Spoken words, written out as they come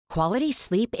Quality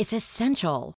sleep is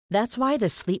essential. That's why the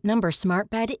Sleep Number Smart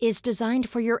Bed is designed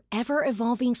for your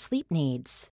ever-evolving sleep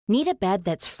needs. Need a bed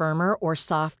that's firmer or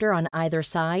softer on either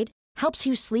side? Helps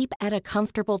you sleep at a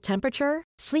comfortable temperature?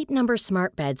 Sleep Number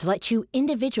Smart Beds let you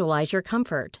individualize your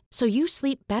comfort, so you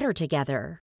sleep better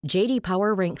together. J.D.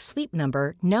 Power ranks Sleep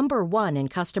Number number 1 in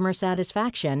customer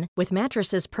satisfaction with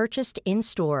mattresses purchased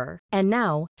in-store. And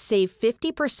now, save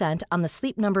 50% on the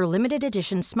Sleep Number Limited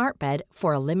Edition Smart Bed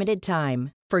for a limited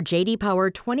time. For J.D. Power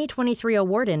 2023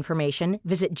 award information,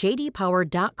 visit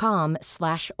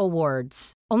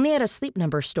jdpower.com/awards. Only at a Sleep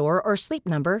Number store or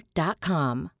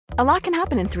sleepnumber.com. A lot can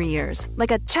happen in 3 years,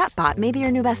 like a chatbot may be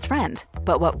your new best friend.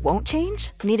 But what won't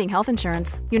change? Needing health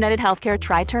insurance. United Healthcare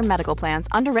Tri-Term Medical Plans,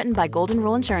 underwritten by Golden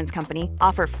Rule Insurance Company,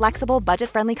 offer flexible,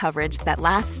 budget-friendly coverage that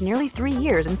lasts nearly 3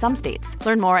 years in some states.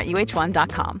 Learn more at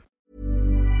uh1.com.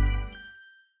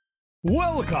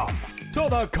 Welcome to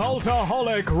the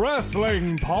Cultaholic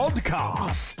Wrestling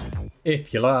Podcast.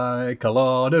 If you like a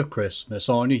lot of Christmas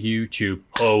on your YouTube,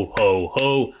 ho, ho,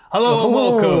 ho. Hello and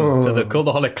welcome to the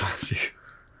Cultaholic Classic.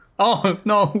 Oh,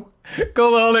 no.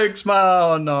 Cultaholics, man.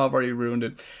 Oh, no, I've already ruined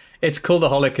it. It's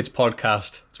Cultaholic, it's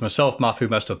podcast. It's myself, Matthew,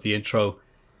 messed up the intro.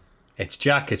 It's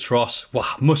Jack, it's Ross.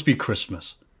 Wow, must be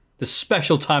Christmas. The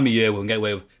special time of year when we get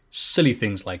away with silly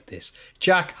things like this.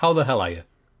 Jack, how the hell are you?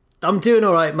 I'm doing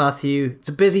all right, Matthew. It's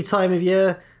a busy time of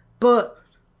year, but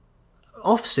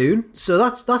off soon, so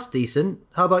that's decent.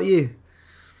 How about you?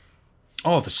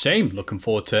 Oh, the same. Looking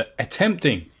forward to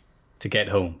attempting to get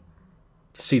home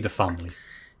to see the family.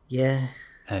 Yeah.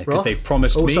 Because they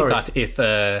promised me that if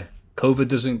COVID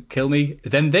doesn't kill me,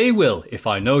 then they will if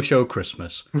I no-show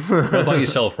Christmas. What about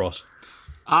yourself, Ross?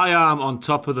 I am on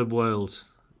top of the world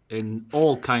in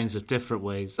all kinds of different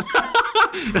ways.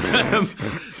 This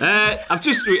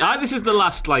is the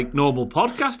last normal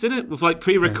podcast, isn't it? We've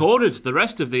pre-recorded the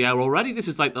rest of the hour already. This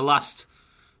is the last.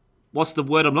 What's the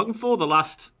word I'm looking for? The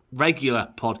last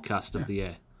regular podcast of the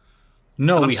year.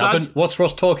 No, we haven't. What's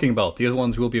Ross talking about? The other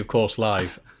ones will be, of course,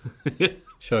 live.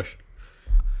 Shush.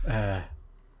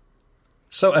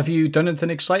 So, have you done anything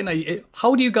exciting?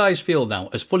 How do you guys feel now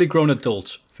as fully grown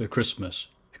adults for Christmas?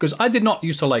 Because I did not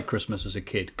used to like Christmas as a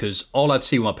kid, because all I'd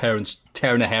see were my parents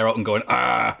tearing their hair out and going,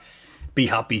 be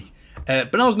happy.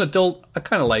 But now as an adult, I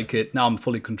kind of like it. Now I'm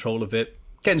fully in control of it.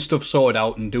 Getting stuff sorted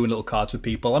out and doing little cards with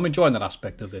people. I'm enjoying that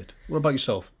aspect of it. What about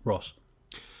yourself, Ross?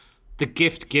 The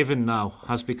gift given now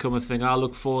has become a thing I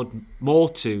look forward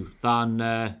more to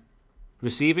than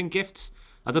receiving gifts.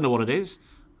 I don't know what it is.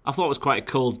 I thought I was quite a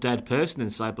cold, dead person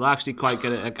inside, but I actually quite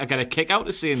get a kick out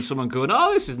of seeing someone going,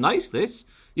 oh, this is nice, this.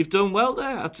 You've done well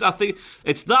there. I think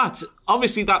it's that.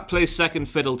 Obviously, that plays second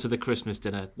fiddle to the Christmas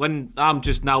dinner. When I'm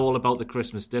just now all about the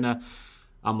Christmas dinner,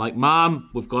 I'm like, Mom,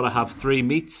 we've got to have 3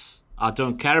 meats. I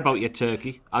don't care about your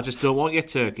turkey. I just don't want your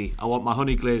turkey. I want my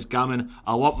honey glazed gammon.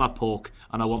 I want my pork.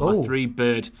 And I want my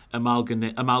 3-bird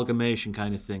amalgamation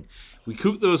kind of thing. We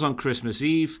cook those on Christmas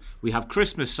Eve. We have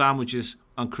Christmas sandwiches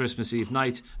on Christmas Eve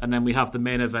night. And then we have the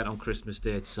main event on Christmas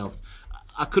Day itself.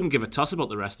 I couldn't give a toss about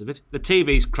the rest of it. The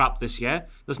TV's crap this year.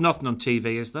 There's nothing on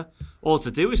TV, is there? All to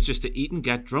do is just to eat and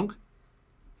get drunk.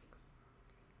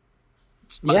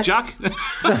 Yeah. Jack?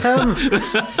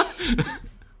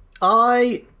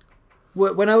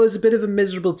 When I was a bit of a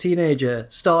miserable teenager,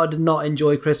 started to not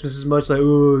enjoy Christmas as much,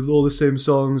 all the same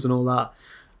songs and all that.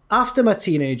 After my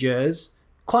teenage years,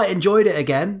 quite enjoyed it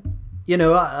again. You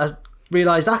know, I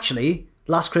realised actually,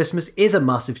 Last Christmas is a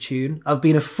massive tune. I've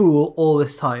been a fool all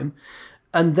this time.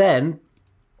 And then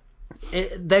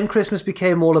Christmas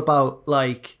became all about,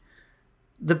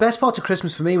 the best part of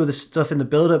Christmas for me were the stuff in the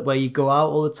build-up where you go out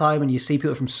all the time and you see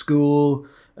people from school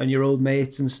and your old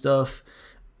mates and stuff.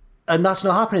 And that's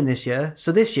not happening this year.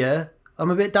 So this year,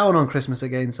 I'm a bit down on Christmas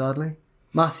again, sadly.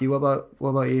 Matthew, what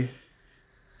about you?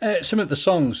 Some of the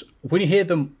songs, when you hear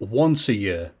them once a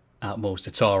year, at most,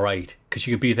 it's all right. Because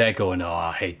you could be there going,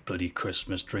 I hate bloody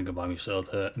Christmas, drinking by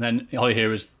myself. And then all you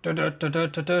hear is, I don't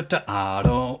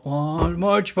want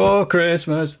much for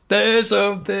Christmas. There's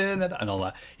something that... And all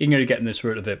that. You can really get in the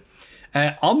spirit of it.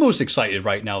 I'm most excited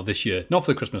right now this year, not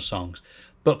for the Christmas songs,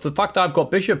 but for the fact that I've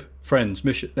got Bishop friends,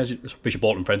 Bishop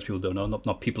Alton friends, people don't know,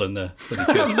 not people in the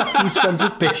church. He's friends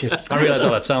with bishops. I realise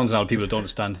how that sounds now, people don't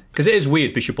understand. Because it is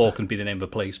weird, Bishop Auckland be the name of a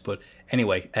place. But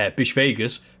anyway, Bish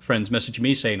Vegas friends messaging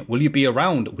me saying, will you be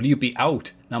around? Will you be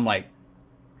out? And I'm like,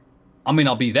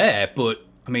 I'll be there, but,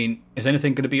 is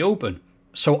anything going to be open?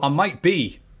 So I might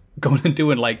be going and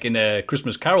doing in a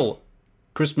Christmas Carol,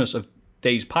 Christmas of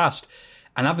days past,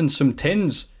 and having some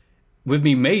tins with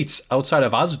me mates outside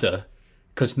of Asda,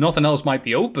 because nothing else might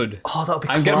be open. Oh, that'll be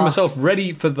I'm class. getting myself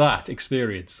ready for that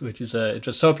experience, which is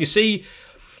interesting. So if you see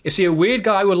You see a weird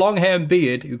guy with long hair and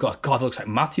beard who God, that looks like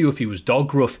Matthew if he was dog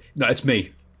gruff. No, it's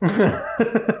me.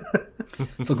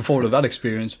 Looking forward to that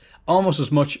experience almost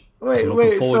as much.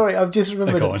 Wait, sorry, I've just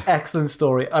remembered an excellent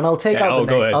story, and I'll take out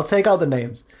the names. I'll take out the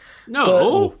names.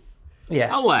 No, yeah.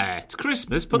 Oh, it's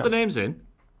Christmas. Put the names in.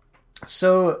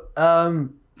 So,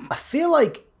 I feel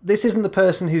like this isn't the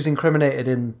person who's incriminated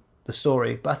in the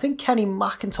story, but I think Kenny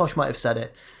McIntosh might have said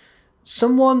it.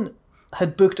 Someone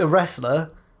had booked a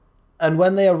wrestler, and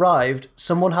when they arrived,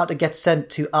 someone had to get sent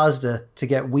to Asda to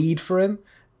get weed for him.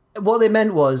 What they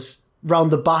meant was,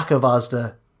 round the back of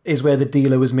Asda is where the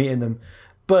dealer was meeting them.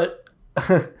 But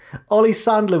Ollie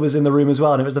Sandler was in the room as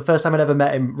well, and it was the first time I'd ever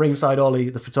met him, ringside Ollie,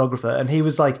 the photographer, and he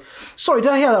was like, sorry,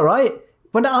 did I hear that right?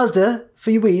 Went to Asda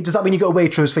for your weed, does that mean you got a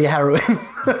Waitrose for your heroin?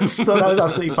 So that was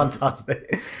absolutely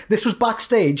fantastic. This was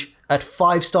backstage at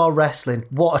 5 Star Wrestling.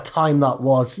 What a time that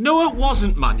was. No, it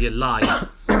wasn't, man, you liar.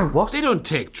 What? They don't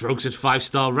take drugs at 5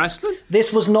 Star Wrestling.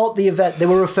 This was not the event. They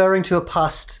were referring to a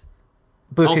past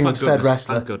booking of said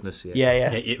wrestler. Thank goodness,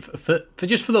 yeah. For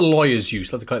the lawyer's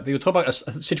use, they were talking about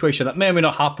a situation that may or may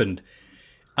not happened.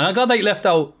 And I'm glad that you left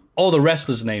out all the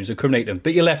wrestlers' names and incriminate them,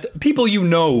 but you left people you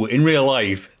know in real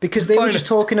life. Because they were just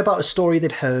talking about a story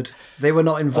they'd heard. They were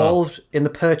not involved in the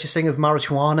purchasing of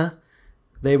marijuana.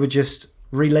 They were just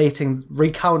recounting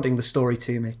the story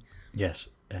to me. Yes.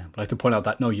 I'd like to point out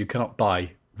that, no, you cannot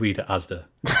buy weed at Asda.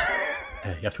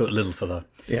 You have to go to Lidl for that.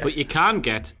 Yeah. But you can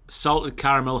get salted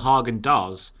caramel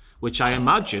Haagen-Dazs, which I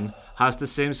imagine has the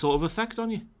same sort of effect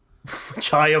on you.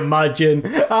 Which I imagine.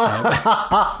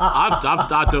 I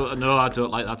don't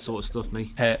like that sort of stuff,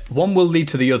 me. One will lead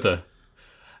to the other.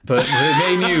 But the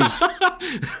main news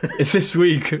is this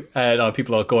week.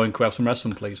 People are going, can we have some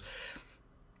wrestling, please?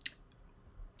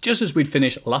 Just as we'd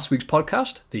finished last week's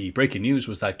podcast, the breaking news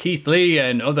was that Keith Lee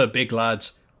and other big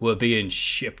lads were being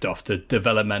shipped off to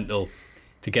developmental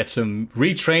to get some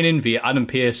retraining via Adam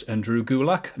Pearce and Drew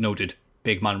Gulak, noted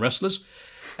big man wrestlers.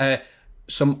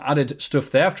 Some added stuff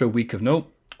there after a week of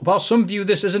note. While some view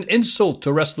this as an insult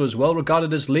to wrestlers well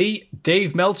regarded as Lee,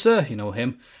 Dave Meltzer, you know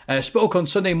him, spoke on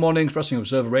Sunday morning's Wrestling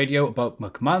Observer Radio about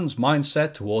McMahon's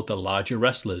mindset toward the larger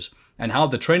wrestlers and how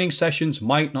the training sessions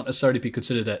might not necessarily be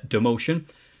considered a demotion.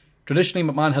 Traditionally,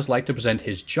 McMahon has liked to present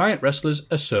his giant wrestlers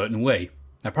a certain way.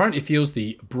 Apparently feels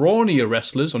the brawnier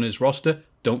wrestlers on his roster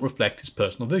don't reflect his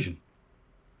personal vision.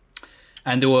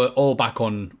 And they were all back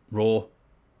on Raw,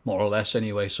 more or less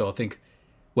anyway, so I think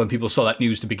when people saw that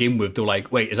news to begin with, they were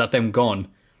like, wait, is that them gone?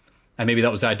 And maybe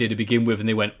that was the idea to begin with, and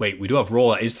they went, wait, we do have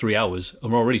Raw, that is 3 hours,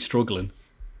 and we're already struggling.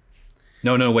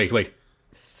 No, wait.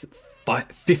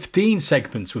 15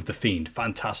 segments with The Fiend.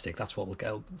 Fantastic, that's what we'll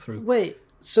get through. Wait,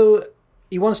 so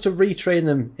he wants to retrain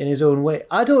them in his own way.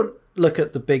 I don't look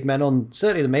at the big men on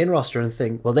certainly the main roster and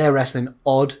think, well, they're wrestling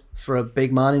odd for a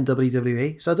big man in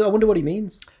WWE. So I wonder what he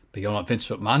means. But you're not Vince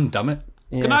McMahon, damn it.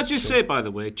 Yeah, can I just say, by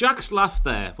the way, Jack's laugh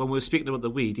there when we were speaking about the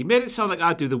weed, he made it sound like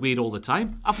I do the weed all the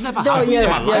time. I've never had weed in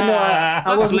my life.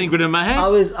 That's lingering in my head. I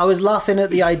was laughing at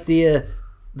the idea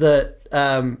that,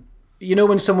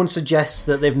 when someone suggests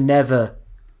that they've never...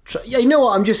 you know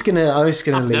what? I'm just gonna leave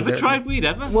it. I've never tried weed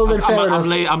ever. Well, then fair enough.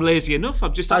 I'm lazy enough.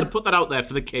 I've just had to put that out there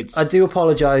for the kids. I do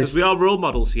apologise. Because we are role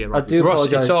models here. I do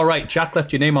apologise. Ross, it's all right. Jack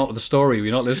left your name out of the story.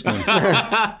 We're not listening.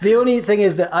 The only thing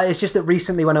is that it's just that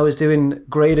recently when I was doing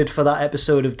graded for that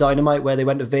episode of Dynamite where they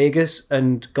went to Vegas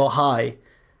and got high,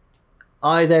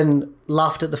 I then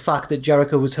laughed at the fact that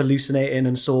Jericho was hallucinating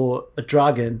and saw a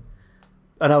dragon,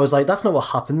 and I was like, "That's not what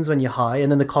happens when you're high."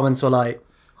 And then the comments were like,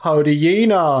 "How do you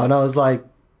know?" And I was like,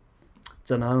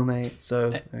 don't know, mate.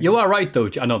 So you are right, though.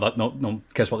 I know that no one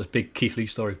cares about this big Keith Lee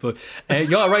story, but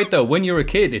you are right, though. When you're a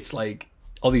kid, it's like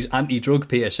all these anti-drug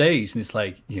PSAs, and it's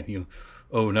like,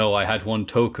 oh no, I had one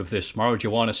toke of this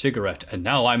marijuana cigarette, and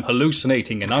now I'm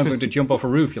hallucinating, and I'm going to jump off a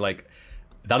roof. You're like,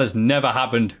 that has never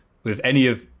happened with any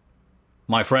of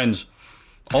my friends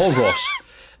or Ross.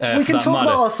 We can talk about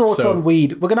our thoughts on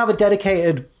weed. We're going to have a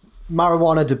dedicated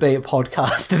marijuana debate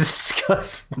podcast to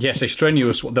discuss. Yes, a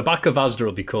strenuous one. The back of Asda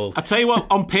will be called. I tell you what,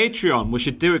 on Patreon we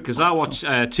should do it, because I watched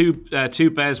Two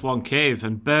Bears One Cave,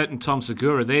 and Bert and Tom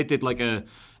Segura, they did like a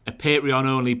Patreon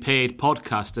only paid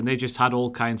podcast, and they just had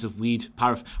all kinds of weed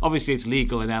obviously it's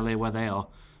legal in LA where they are,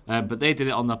 but they did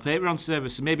it on their Patreon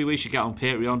service. So maybe we should get on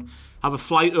Patreon, have a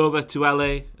flight over to LA,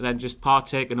 and then just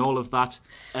partake in all of that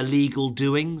illegal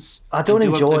doings. I don't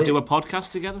enjoy it. Do a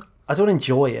podcast together. I don't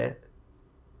enjoy it.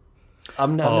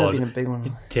 I've never been a big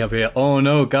one. Oh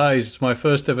no, guys, it's my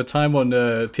first ever time on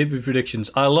PPV predictions.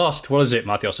 I lost. What is it,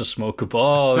 Matthew? It's a smoke up.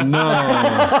 Oh no.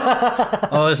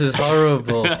 Oh, this is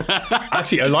horrible.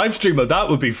 Actually, a live stream of that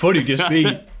would be funny. Just me.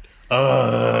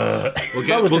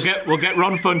 We'll get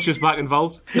Ron Funches back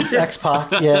involved.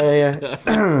 X-Pac, yeah.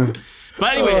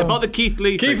 But anyway, about the Keith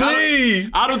Lee thing. Lee!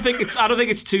 I don't think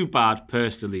it's too bad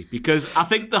personally, because I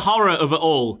think the horror of it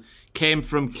all came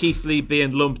from Keith Lee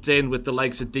being lumped in with the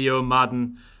likes of Dio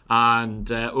Madden and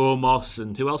Omos,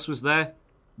 and who else was there?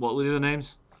 What were the other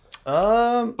names?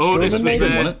 Otis was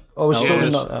there.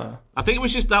 Strowman not. I think it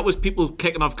was just that was people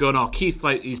kicking off going, Keith,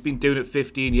 like, he's been doing it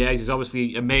 15 years, he's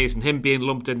obviously amazing. Him being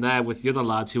lumped in there with the other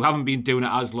lads who haven't been doing it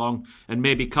as long and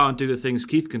maybe can't do the things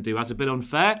Keith can do. That's a bit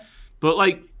unfair. But,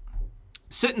 like,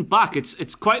 sitting back,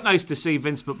 it's quite nice to see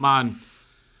Vince McMahon,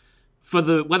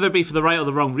 whether it be for the right or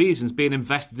the wrong reasons, being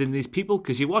invested in these people,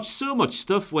 because you watch so much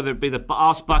stuff, whether it be the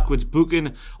arse backwards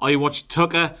booking, or you watch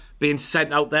Tucker being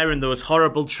sent out there in those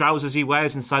horrible trousers he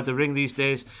wears inside the ring these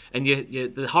days, and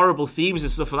the horrible themes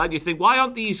and stuff like that. You think, why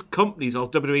aren't these companies,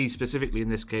 or WWE specifically in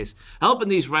this case, helping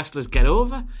these wrestlers get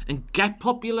over and get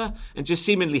popular, and just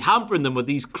seemingly hampering them with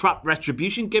these crap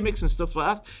retribution gimmicks and stuff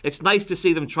like that? It's nice to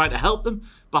see them trying to help them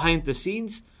behind the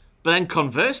scenes. But then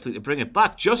conversely, to bring it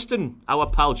back, our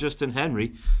pal Justin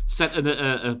Henry, sent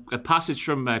a passage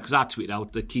from, because I tweeted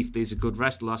out that Keith Lee's a good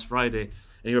wrestler last Friday,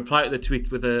 and he replied to the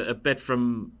tweet with a bit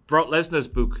from Brock Lesnar's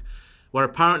book, where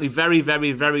apparently very,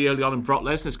 very, very early on in Brock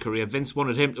Lesnar's career, Vince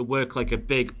wanted him to work like a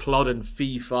big, plodding,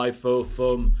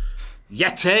 fee-fi-fo-fum,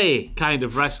 yeti kind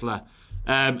of wrestler.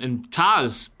 And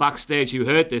Taz, backstage, who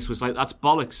heard this, was like, that's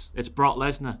bollocks. It's Brock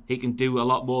Lesnar. He can do a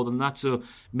lot more than that. So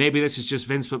maybe this is just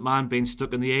Vince McMahon being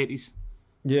stuck in the 80s.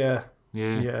 Yeah.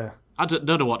 I don't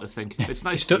know what to think. It's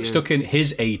nice. Stuck in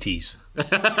his 80s.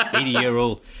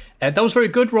 80-year-old. That was very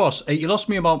good, Ross. You lost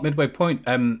me about midway point.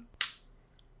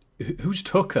 Who's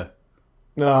Tucker?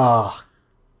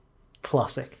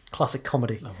 Classic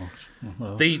comedy.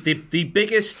 The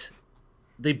biggest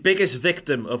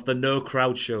victim of the no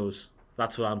crowd shows.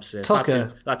 That's what I'm saying.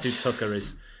 Tucker. That's who Tucker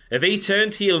is. If he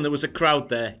turned heel and there was a crowd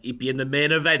there, he'd be in the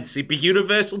main events. He'd be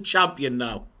Universal Champion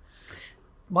now.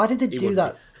 Why did they do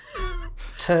that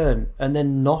turn and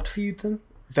then not feud them?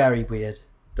 Very weird.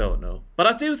 Don't know. But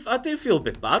I do feel a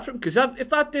bit bad for him, because if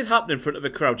that did happen in front of a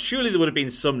crowd, surely there would have been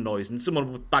some noise and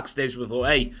someone backstage would have thought,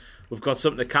 hey, we've got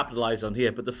something to capitalise on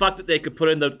here. But the fact that they could put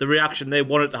in the reaction they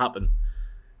wanted to happen,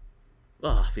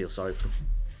 I feel sorry for them.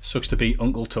 Sucks to be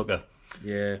Uncle Tucker.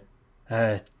 Yeah.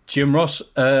 Jim Ross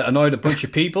annoyed a bunch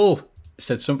of people.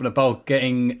 Said something about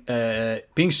being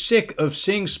sick of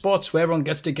seeing spots where everyone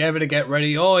gets together to get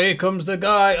ready. Oh, here comes the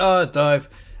guy. Dive.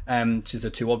 Since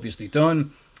they're too obviously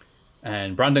done.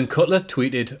 And Brandon Cutler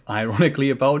tweeted ironically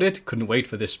about it. Couldn't wait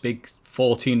for this big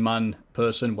 14-man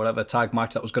person, whatever tag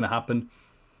match that was going to happen.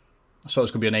 I thought it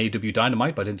was going to be an AEW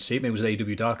Dynamite, but I didn't see it. Maybe it was an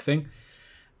AEW Dark thing.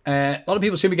 A lot of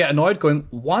people seem to get annoyed going,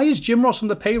 why is Jim Ross on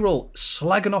the payroll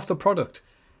slagging off the product?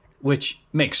 Which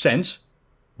makes sense.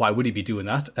 Why would he be doing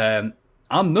that?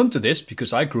 I'm none to this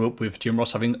because I grew up with Jim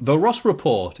Ross having the Ross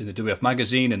Report in the WWF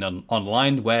magazine and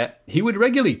online, where he would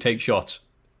regularly take shots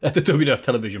at the WWF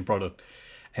television product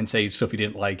and say stuff he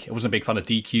didn't like. I wasn't a big fan of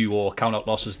DQ or count out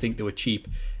losses, think they were cheap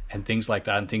and things like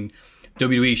that, and think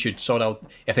WWE should sort out,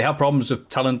 if they have problems with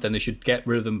talent, then they should get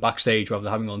rid of them backstage rather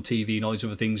than having them on TV and all these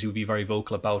other things he would be very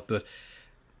vocal about. But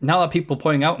now that people are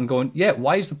pointing out and going, yeah,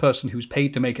 why is the person who's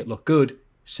paid to make it look good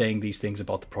saying these things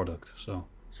about the product? So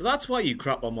that's why you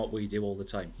crap on what we do all the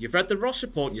time. You've read the Ross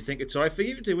Report and you think it's all right for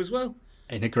you to do as well.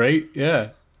 Ain't it great? Yeah.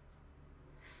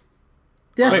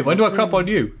 Wait, when do I crap on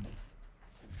you?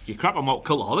 You crap on what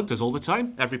Cultaholic does all the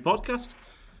time, every podcast.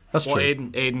 That's what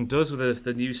true. Aiden does with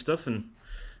the new stuff and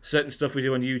certain stuff we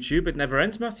do on YouTube. It never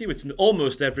ends, Matthew. It's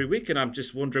almost every week, and I'm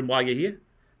just wondering why you're here.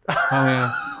 Oh, yeah.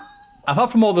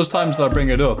 Apart from all those times that I bring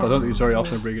it up, I don't think it's very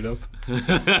often I bring it up.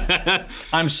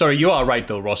 I'm sorry, you are right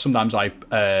though, Ross. Sometimes I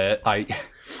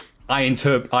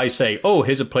say, oh,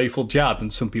 here's a playful jab,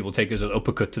 and some people take it as an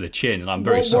uppercut to the chin, and I'm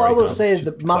very sorry. What I will say is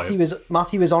that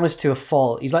Matthew is honest to a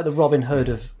fault. He's like the Robin Hood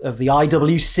of the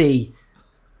IWC.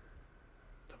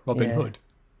 Robin Hood?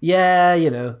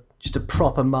 Yeah, just a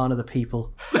proper man of the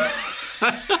people.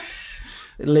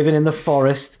 Living in the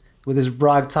forest with his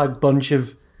ragtag bunch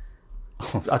of,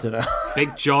 I don't know.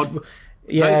 Big John.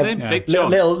 Yeah, his name? Yeah. Big John.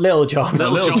 Little John.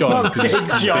 Little John. Big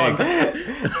John.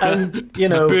 And, Big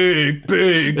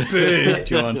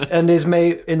John. And his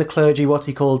mate in the clergy, what's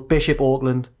he called? Bishop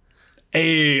Auckland.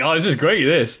 Hey, this is great,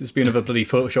 this being of a bloody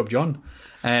Photoshop John.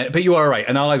 But you are right.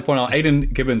 And I like to point out, Aidan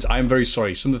Gibbons, I'm very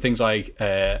sorry. Some of the things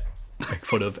I make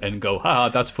fun of and go,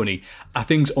 that's funny, are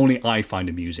things only I find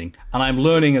amusing. And I'm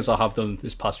learning, as I have done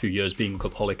this past few years being a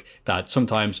cultaholic, that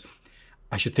sometimes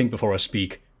I should think before I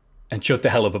speak and shut the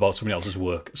hell up about somebody else's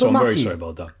work. So I'm Matthew, very sorry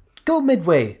about that. Go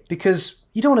midway, because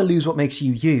you don't want to lose what makes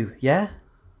you you, yeah?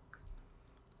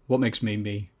 What makes me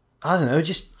me? I don't know,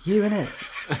 just you, innit?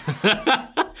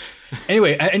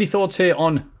 Anyway, any thoughts here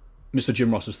on Mr.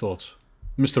 Jim Ross's thoughts?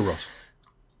 Mr. Ross.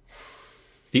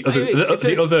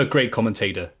 The other great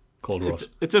commentator called Ross.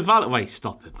 It's a valid... Wait,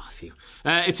 stop it, Matthew.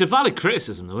 It's a valid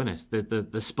criticism, though, isn't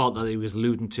it? The spot that he was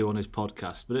alluding to on his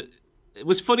podcast. But it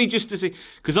was funny just to see...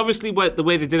 Because obviously the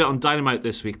way they did it on Dynamite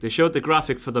this week, they showed the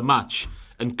graphic for the match,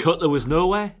 and Cutler was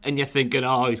nowhere, and you're thinking,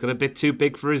 oh, he's got a bit too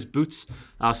big for his boots.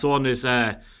 I saw on his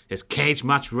cage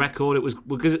match record, it was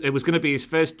going to be his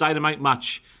first Dynamite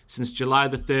match since July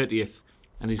the 30th.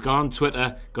 And he's gone on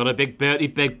Twitter, got a big Bertie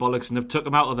Big Bollocks, and they've took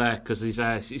him out of there because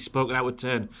he's spoken out with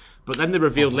turn. But then they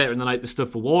revealed later in the night the stuff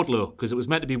for Wardlow, because it was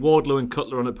meant to be Wardlow and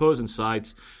Cutler on opposing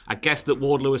sides. I guess that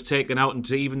Wardlow was taken out, and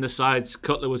to even the sides,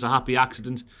 Cutler was a happy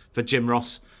accident for Jim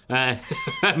Ross. And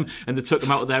they took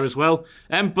him out of there as well.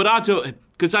 But I don't...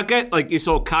 Because I get, like, you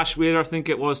saw Cash Wheeler, I think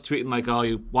it was, tweeting like,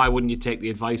 why wouldn't you take the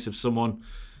advice of someone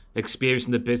experienced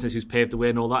in the business who's paved the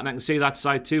way and all that? And I can see that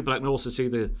side too, but I can also see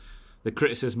the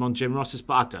criticism on Jim Ross's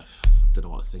part. I don't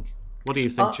know what to think. What do you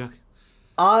think, Jack?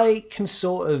 I can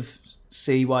sort of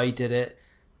see why he did it,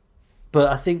 but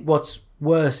I think what's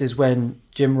worse is when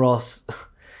Jim Ross...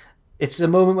 It's a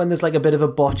moment when there's like a bit of a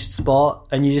botched spot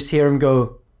and you just hear him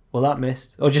go, well, that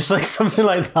missed. Or just like something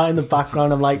like that in the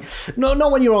background. I'm like, no,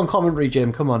 not when you're on commentary,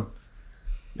 Jim. Come on.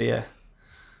 But yeah.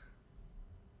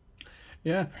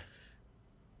 Yeah.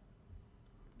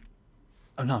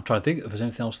 I'm trying to think if there's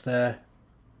anything else there.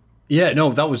 Yeah,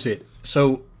 no, that was it.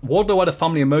 So Wardlow had a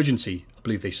family emergency, I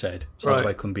believe they said. So that's why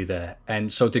I couldn't be there.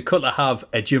 And so did Cutler have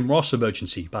a Jim Ross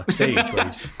emergency backstage where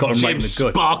he's got him right in the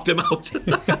gut? Sparked him out.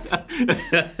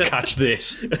 Catch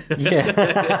this.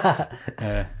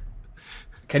 Yeah.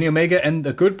 Kenny Omega and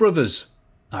the Good Brothers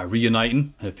are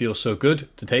reuniting, and it feels so good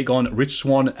to take on Rich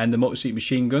Swann and the Motor City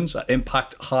Machine Guns at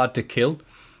Impact Hard to Kill.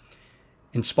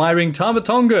 Inspiring Tama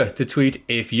Tonga to tweet,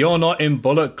 if you're not in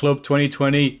Bullet Club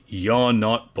 2020, you're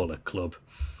not Bullet Club.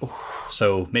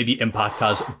 So maybe Impact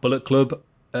has Bullet Club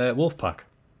Wolfpack.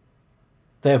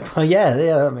 Yeah,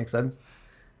 that makes sense.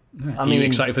 Are you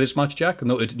excited for this match, Jack? A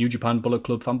noted New Japan Bullet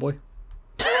Club fanboy?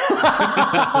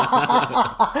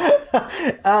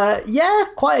 Yeah,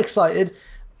 quite excited.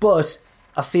 But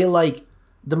I feel like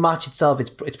the match itself,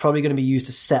 it's probably going to be used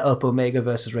to set up Omega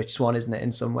versus Rich Swann, isn't it,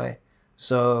 in some way?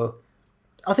 So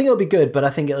I think it'll be good, but I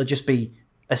think it'll just be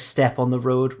a step on the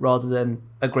road rather than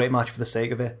a great match for the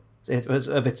sake of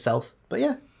of itself. But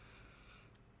yeah.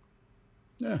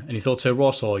 Any thoughts here,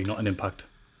 Ross, or are you not an Impact?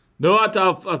 No, I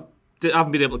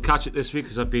haven't been able to catch it this week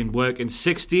because I've been working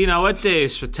 16-hour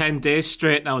days for 10 days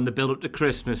straight now in the build-up to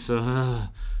Christmas, so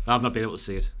I've not been able to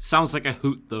see it. Sounds like a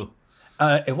hoot, though.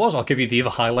 It was. I'll give you the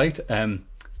other highlight. They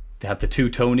had the two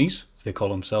Tonys, as they call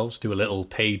themselves, do a little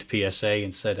paid PSA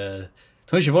and said,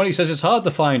 Tony Schiavone says it's hard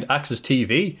to find Access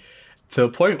TV to the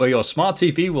point where your smart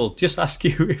TV will just ask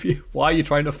you why you're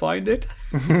trying to find it.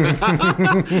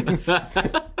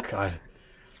 God.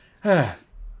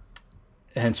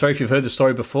 And sorry if you've heard the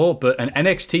story before, but an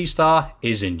NXT star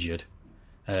is injured.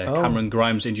 Cameron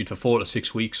Grimes injured for 4 to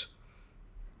 6 weeks.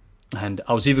 And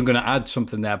I was even going to add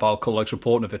something there about Culloch's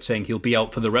reporting of it, saying he'll be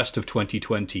out for the rest of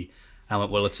 2020. I went,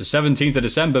 well, it's the 17th of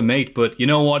December, mate, but you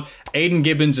know what? Aidan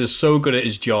Gibbons is so good at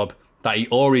his job that he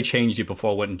already changed it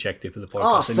before I went and checked it for the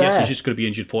podcast. And yes, he's just going to be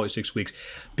injured 4 to 6 weeks.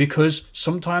 Because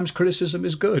sometimes criticism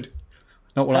is good.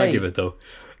 Not what I give it, though.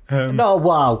 No,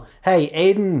 wow. Hey,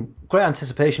 Aidan, great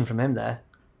anticipation from him there.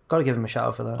 Got to give him a shout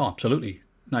out for that. Oh, absolutely.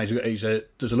 No,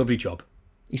 does a lovely job.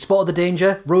 He spotted the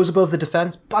danger, rose above the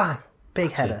defence, bang,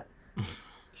 big header.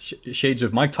 Shades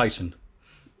of Mike Tyson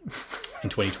in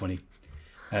 2020.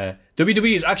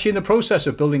 WWE is actually in the process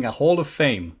of building a Hall of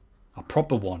Fame, a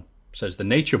proper one, says the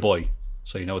Nature Boy,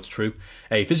 so you know it's true.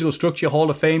 A physical structure Hall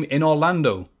of Fame in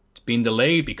Orlando. It's been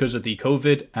delayed because of the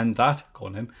COVID and that,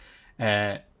 calling him.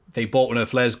 They bought one of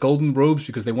Flair's golden robes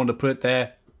because they wanted to put it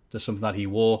there. There's something that he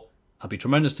wore. That'd be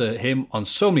tremendous to him on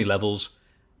so many levels,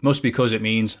 mostly because it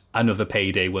means another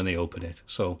payday when they open it.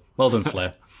 So, well done,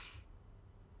 Flair.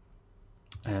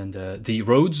 And the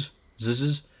Rhodes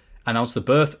Zizzes announced the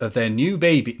birth of their new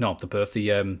baby. No, the birth.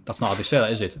 That's not how they say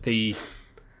that, is it? They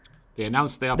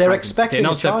announced they're expecting. They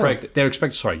announced a child. they're pregnant. They're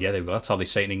expecting. Sorry, yeah, there we go. That's how they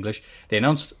say it in English. They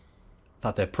announced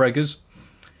that they're preggers.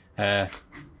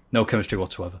 No chemistry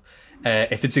whatsoever.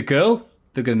 If it's a girl,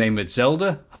 they're going to name it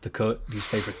Zelda after Cody's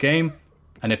favourite game,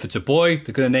 and if it's a boy,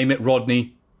 they're going to name it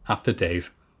Rodney after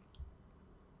Dave.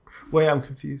 Wait, I'm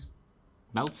confused.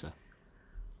 Meltzer.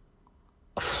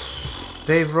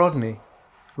 Dave Rodney.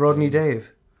 Rodney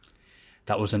Dave.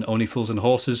 That was an Only Fools and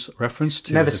Horses reference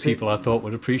to the people I thought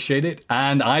would appreciate it,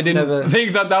 and I didn't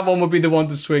think that one would be the one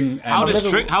to swing. How does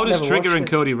Trigger and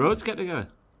Cody Rhodes get together?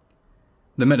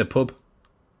 They met a pub.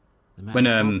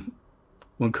 When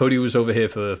Cody was over here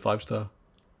for 5 Star.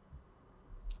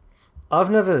 I've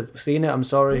never seen it. I'm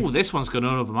sorry. Oh, this one's going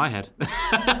on over my head.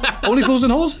 Only Fools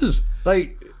and Horses.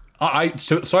 Like,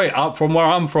 from where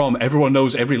I'm from, everyone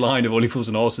knows every line of Only Fools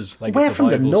and Horses. Like, We're it's from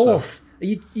the Bible, north. so. Are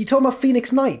you talking about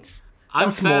Phoenix Knights?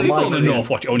 I'm fairly People in the familiar. north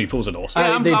watch Only Fools and Horses.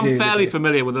 I'm They do. fairly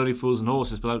familiar with Only Fools and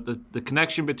Horses, but the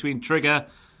connection between Trigger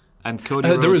and Cody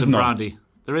Rhodes there is and none. Brandy,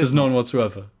 There's none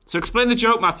whatsoever. So explain the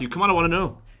joke, Matthew. Come on, I want to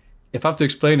know. If I have to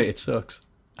explain it, it sucks.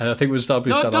 And I think we've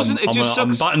established No, it that doesn't. It just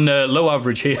I'm sucks. batting low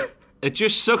average here. It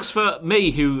just sucks for me,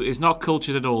 who is not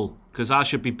cultured at all, because I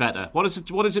should be better. What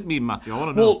does it mean, Matthew? I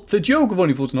want to know. Well, the joke of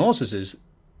Only Fools and Horses is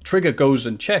Trigger goes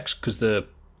and checks because the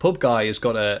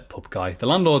the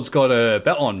landlord's got a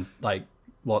bet on like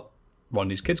what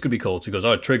Rodney's kid's gonna be called. So he goes,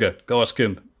 "Oh, Trigger, go ask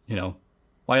him. You know,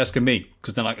 why asking me?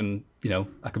 Because then I can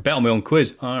bet on my own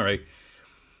quiz." All right.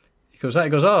 He goes,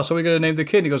 "Oh, so we're gonna name the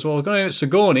kid?" He goes, "Well, we're gonna name it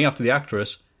Sigourney after the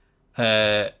actress.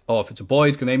 Or if it's a boy,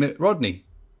 he's gonna name it Rodney."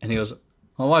 And he goes,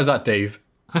 "Oh, why is that, Dave?"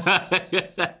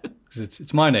 Because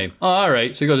it's my name. "Oh, all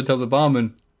right." So he goes and tells the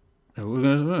barman,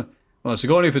 "Well,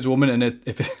 Sigourney if it's a woman, and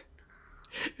if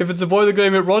it's a boy, they're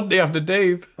going to name it Rodney after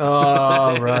Dave."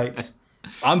 Oh, right.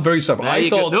 I'm very sorry. There I you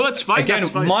go. thought No, it's fine. Again,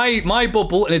 That's fine. my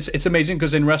bubble, and it's amazing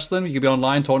because in wrestling you can be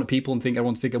online talking to people and think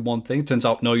everyone's thinking one thing. Turns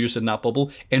out no, you're just in that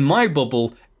bubble. In my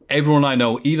bubble, everyone I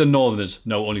know, even Northerners,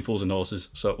 know Only Fools and Horses.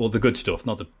 So, well, the good stuff,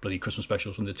 not the bloody Christmas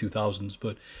specials from the 2000s.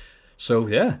 But so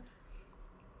yeah.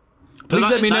 Please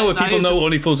let me know if people know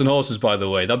Only Fools and Horses. By the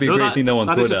way, that'd be a great thing to know on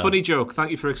Twitter. That is a funny joke.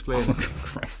 Thank you for explaining.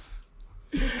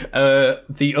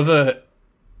 The other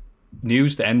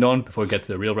news to end on before we get to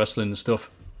the real wrestling and stuff.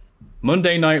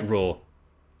 Monday Night Raw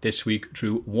this week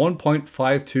drew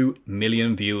 1.52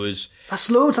 million viewers. That's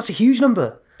loads. That's a huge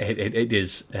number. It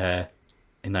is in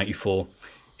 94.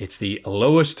 It's the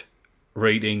lowest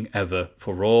rating ever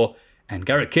for Raw. And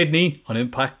Garrett Kidney on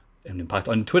Impact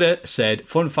on Twitter said,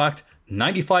 "Fun fact,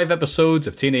 95 episodes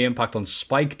of TNA Impact on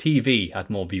Spike TV had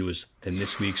more viewers than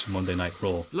this week's Monday Night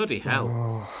Raw." Bloody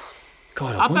hell.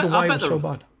 God, I wonder why it was so they're-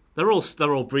 bad.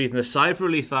 They're all breathing a sigh of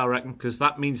relief, I reckon, because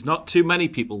that means not too many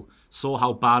people saw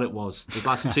how bad it was. The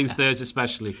last 2/3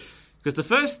 especially. Because the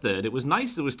first third, it was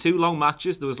nice. There was 2 long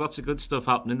matches. There was lots of good stuff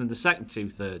happening. And the second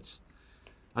 2/3,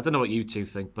 I don't know what you two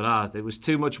think, but it was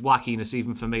too much wackiness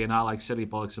even for me, and I like silly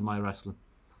bollocks in my wrestling.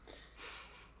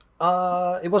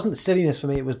 It wasn't the silliness for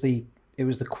me. It was the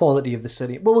quality of the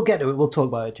silly. Well, we'll get to it. We'll talk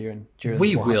about it during.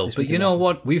 We what will, happened this but week you in know wrestling.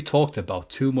 what? We've talked about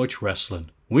too much wrestling.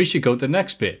 We should go to the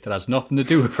next bit that has nothing to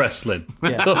do with wrestling.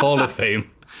 Yeah. The Hall of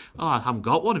Fame. Oh, I haven't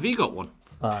got one. Have you got one?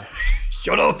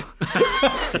 Shut up!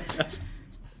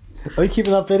 Are you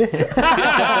keeping that bit in?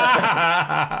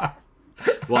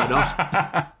 Why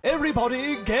not?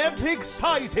 Everybody get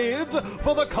excited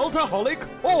for the Cultaholic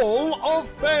Hall of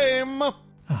Fame!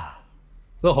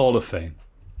 The Hall of Fame.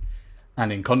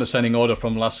 And in condescending order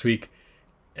from last week,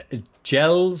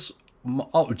 Jelly?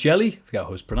 I forget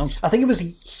how it's pronounced. I think it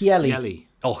was Yelly. Yelly.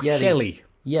 Oh, Yelly. Yelly.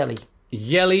 Yelly.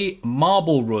 Yelly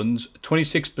Marble Runs,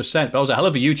 26%. That was a hell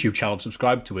of a YouTube channel.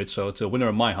 Subscribe to it, so it's a winner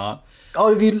in my heart.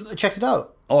 Oh, have you checked it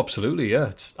out? Oh, absolutely,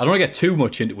 yeah. I don't want to get too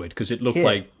much into it because it looked Yeah.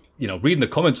 like, reading the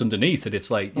comments underneath it, it's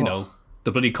like,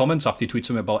 the bloody comments after you tweet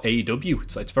something about AEW.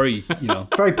 It's like, it's very,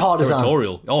 Very partisan.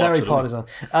 territorial. Oh, Very absolutely. partisan.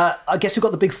 I guess we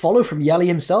got the big follow from Yelly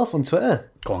himself on Twitter.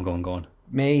 Go on.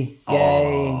 Me.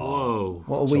 Yay. Whoa.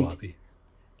 What a So week. happy.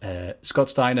 Scott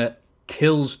Steiner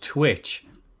kills Twitch.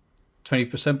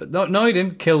 20%, but no, he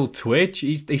didn't kill Twitch.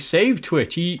 He saved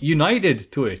Twitch. He united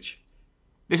Twitch.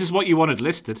 This is what you wanted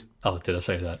listed. Oh, did I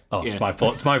say that? Oh, Yeah. it's my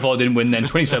fault. It's my fault I didn't win then.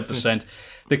 27%.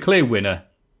 The clear winner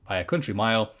by a country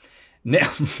mile. Wait,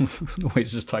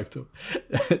 it's just typed up.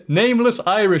 Nameless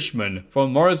Irishman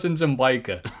from Morrison's and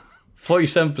Biker.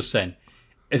 47%.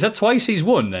 Is that twice he's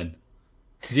won then?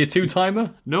 Is he a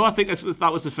two-timer? No, I think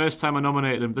that was the first time I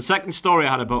nominated him. The second story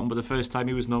I had about him, but the first time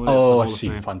he was nominated for Oh, the I Hall of see.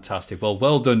 Fame. Fantastic.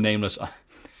 Well done, Nameless.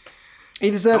 He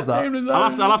deserves that. Nameless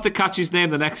I'll have to catch his name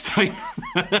the next time.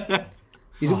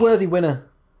 He's a worthy winner.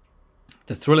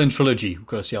 The Thrilling Trilogy. We've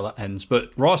got to see how that ends.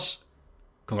 But Ross,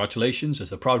 congratulations as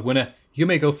the proud winner. You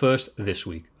may go first this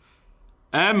week.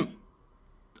 I'm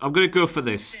going to go for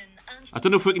this. I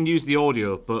don't know if we can use the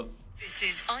audio, but This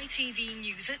is ITV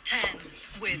News at 10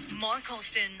 with Mark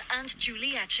Austin and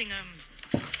Julie Etchingham.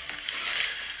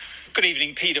 Good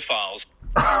evening, paedophiles.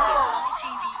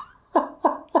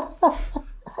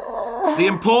 the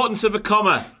importance of a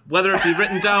comma, whether it be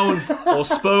written down or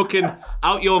spoken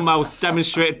out your mouth,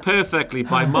 demonstrated perfectly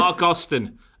by Mark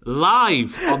Austin,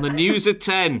 live on the News at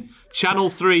 10, Channel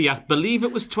 3. I believe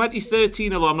it was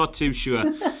 2013, although I'm not too sure.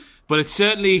 But it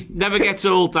certainly never gets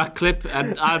old, that clip.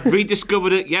 And I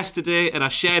rediscovered it yesterday and I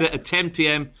shared it at 10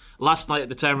 p.m. last night at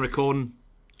the time of recording.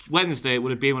 Wednesday it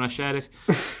would have been when I shared it.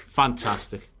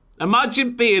 Fantastic.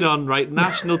 Imagine being on,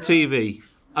 national TV.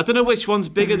 I don't know which one's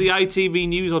bigger, the ITV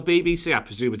News or BBC. I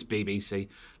presume it's BBC.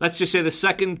 Let's just say the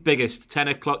second biggest 10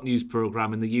 o'clock news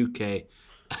programme in the UK.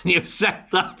 And you've said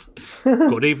that.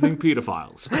 Good evening,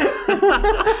 paedophiles.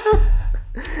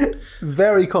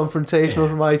 Very confrontational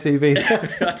from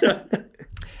ITV.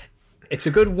 It's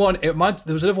a good one. There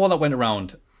was another one that went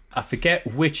around. I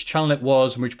forget which channel it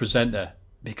was and which presenter,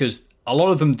 because a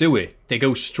lot of them do it. They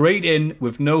go straight in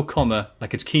with no comma,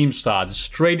 like it's Keemstar,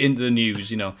 straight into the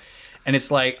news, And it's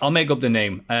like, I'll make up the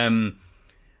name.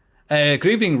 Good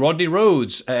evening, Rodney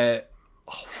Rhodes. What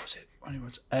was it? Rodney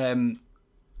Rhodes.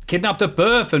 Kidnapped at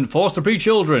birth and forced to breed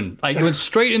children. Like, you went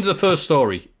straight into the first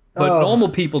story. But normal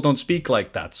people don't speak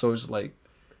like that. So it's like,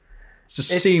 it's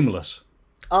seamless.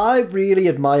 I really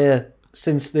admire,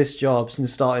 since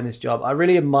starting this job, I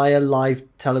really admire live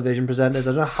television presenters.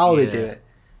 I don't know how they do it.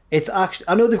 It's actually,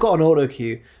 I know they've got an auto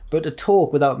cue, but to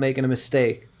talk without making a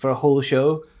mistake for a whole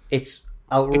show, it's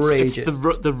outrageous. It's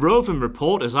the roving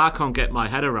reporters I can't get my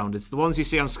head around. It's the ones you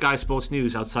see on Sky Sports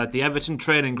News outside the Everton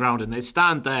training ground, and they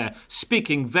stand there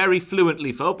speaking very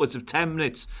fluently for upwards of 10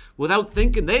 minutes without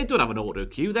thinking. They don't have an auto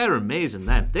cue. They're amazing,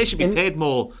 them. They should be paid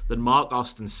more than Mark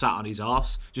Austin sat on his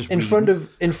arse just in front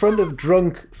of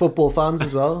drunk football fans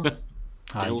as well.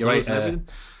 You're right.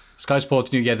 Sky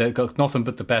Sports News, they've got nothing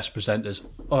but the best presenters.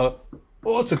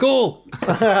 It's a goal!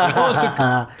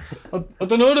 I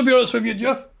don't know, to be honest with you,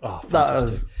 Jeff. Oh, that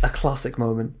was a classic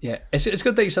moment. Yeah, it's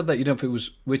good that you said that. You don't know if it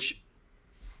was which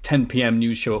 10 p.m.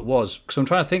 news show it was, because I'm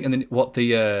trying to think and then what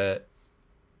the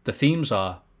themes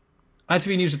are.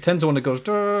 ITV News at 10's the one that goes. What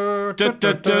are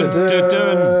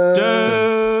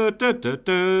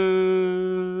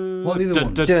the other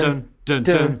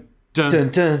ones? Dun,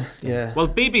 dun. Yeah. Well,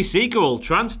 BBC go all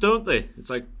trance, don't they? It's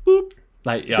like boop.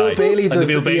 Like Bill Bailey does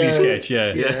the Bill Bailey sketch.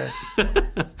 Yeah.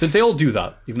 Did they all do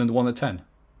that? Even in the one at 10?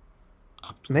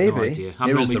 Maybe. No idea.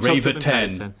 Here is the rave at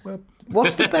 10.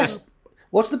 What's the best?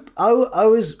 I've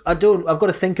got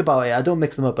to think about it. I don't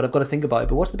mix them up, but I've got to think about it.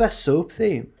 But what's the best soap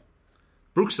theme?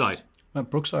 Brookside.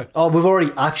 Brookside. Oh, we've already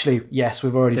discussed this.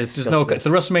 It's the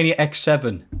WrestleMania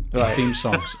X7 theme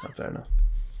songs. Fair enough.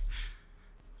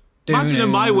 Imagine a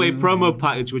My Way promo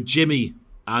package with Jimmy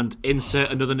and insert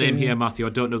another name here, Matthew. I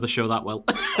don't know the show that well.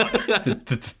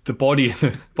 the body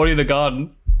in the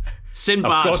garden.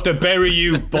 Sinbad. I've got to bury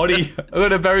you, body. I'm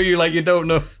going to bury you like you don't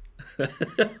know.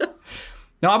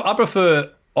 No, I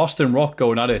prefer Austin Rock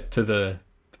going at it to the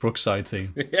Brookside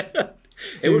theme. Yeah,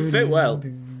 it would fit well.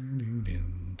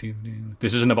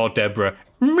 This isn't about Deborah.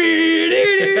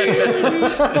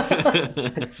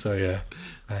 So, yeah.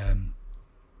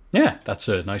 Yeah, that's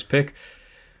a nice pick.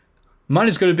 Mine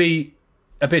is going to be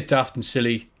a bit daft and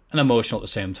silly and emotional at the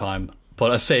same time, but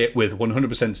I say it with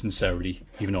 100% sincerity,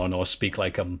 even though I know I speak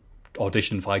like I'm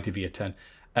auditioning for ITV at 10.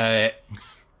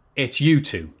 It's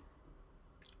U2.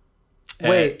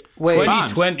 Wait.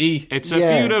 2020. It's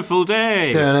a beautiful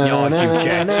day.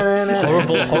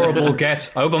 Horrible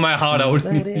get. I open my heart out,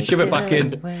 shove it back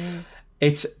in.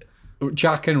 It's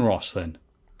Jack and Ross then.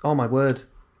 Oh, my word.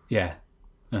 Yeah.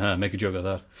 Make a joke of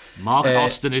that. Mark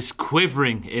Austin is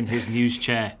quivering in his news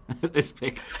chair at this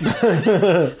pick.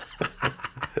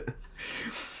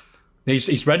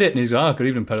 He's read it and he's good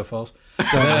evening, pedophiles.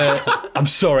 I'm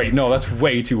sorry. No, that's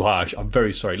way too harsh. I'm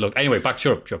very sorry. Look, anyway,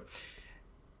 shut up.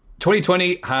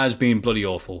 2020 has been bloody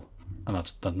awful. And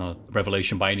that's not a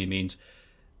revelation by any means.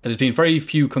 There's been very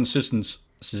few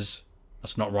consistencies.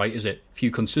 That's not right, is it?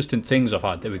 Few consistent things I've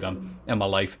had, there we go, in my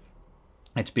life.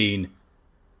 It's been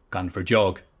gone for a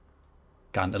jog,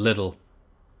 gone to Lidl,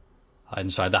 hide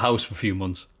inside the house for a few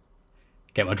months,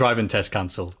 get my driving test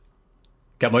cancelled,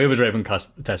 get my other driving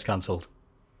test cancelled,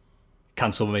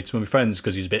 cancel my mates with my friends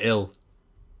because he was a bit ill,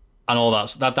 and all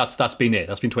that. That's been it.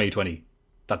 That's been 2020.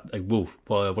 Whoa,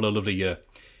 what a lovely year.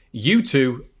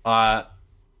 U2 are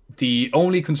the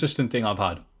only consistent thing I've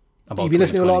had. About You've been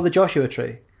listening to a lot of the Joshua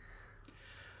Tree.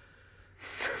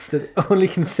 The only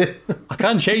consistent. I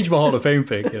can't change my Hall of Fame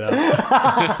pick, you know.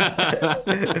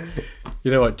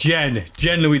 You know what, Jen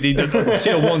Louis, see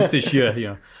her once this year. You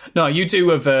know, no, you two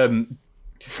have.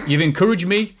 You've encouraged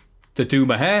me to do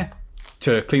my hair,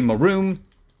 to clean my room,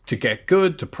 to get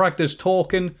good, to practice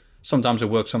talking. Sometimes it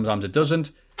works, sometimes it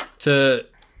doesn't. To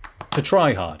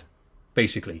try hard,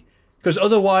 basically, because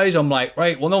otherwise I'm like,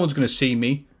 right, well, no one's going to see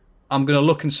me. I'm going to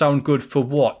look and sound good for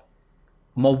what?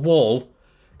 My wall.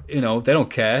 You know, they don't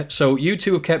care. So you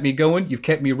two have kept me going. You've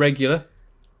kept me regular.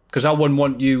 because I wouldn't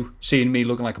want you seeing me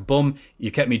looking like a bum. You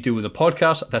kept me doing the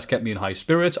podcast. That's kept me in high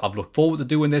spirits. I've looked forward to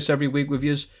doing this every week with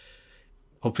you.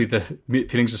 Hopefully the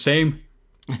feeling's the same.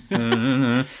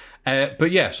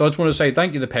 But yeah, so I just want to say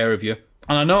thank you, the pair of you.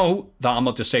 And I know that I'm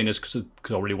not just saying this because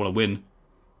I really want to win.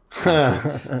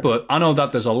 But I know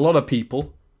that there's a lot of people,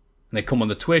 and they come on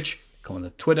the Twitch, come on the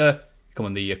Twitter, come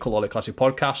on the Cultaholic Classic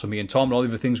podcast with me and Tom and all the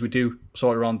other things we do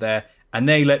sort of around there, and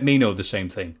they let me know the same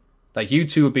thing. That you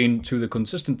two have been two of the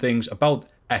consistent things about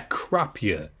a crap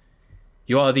year.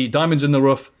 You are the diamonds in the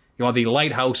rough. You are the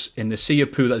lighthouse in the sea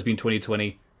of poo that has been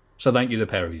 2020. So thank you, the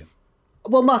pair of you.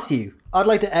 Well, Matthew, I'd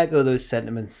like to echo those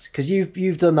sentiments because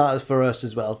you've done that for us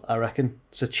as well, I reckon.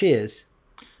 So cheers.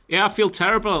 Yeah, I feel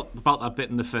terrible about that bit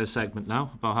in the first segment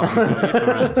now. About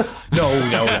having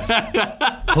No.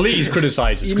 Please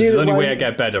criticise us because it's the only way I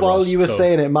get better. While Ross, you were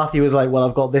saying it, Matthew was like, well,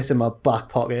 I've got this in my back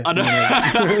pocket. I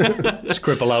know.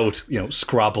 Scribble out,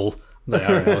 Scrabble. Like,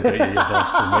 all right, I'll get you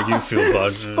bastard. Make you feel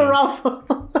bad.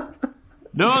 Scrabble.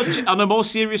 No, on a more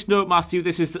serious note, Matthew,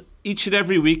 this is each and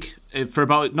every week for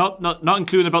about, not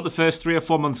including about the first 3 or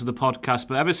 4 months of the podcast,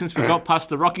 but ever since we got past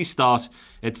the rocky start,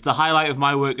 it's the highlight of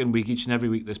my working week each and every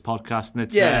week, this podcast. And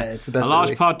it's, it's the best a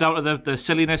large part down to the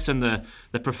silliness and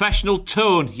the professional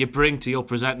tone you bring to your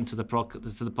presenting to the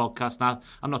podcast. Now,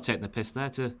 I'm not taking the piss there.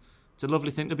 It's a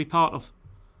lovely thing to be part of.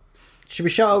 Should we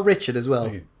shout out Richard as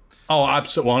well? Oh,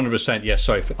 absolutely, 100%. Yes,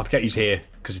 sorry, I forget he's here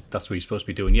because that's what he's supposed to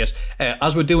be doing. Yes,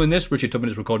 as we're doing this, Richard Tubman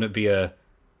is recording it via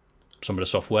some of the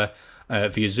software,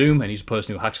 via Zoom, and he's the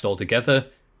person who hacks it all together.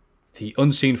 The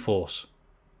unseen force.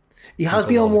 He has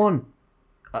been on one.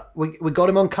 We got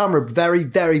him on camera very,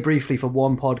 very briefly for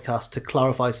one podcast to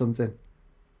clarify something, and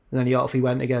then off he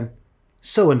went again.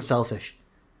 So unselfish.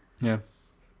 Yeah.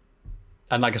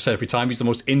 And like I said, every time he's the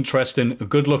most interesting,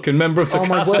 good-looking member of the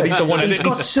cast. And he's the one he's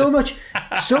got so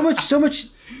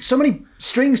many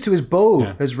strings to his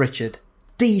bow as Richard.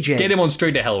 DJ. Get him on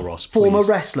Straight to Hell, Ross. Former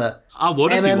wrestler. I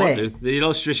would if MMA. he wanted. The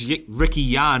illustrious Ricky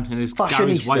Yan and his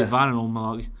Gary's white van and all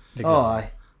malarkey. Oh,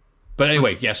 aye. But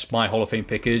anyway, yes, my Hall of Fame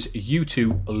pick is you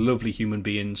two lovely human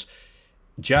beings.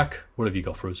 Jack, what have you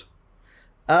got for us?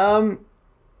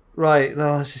 Right.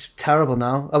 No, this is terrible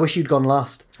now. I wish you'd gone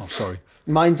last. Oh, sorry.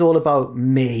 Mine's all about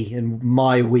me and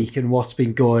my week and what's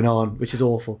been going on, which is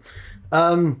awful.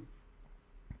 So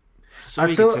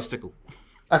egotistical.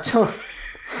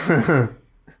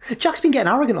 Jack's been getting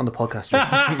arrogant on the podcast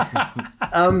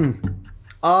recently.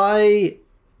 I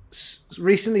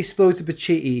recently spoke to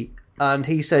Bachiti and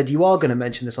he said, you are going to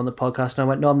mention this on the podcast. And I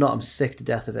went, no, I'm not. I'm sick to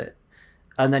death of it.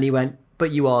 And then he went,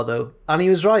 but you are, though. And he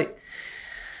was right.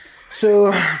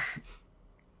 So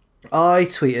I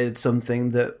tweeted something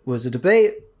that was a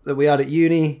debate that we had at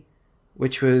uni,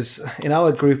 which was in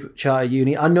our group chat at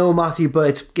uni. I know, Matthew,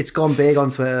 but it's gone big on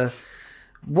Twitter.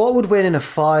 What would win in a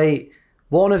fight?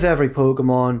 One of every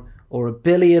Pokemon or a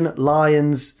billion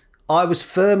lions? I was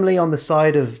firmly on the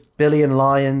side of billion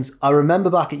lions. I remember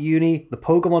back at uni, the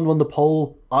Pokemon won the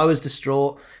poll. I was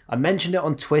distraught. I mentioned it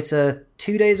on Twitter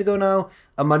 2 days ago now,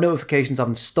 and my notifications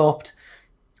haven't stopped.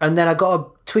 And then I got a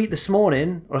tweet this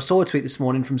morning, or I saw a tweet this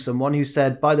morning from someone who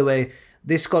said, by the way,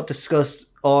 this got discussed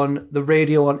on the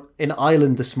radio in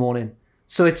Ireland this morning.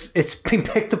 So it's been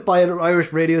picked up by an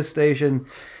Irish radio station.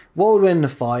 What would win in a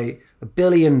fight? A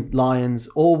billion lions,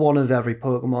 or one of every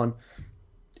Pokemon.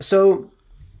 So,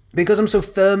 because I'm so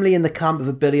firmly in the camp of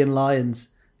a billion lions,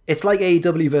 it's like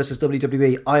AEW versus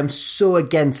WWE. I am so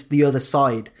against the other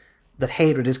side that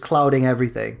hatred is clouding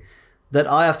everything that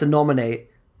I have to nominate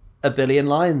a billion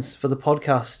lions for the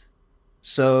podcast.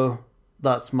 So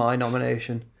that's my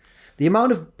nomination. The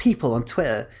amount of people on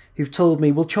Twitter who've told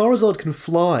me, well, Charizard can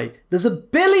fly. There's a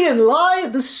billion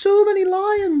lions. There's so many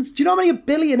lions. Do you know how many a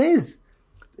billion is?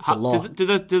 It's a lot. Do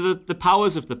the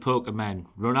powers of the Pokemon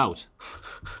run out?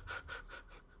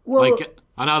 Well, like,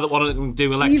 I know that one of them can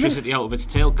do electricity out of its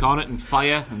tail, can't it? And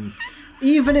fire. And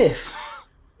even if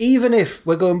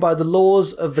we're going by the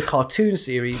laws of the cartoon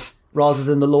series rather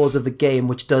than the laws of the game,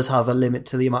 which does have a limit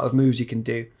to the amount of moves you can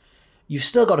do, you've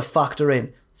still got to factor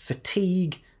in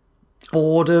fatigue,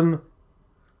 boredom,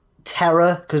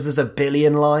 terror, because there's a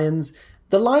billion lions.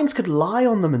 The lions could lie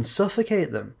on them and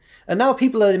suffocate them. And now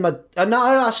people are and now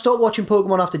I stopped watching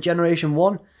Pokemon after Generation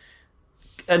 1,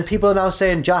 and people are now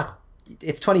saying, Jack,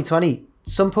 it's 2020.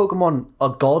 Some Pokemon are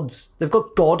gods. They've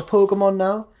got god Pokemon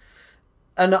now.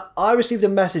 And I received a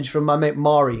message from my mate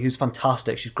Mari, who's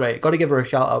fantastic. She's great. Got to give her a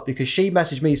shout out because she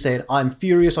messaged me saying, I'm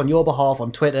furious on your behalf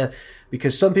on Twitter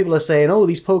because some people are saying, oh,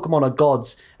 these Pokemon are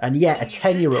gods. And yet a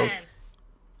 10-year-old...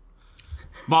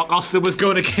 Mark Austin was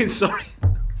going again, sorry.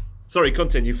 Sorry,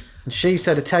 continue. She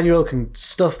said a 10-year-old can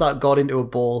stuff that god into a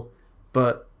ball,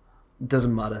 but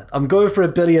Doesn't matter. I'm going for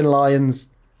 1 billion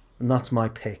lions, and that's my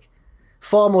pick.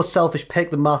 Far more selfish pick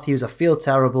than Matthew's. I feel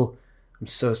terrible. I'm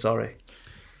so sorry.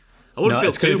 I wouldn't feel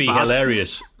it's going to too be bad.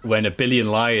 hilarious when 1 billion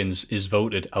lions is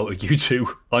voted out of you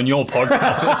two on your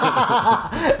podcast.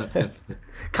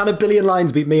 Can 1 billion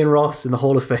lions beat me and Ross in the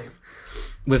Hall of Fame?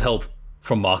 With help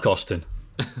from Mark Austin.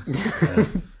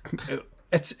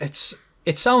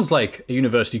 It sounds like a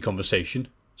university conversation,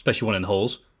 especially one in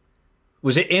halls.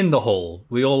 Was it in the hall?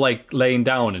 We all like laying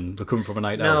down and we're coming from a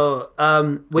night out?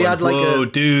 No, we had like whoa,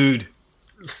 dude.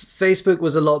 Facebook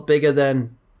was a lot bigger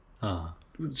then.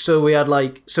 So we had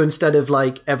so instead of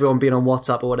like everyone being on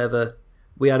WhatsApp or whatever,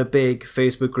 we had a big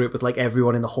Facebook group with like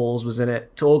everyone in the halls was in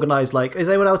it to organise like, is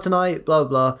anyone out tonight? Blah,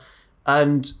 blah.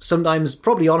 And sometimes,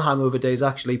 probably on hangover days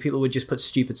actually, people would just put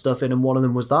stupid stuff in, and one of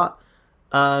them was that.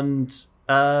 And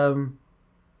the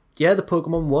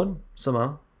Pokemon won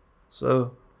somehow.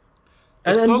 So...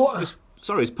 Is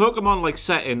Pokemon like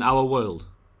set in our world?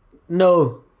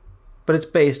 No, but it's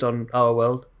based on our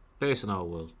world. Based on our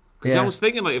world. Because Yeah. I was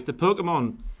thinking, like, if the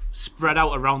Pokemon spread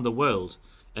out around the world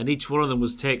and each one of them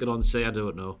was taken on, say, I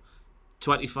don't know,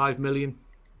 25 million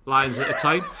lions at a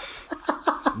time,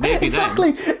 maybe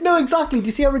Exactly. No, exactly. Do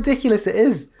you see how ridiculous it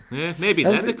is? then. Yeah, maybe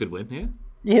then they could win, yeah.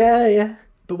 Yeah, yeah.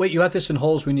 But wait, you had this in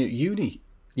halls when you're at uni.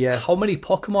 Yeah. How many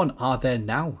Pokemon are there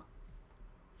now?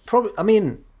 Probably, I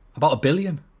mean... About 1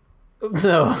 billion.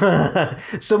 No.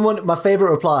 My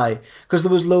favourite reply, because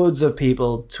there was loads of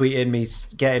people tweeting me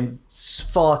getting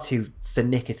far too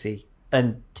finicky.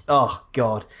 And, oh,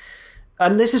 God.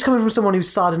 And this is coming from someone who's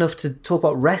sad enough to talk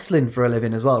about wrestling for a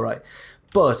living as well, right?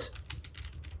 But,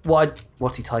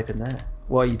 what's he typing there?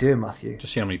 What are you doing, Matthew?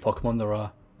 Just see how many Pokemon there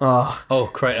are. Oh,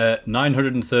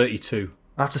 932.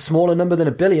 that's a smaller number than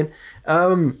 1 billion.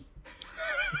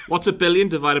 What's 1 billion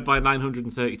divided by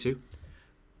 932?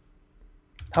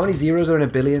 How many zeros are in 1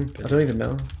 billion? I don't even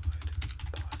know.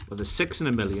 Well, there's 6 in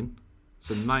a million.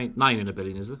 So 9 in a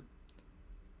billion, is there?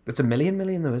 It's a million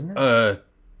though, isn't it?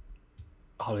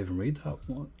 I'll even read that.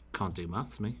 What? Can't do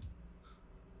maths, me.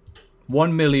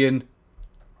 1 million.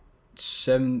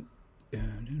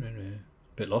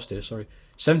 Bit lost here, sorry.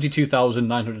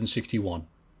 72,961.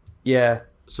 Yeah.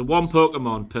 So one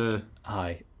Pokemon per...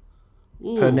 Aye.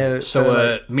 Ooh.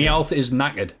 Meowth is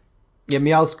knackered. Yeah,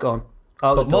 Meowth's gone.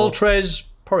 Out But the door. Moltres,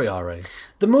 probably alright.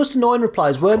 The most annoying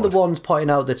replies weren't the ones pointing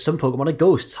out that some Pokemon are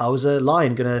ghosts. How is a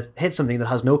lion going to hit something that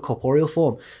has no corporeal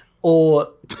form? Or,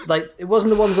 like, it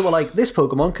wasn't the ones that were like, this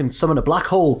Pokemon can summon a black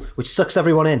hole, which sucks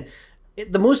everyone in.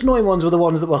 The most annoying ones were the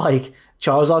ones that were like,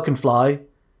 Charizard can fly.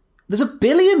 There's 1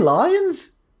 billion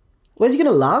lions? Where's he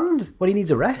going to land when he needs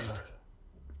a rest?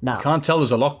 Now. Can't tell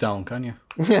there's a lockdown, can you?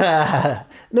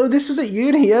 No, this was at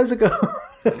uni years ago.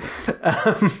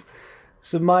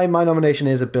 So my nomination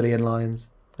is 1 billion lions.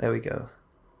 There we go.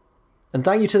 And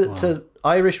thank you to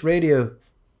Irish Radio.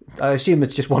 I assume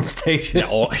it's just one station.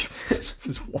 Yeah,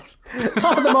 there's one.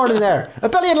 Top of the morning there.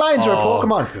 1 billion lions are a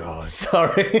Pokemon. God.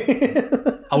 Sorry.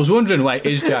 I was wondering, why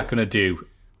is Jack going to do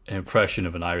an impression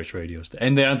of an Irish radio station?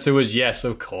 And the answer was yes,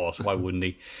 of course. Why wouldn't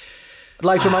he? I'd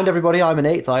like to remind everybody I'm an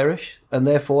 8th Irish and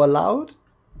therefore allowed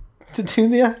to do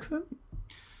the accent.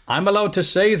 I'm allowed to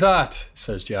say that,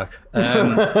 says Jack.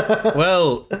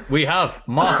 Well, we have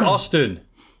Mark Austin.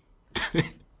 Could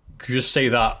you just say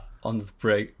that on the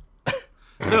break?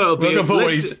 No, it'll be Go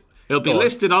on.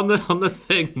 listed on the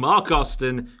thing. Mark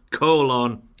Austin, :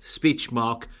 speech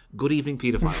mark. Good evening,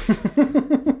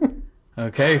 paedophile.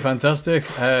 Okay, fantastic.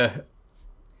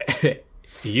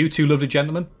 You two lovely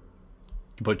gentlemen.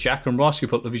 You put Jack and Ross, you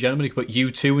put lovely gentlemen, you can put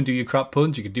you two and do your crap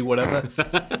puns, you can do whatever.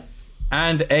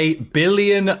 And 1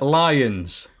 billion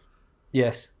lions.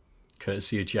 Yes.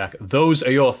 Courtesy of Jack. Those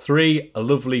are your 3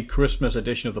 lovely Christmas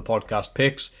edition of the podcast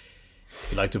picks. If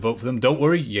you'd like to vote for them, don't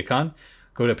worry, you can.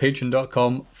 Go to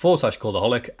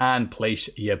patreon.com/cultaholic and place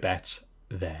your bets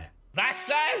there. That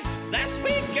says, this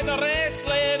week in the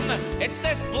wrestling, it's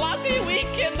this bloody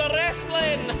week in the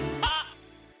wrestling.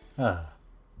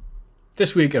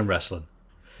 This week in wrestling.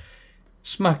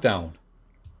 SmackDown.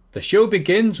 The show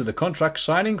begins with a contract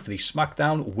signing for the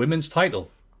SmackDown Women's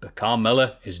title, but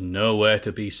Carmella is nowhere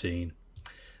to be seen.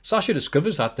 Sasha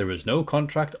discovers that there is no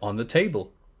contract on the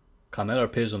table. Carmella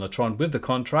appears on the Tron with the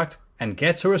contract and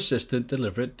gets her assistant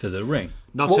deliver it to the ring.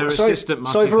 Not Well, her sorry, assistant,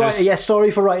 Matthew. sorry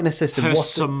for writing assistant. Her What's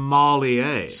it?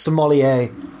 sommelier.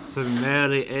 Sommelier.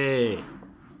 Sommelier.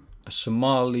 A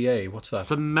sommelier, what's that?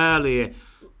 Sommelier.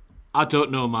 I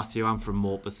don't know, Matthew. I'm from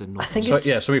Morpeth in North. I think it's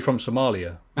Somebody from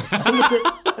Somalia.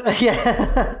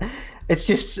 yeah. It's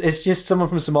just someone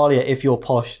from Somalia if you're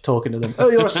posh talking to them. Oh,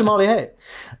 you're a sommelier.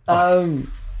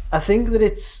 I think that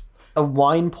it's a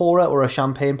wine pourer or a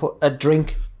champagne pourer, a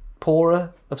drink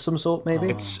poorer of some sort, maybe.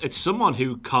 It's someone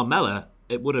who Carmella,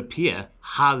 it would appear,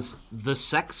 has the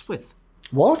sex with.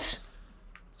 What?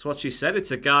 That's what she said.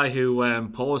 It's a guy who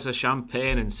pours her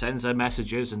champagne and sends her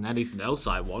messages and anything else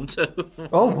I want.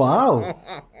 Oh, wow.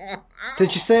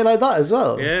 Did you say it like that as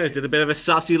well? Yeah, did a bit of a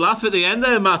sassy laugh at the end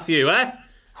there, Matthew, eh?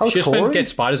 How's She just meant Corey? get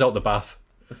spiders out the bath.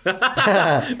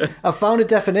 I've found a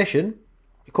definition.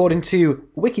 According to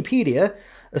Wikipedia,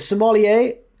 a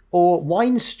sommelier or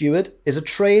wine steward is a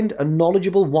trained and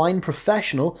knowledgeable wine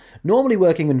professional, normally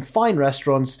working in fine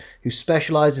restaurants, who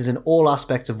specialises in all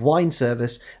aspects of wine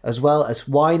service, as well as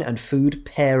wine and food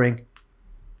pairing.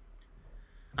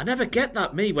 I never get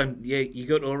that, me, when you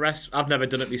go to a restaurant. I've never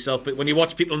done it myself, but when you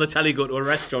watch people on the telly go to a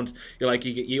restaurant, you're like,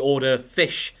 you order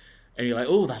fish, and you're like,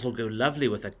 oh, that'll go lovely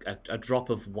with a drop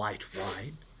of white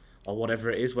wine, or whatever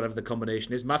it is, whatever the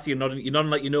combination is. Matthew, you're nodding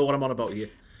like you know what I'm on about here.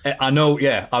 I know,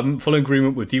 yeah, I'm full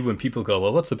agreement with you when people go,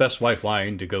 well, what's the best white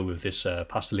wine to go with this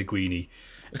pasta linguine?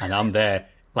 And I'm there,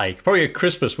 like, probably at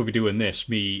Christmas we'll be doing this.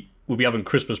 We'll be having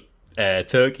Christmas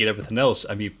turkey and everything else.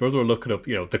 And my brother will look it up,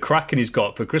 the Kraken he's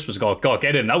got for Christmas. God,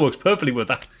 get in, that works perfectly with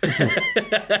that.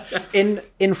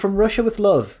 In From Russia with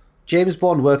Love, James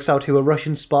Bond works out who a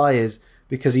Russian spy is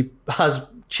because he has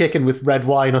chicken with red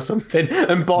wine or something.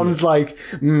 And Bond's like,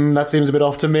 that seems a bit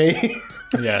off to me.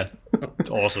 Yeah, it's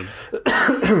awesome.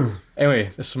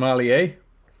 Anyway, the Sommelier,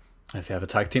 if they have a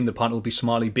tag team, the partner will be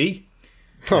Somali B.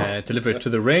 Deliver it to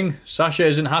the ring. Sasha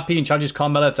isn't happy and charges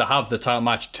Carmella to have the title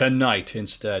match tonight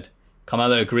instead.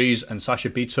 Carmella agrees and Sasha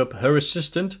beats up her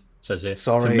assistant, says it,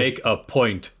 to make a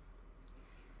point.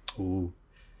 Ooh.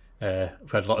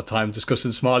 We've had a lot of time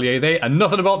discussing Sommelier there and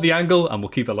nothing about the angle, and we'll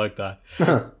keep it like that.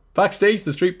 Backstage,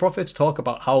 the Street Profits talk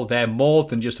about how they're more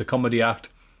than just a comedy act.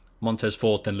 Montez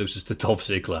Ford then loses to Dolph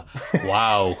Ziggler.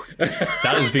 Wow.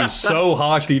 That has been so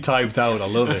harshly typed out. I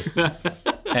love it.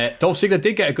 Dolph Ziggler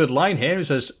did get a good line here. He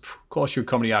says, of course you're a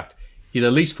comedy act. You're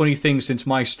the least funny thing since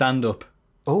my stand-up.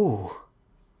 Oh.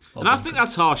 And I think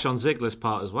that's harsh on Ziggler's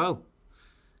part as well.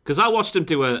 Because I watched him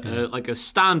do a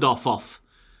standoff off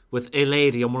with a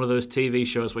lady on one of those TV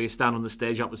shows where you stand on the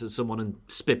stage opposite someone and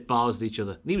spit bars at each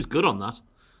other. And he was good on that.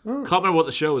 Can't remember what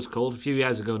the show was called, a few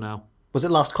years ago now. Was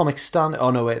it Last Comic Stand? Oh,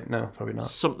 no, wait. No, probably not.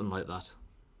 Something like that.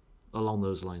 Along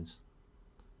those lines.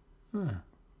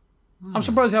 I'm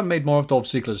surprised they haven't made more of Dolph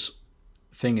Ziggler's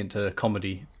thing into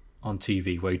comedy on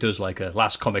TV, where he does like a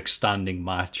last comic standing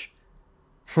match.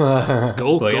 Where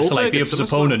he has to like beat up his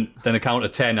opponent, then a count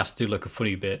of 10 has to do like a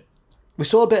funny bit. We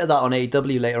saw a bit of that on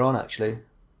AEW later on, actually.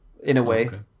 In a way.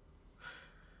 Okay.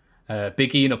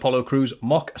 Big E and Apollo Crews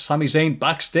mock Sami Zayn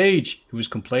backstage, who was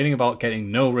complaining about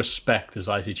getting no respect as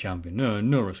IC champion.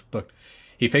 No respect.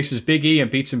 He faces Big E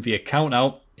and beats him via count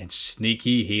out in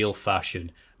sneaky heel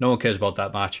fashion. No one cares about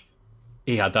that match.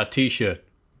 He had that t-shirt.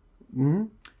 Mm-hmm.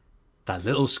 That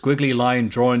little squiggly line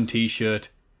drawn t-shirt.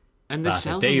 And that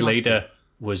a day later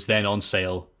was then on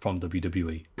sale from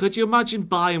WWE. Could you imagine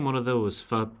buying one of those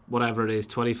for whatever it is,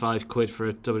 25 quid for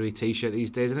a WWE t-shirt these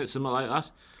days, isn't it? Something like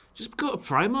that. Just go to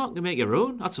Primark and make your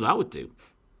own. That's what I would do.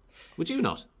 Would you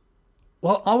not?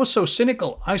 Well, I was so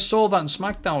cynical. I saw that in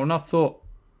SmackDown and I thought,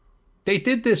 they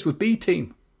did this with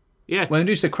B-Team. Yeah. When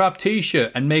they use the crap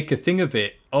t-shirt and make a thing of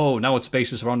it, now it's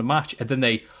basis around a match. And then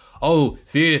they,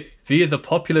 via the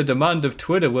popular demand of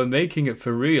Twitter, we're making it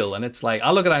for real. And it's like,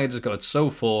 I look at that and just go, it's so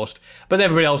forced. But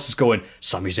everybody else is going,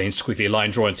 Sami Zayn squiggly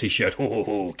line drawing t-shirt.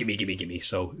 Gimme.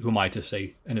 So who am I to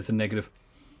say anything negative?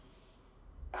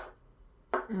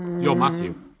 You're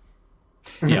Matthew.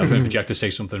 Yeah, I was waiting for Jack to say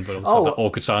something, but I'll have that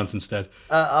awkward silence instead.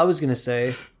 I was going to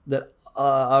say that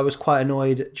I was quite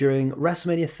annoyed during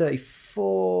WrestleMania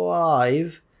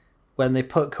 35 when they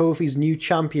put Kofi's new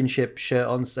championship shirt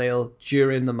on sale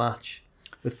during the match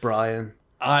with Bryan.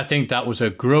 I think that was a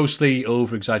grossly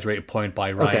over-exaggerated point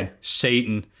by Ryan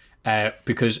Satan.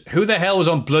 Because who the hell was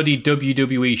on bloody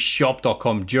WWE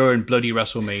shop.com during bloody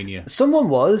WrestleMania? Someone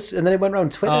was, and then it went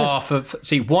around Twitter.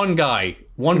 See, one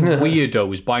weirdo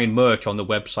was buying merch on the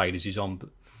website as he's on.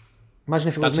 Imagine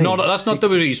if it was me. That's not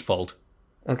WWE's fault.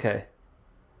 Okay.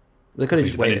 They could have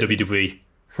just waited. WWE.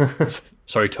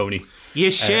 Sorry, Tony.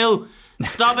 You shill.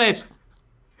 Stop it.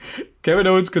 Kevin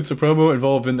Owens cuts a promo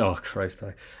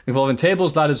involving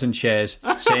tables, ladders, and chairs,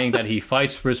 saying that he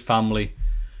fights for his family.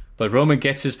 But Roman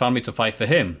gets his family to fight for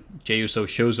him. Jey Uso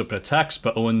shows up and attacks,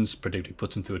 but Owens predictably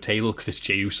puts him through a table because it's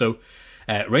Jey Uso.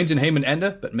 Reigns and Heyman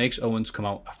enter, but makes Owens come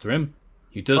out after him.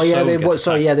 He does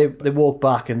they walk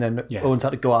back and then Owens had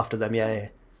to go after them. Yeah.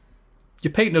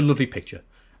 You're painting a lovely picture.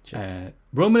 Sure.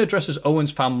 Roman addresses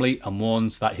Owens' family and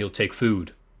warns that he'll take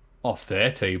food off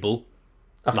their table.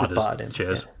 After ladders,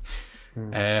 chairs.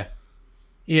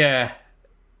 Yeah.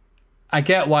 I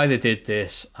get why they did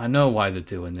this. I know why they're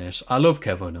doing this. I love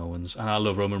Kevin Owens and I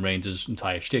love Roman Reigns'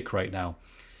 entire shtick right now.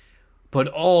 But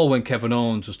all when Kevin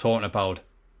Owens was talking about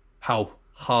how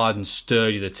hard and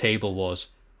sturdy the table was,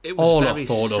 all I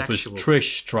thought of was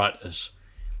Trish Stratus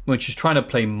when she was trying to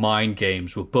play mind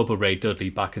games with Bubba Ray Dudley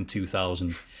back in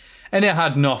 2000. And it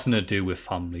had nothing to do with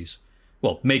families.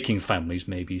 Well, making families,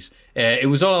 maybe. It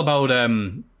was all about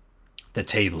the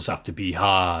tables have to be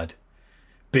hard.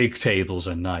 Big tables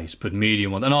are nice, but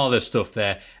medium ones, and all this stuff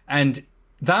there. And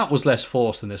that was less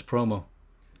forced in this promo,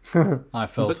 I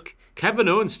felt. But Kevin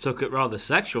Owens took it rather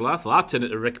sexual. I thought I turned it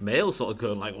to Rick Mail, sort of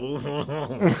going like,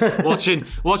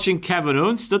 watching Kevin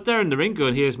Owens stood there in the ring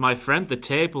going, here's my friend, the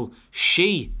table.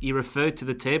 He referred to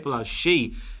the table as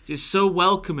she. She's so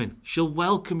welcoming. She'll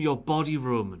welcome your body,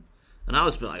 Roman. And I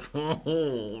was like,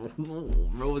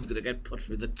 Roman's going to get put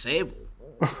through the table.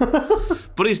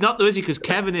 But he's not though, is he? Because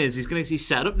Kevin is. He's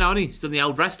set up now, and he's done the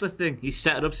old wrestler thing. He's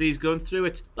set it up so he's going through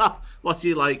it. What's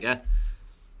he like? I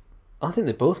think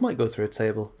they both might go through a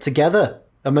table together.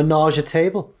 A menage a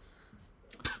table.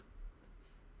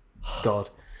 God.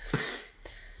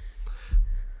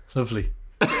 Lovely.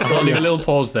 So I'll leave a little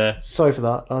pause there. Sorry for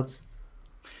that, lads.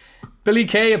 Billie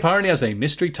Kay apparently has a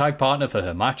mystery tag partner for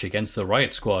her match against the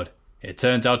Riot Squad. It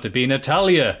turns out to be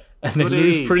Natalya, and they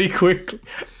lose pretty quickly.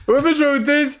 Whoever's wrote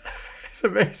this, it's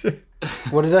amazing.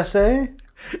 What did I say?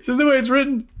 Just the way it's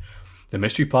written. The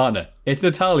mystery partner, it's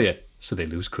Natalya, so they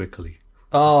lose quickly.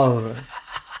 Oh.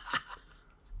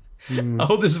 I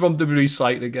hope this is from WWE's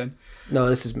site again. No,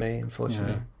 this is me,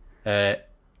 unfortunately. Yeah.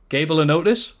 Gable and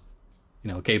Otis.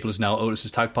 Gable is now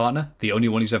Otis' tag partner, the only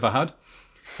one he's ever had.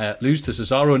 Lose to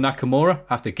Cesaro and Nakamura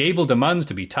after Gable demands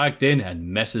to be tagged in and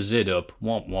messes it up.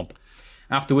 Womp womp.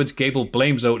 Afterwards, Gable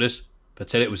blames Otis, but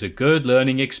said it was a good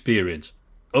learning experience.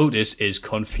 Otis is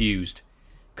confused,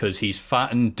 because he's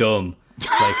fat and dumb,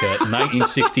 like a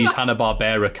 1960s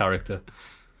Hanna-Barbera character.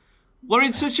 We're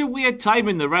in such a weird time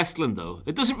in the wrestling, though.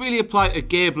 It doesn't really apply to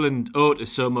Gable and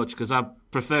Otis so much, because I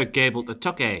prefer Gable to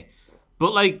Tucker.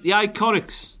 But, like, the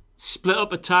Iconics split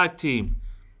up a tag team,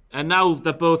 and now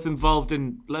they're both involved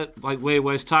in, like, way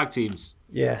worse tag teams.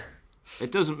 Yeah.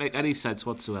 It doesn't make any sense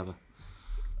whatsoever.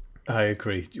 I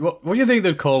agree. What do you think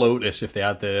they'd call Otis if they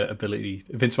had the ability?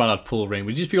 If Vince McMahon had full reign,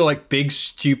 would it just be like big,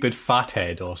 stupid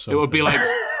fathead or something? It would be like,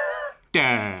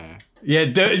 duh. Yeah,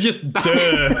 it's just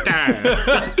duh.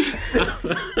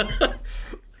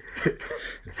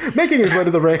 Making his way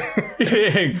to the ring.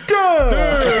 Duh.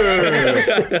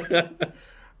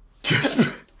 Just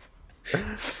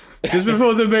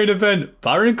before the main event,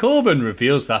 Baron Corbin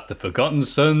reveals that the Forgotten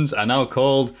Sons are now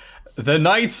called the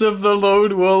Knights of the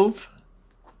Lone Wolf.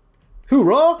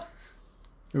 Hoorah!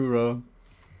 Hoorah.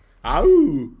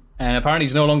 Ow! And apparently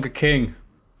he's no longer king.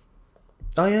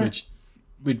 Oh, yeah. Which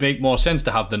would make more sense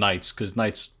to have the knights, because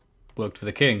knights worked for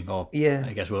the king. Or, yeah.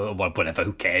 I guess, whatever,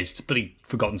 who cares? It's bloody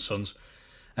Forgotten Sons.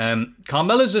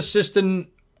 Carmella's assistant,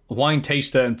 wine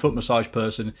taster and foot massage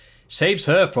person saves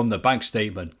her from the bank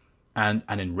statement. And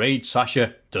an enraged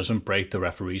Sasha doesn't break the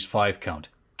referee's 5 count,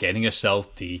 getting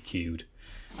herself DQ'd.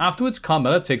 Afterwards,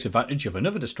 Carmella takes advantage of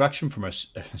another distraction from her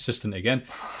assistant again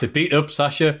to beat up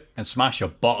Sasha and smash a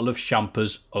bottle of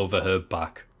champers over her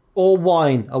back. Or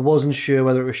wine. I wasn't sure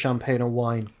whether it was champagne or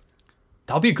wine.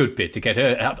 That'll be a good bit to get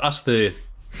her. Ask the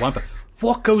wine.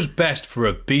 What goes best for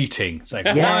a beating? It's like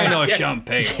wine or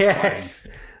champagne? Yes.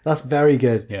 That's very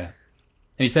good. Yeah. And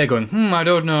he's there going, I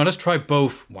don't know. Let's try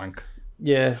both. Wank.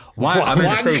 Yeah. Wank. I'm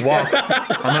going to say what?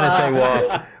 I'm going to say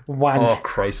what? Wank. Oh,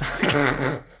 Christ.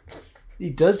 He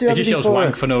does do everything. He just yells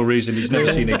wank for no reason. He's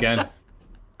never seen again.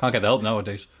 Can't get the help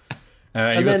nowadays.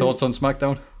 Any other thoughts on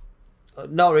SmackDown?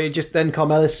 Not really. Just then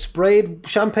Carmella sprayed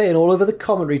champagne all over the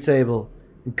commentary table.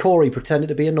 And Corey pretended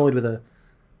to be annoyed with her.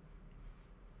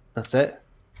 That's it.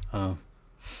 Oh,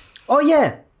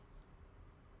 yeah.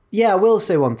 Yeah, I will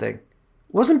say one thing.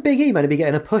 Wasn't Big E meant to be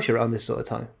getting a push around this sort of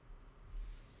time?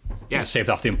 Yeah, saved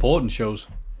off the important shows.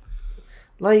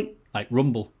 Like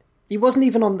Rumble. He wasn't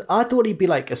even on... I thought he'd be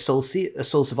like a Soul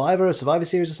Survivor, a Survivor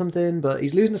Series or something, but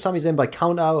he's losing to Sami Zayn by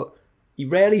count out. He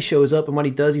rarely shows up, and when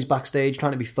he does, he's backstage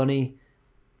trying to be funny.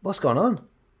 What's going on?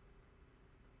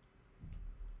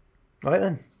 All right,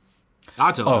 then.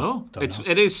 I don't know.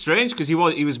 It is strange, because he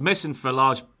was missing for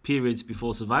large periods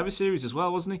before Survivor Series as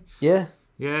well, wasn't he? Yeah.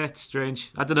 Yeah, it's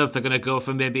strange. I don't know if they're going to go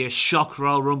for maybe a shock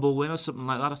Royal Rumble win or something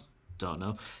like that. I don't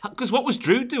know. Because what was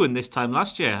Drew doing this time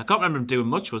last year? I can't remember him doing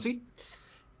much, was he?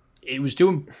 He was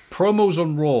doing promos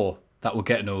on Raw that were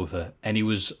getting over, and he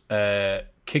was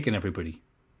kicking everybody.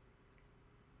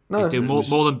 No, he's doing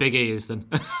more than Big E is then.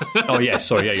 Oh, yeah,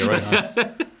 sorry, yeah, you're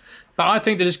right. But I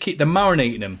think they're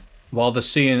marinating him while they're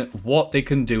seeing what they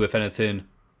can do, if anything,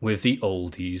 with the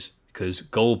oldies. Because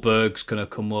Goldberg's going to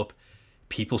come up.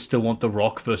 People still want The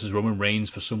Rock versus Roman Reigns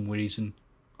for some reason.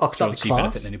 Oh, because Don't see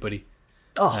benefiting anybody.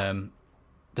 Oh.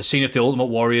 They're seeing if the Ultimate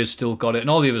Warrior's still got it and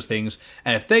all the other things.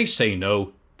 And if they say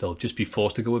no, they'll just be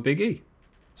forced to go with Big E.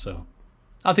 So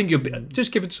I think you'll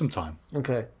just give it some time.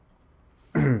 Okay.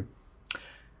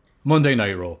 Monday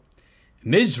Night Raw.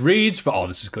 Miz reads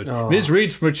this is good. Miz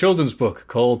reads from a children's book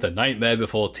called The Nightmare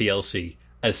Before TLC,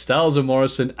 as Styles and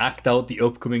Morrison act out the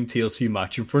upcoming TLC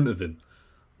match in front of him.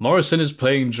 Morrison is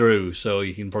playing Drew, so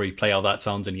you can probably play how that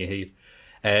sounds in your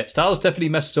head. Styles definitely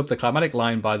messes up the climatic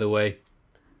line, by the way.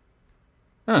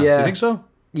 Yeah. You think so?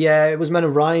 Yeah, it was meant to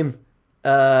rhyme.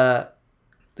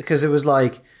 Because it was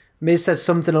like, Miz said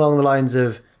something along the lines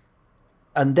of,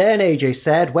 and then AJ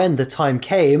said, when the time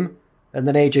came, and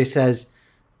then AJ says,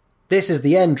 this is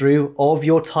the end, Drew, of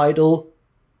your title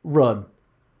run.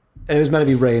 And it was meant to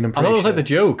be rain, I'm I pretty thought it was sure. like the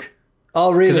joke.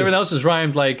 Oh, really? Because everyone else has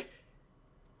rhymed like,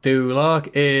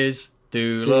 Duloc is,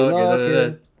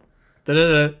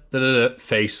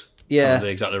 face. Yeah. The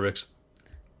exact lyrics.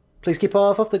 Please keep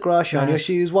off the grass, shine your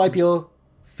shoes, wipe your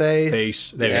face.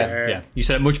 Face. There you go. Yeah. You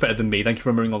said it much better than me. Thank you for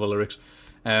remembering all the lyrics.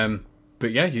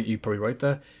 But yeah, you're probably right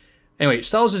there. Anyway,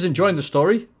 Styles is enjoying the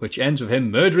story, which ends with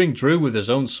him murdering Drew with his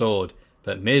own sword.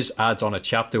 But Miz adds on a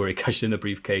chapter where he cashes in the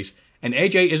briefcase, and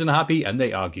AJ isn't happy, and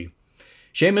they argue.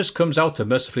 Sheamus comes out to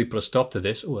mercifully put a stop to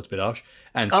this. Oh, that's a bit harsh.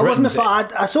 And I wasn't a fan.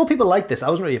 I saw people like this. I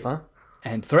wasn't really a fan.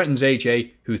 And threatens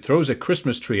AJ, who throws a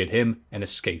Christmas tree at him and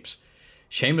escapes.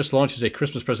 Sheamus launches a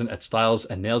Christmas present at Styles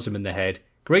and nails him in the head.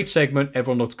 Great segment.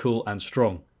 Everyone looked cool and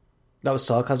strong. That was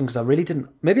sarcasm because I really didn't.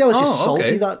 Maybe I was just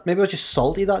salty okay. Maybe I was just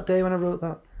salty that day when I wrote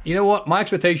that. You know what? My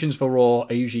expectations for Raw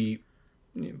are usually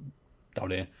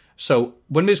down here. So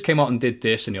when Miz came out and did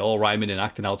this and all rhyming and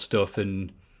acting out stuff,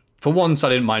 and for once I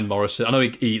didn't mind Morrison. I know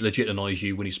he legit annoys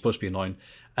you when he's supposed to be annoying.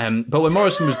 But when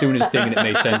Morrison was doing his thing and it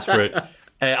made sense for it,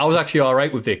 I was actually all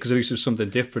right with it because at least it was something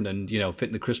different and,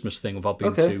 fitting the Christmas thing without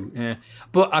being too...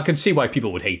 But I can see why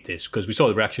people would hate this because we saw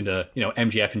the reaction to,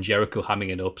 MJF and Jericho hamming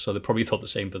it up, so they probably thought the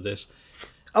same for this.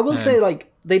 I will say,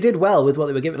 they did well with what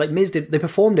they were given. Like, Miz did, they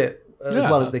performed it as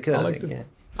well as they could, I think. Yeah.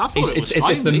 I thought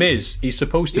it's the Miz. He's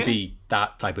supposed to be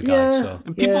that type of guy. So.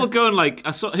 And people are going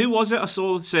who was it? I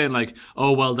saw saying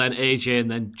oh well, then AJ and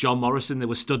then John Morrison, they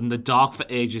were stood in the dark for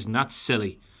ages, and that's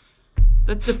silly.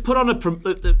 They've put on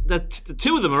the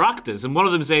two of them are actors, and one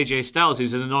of them is AJ Styles,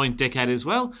 who's an annoying dickhead as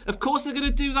well. Of course, they're going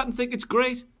to do that and think it's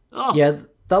great. Oh. Yeah,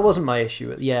 that wasn't my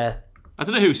issue. Yeah, I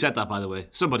don't know who said that, by the way.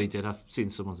 Somebody did. I've seen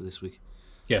someone this week.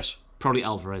 Yes, probably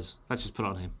Alvarez. Let's just put it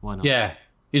on him. Why not? Yeah.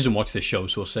 He doesn't watch this show,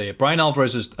 so we'll say it. Brian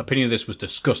Alvarez's opinion of this was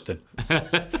disgusting.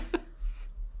 There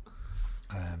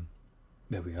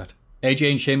we are.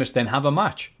 AJ and Sheamus then have a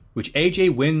match, which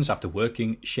AJ wins after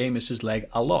working Sheamus's leg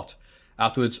a lot.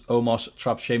 Afterwards, Omos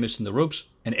traps Sheamus in the ropes,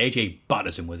 and AJ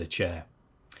batters him with a chair.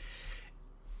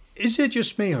 Is it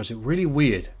just me, or is it really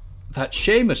weird that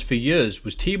Sheamus for years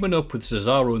was teaming up with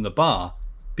Cesaro in the bar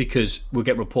because we'll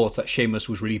get reports that Sheamus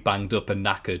was really banged up and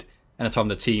knackered, and it's on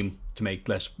the team to make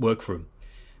less work for him.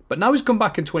 But now he's come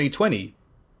back in 2020,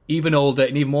 even older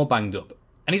and even more banged up.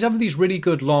 And he's having these really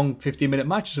good, long, 15-minute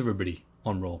matches with everybody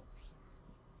on Raw.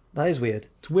 That is weird.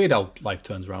 It's weird how life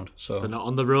turns around. So they're not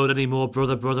on the road anymore,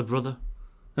 brother.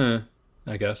 I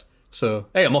guess. So,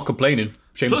 hey, I'm not complaining.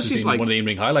 Sheamus has been one of the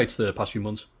in-ring highlights the past few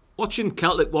months. Watching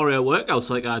Celtic Warrior workouts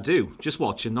like I do, just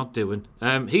watching, not doing.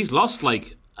 He's lost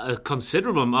a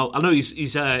considerable amount. I know he's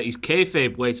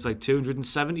kayfabe weight's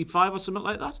 275 or something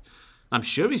like that. I'm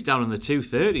sure he's down in the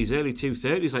 230s, early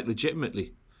 230s,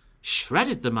 legitimately.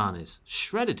 Shredded, the man is.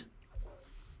 Shredded.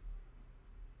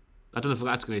 I don't know if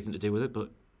that's got anything to do with it, but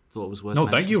thought it was worth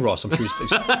mentioning. Thank you, Ross. I'm sure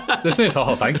he's listening.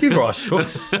 Oh, thank you, Ross. I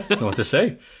don't know what to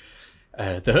say.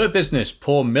 The Hurt Business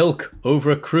pour milk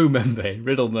over a crew member in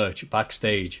Riddle merch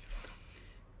backstage.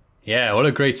 Yeah, what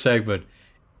a great segment.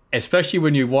 Especially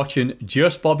when you're watching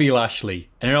just Bobby Lashley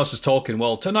and everyone else is talking,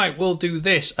 well, tonight we'll do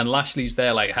this. And Lashley's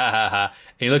there ha, ha, ha.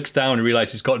 And he looks down and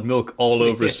realises he's got milk all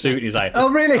over his suit. And he's like,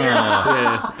 oh, really?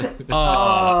 And he's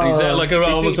there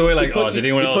almost away did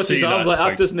anyone else see that? He puts his arms like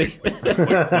that, doesn't he?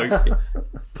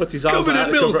 Puts his arms out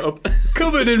to cover it up.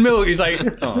 Covered in milk. He's like,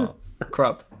 oh,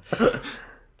 crap.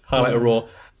 Highlight of Raw.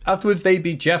 Afterwards, they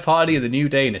beat Jeff Hardy and The New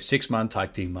Day in a 6-man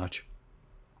tag team match.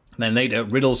 And then later,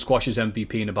 Riddle squashes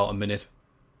MVP in about a minute,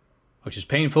 which is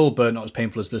painful, but not as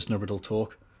painful as listening to Riddle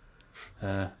talk.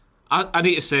 I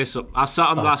need to say something. I sat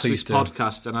on last week's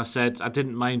podcast and I said I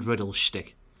didn't mind Riddle's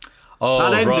shtick.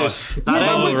 Oh, Ross.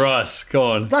 Ross,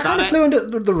 go on. That kind of flew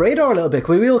under the radar a little bit.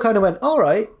 We all kind of went, all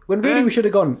right, when really we should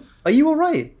have gone, are you all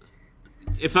right?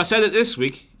 if I said it this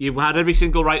week, you've had every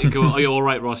single right to go, are you all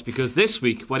right, Ross? Because this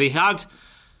week, when he had...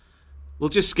 We'll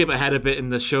just skip ahead a bit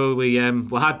in the show. We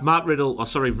had Matt Riddle,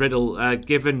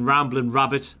 giving Ramblin'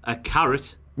 Rabbit a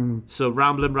carrot. So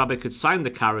Ramblin' Rabbit could sign the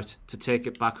carrot to take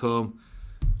it back home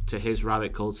to his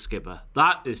rabbit called Skipper.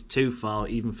 That is too far,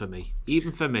 even for me.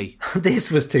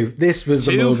 This was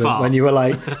the moment far. when you were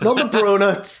like, not the bro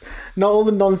nuts, not all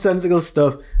the nonsensical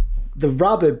stuff. The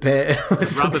rabbit bit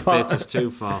was The rabbit bit is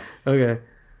too far. Okay.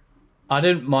 I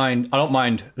don't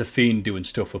mind the Fiend doing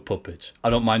stuff with puppets. I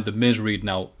don't mind the Miz reading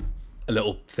out a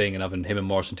little thing and having him and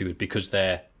Morrison do it because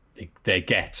they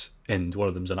get, and one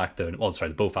of them's an actor, and they're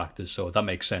both actors, so that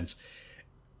makes sense.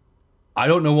 I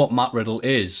don't know what Matt Riddle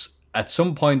is. At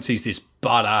some points, he's this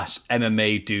badass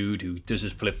MMA dude who does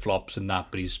his flip-flops and that,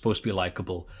 but he's supposed to be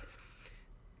likable.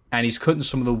 And he's cutting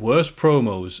some of the worst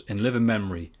promos in living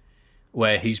memory,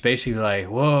 where he's basically like,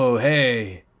 whoa,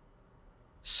 hey,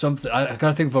 something, I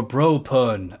gotta think of a bro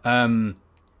pun.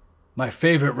 My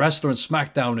favourite wrestler on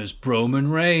SmackDown is Roman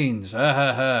Reigns.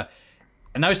 And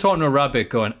now he's talking to a rabbit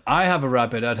going, I have a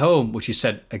rabbit at home, which he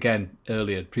said again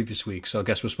earlier, previous week. So I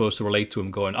guess we're supposed to relate to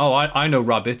him going, oh, I know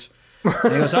rabbit.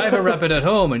 And he goes, I have a rabbit at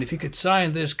home, and if you could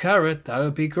sign this carrot, that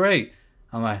would be great.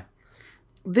 I'm like...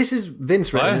 This is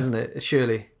Vince written, isn't it?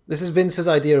 Surely. This is Vince's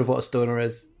idea of what a stoner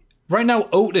is. Right now,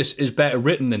 Otis is better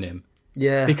written than him.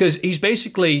 Yeah. Because he's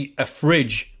basically a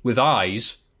fridge with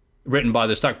eyes written by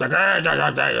the stack. Like, I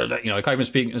can't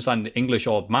even understand English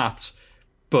or maths,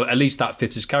 but at least that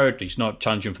fits his character. He's not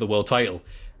challenging for the world title.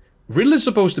 Riddle is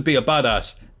supposed to be a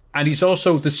badass, and he's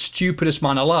also the stupidest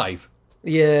man alive.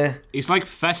 Yeah. He's like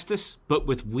Festus, but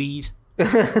with weed.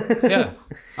 Yeah.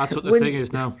 That's what the thing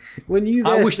is now.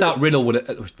 I wish that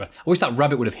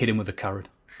rabbit would have hit him with a carrot.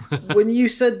 When you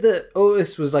said that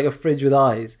Otis was like a fridge with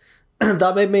eyes,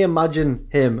 that made me imagine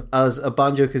him as a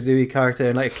Banjo-Kazooie character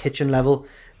in like a kitchen level,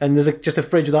 and there's just a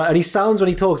fridge with eyes, and he sounds when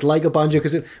he talks like a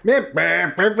Banjo-Kazooie. I think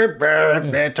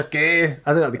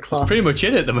that'd be class. Pretty much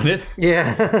it at the minute.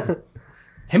 Yeah.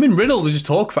 Him and Riddle, they just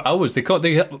talk for hours. They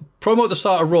promote the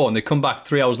start of Raw, and they come back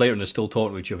 3 hours later and they're still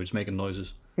talking to each other, just making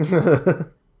noises.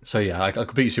 So yeah, I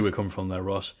completely see where you're coming from there,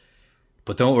 Ross.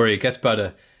 But don't worry, it gets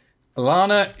better.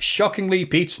 Lana shockingly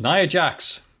beats Nia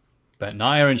Jax, but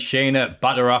Nia and Shayna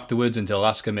batter afterwards until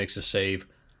Asuka makes a save.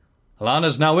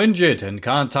 Lana's now injured and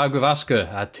can't tag with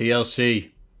Asuka at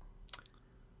TLC.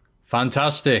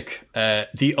 Fantastic.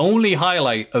 The only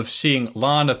highlight of seeing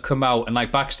Lana come out and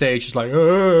like backstage, she's like,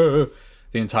 the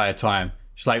entire time.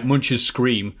 She's like, munches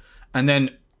scream. And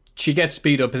then she gets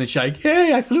beat up and then she's like,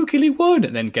 yay, I flukily won.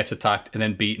 And then gets attacked and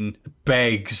then beaten.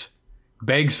 Begs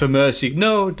for mercy.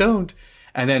 No, don't.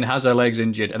 And then has her legs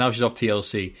injured. And now she's off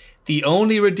TLC. The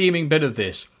only redeeming bit of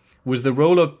this was the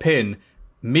roll-up pin.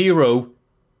 Miro,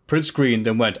 Prince Green,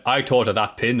 then went, I taught her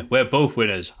that pin. We're both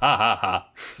winners. Ha ha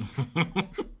ha.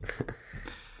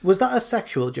 Was that a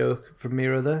sexual joke from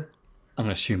Miro there? I'm going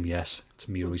to assume yes. It's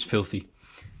Miro. He's filthy.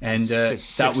 And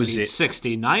that was it.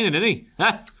 69, isn't he?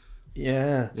 Huh?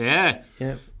 Yeah. Yeah.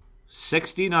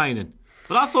 69.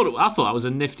 But I thought that was a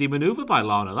nifty manoeuvre by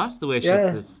Lana. That's the way she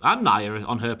and Nia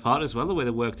on her part as well, the way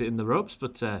they worked it in the ropes.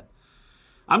 But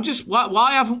I'm just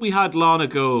why haven't we had Lana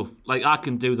go like, I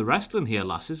can do the wrestling here,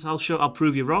 lasses? I'll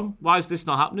prove you wrong. Why is this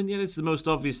not happening yet? It's the most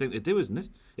obvious thing to do, isn't it?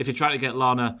 If you're trying to get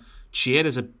Lana cheered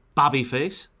as a babby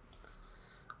face.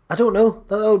 I don't know.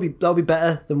 That'll be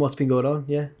better than what's been going on.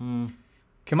 Yeah.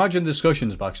 Can you imagine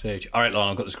discussions backstage? All right,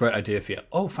 Lana, I've got this great idea for you.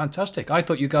 Oh, fantastic. I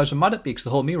thought you guys were mad at me because the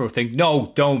whole Miro thing.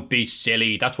 No, don't be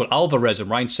silly. That's what Alvarez and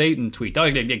Ryan Satan tweet.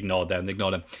 Ignore them.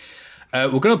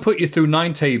 We're going to put you through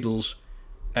 9 tables.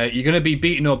 You're going to be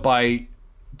beaten up by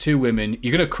 2 women.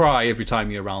 You're going to cry every time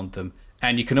you're around them.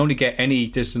 And you can only get any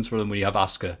distance from them when you have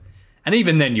Asuka. And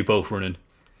even then, you're both running.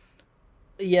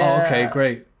 Yeah. Oh, okay,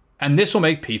 great. And this will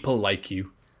make people like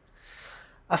you.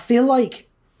 I feel like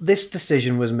this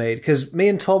decision was made because me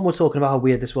and Tom were talking about how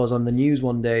weird this was on the news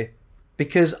one day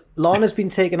because Lana's been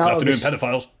taken out of this...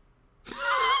 pedophiles.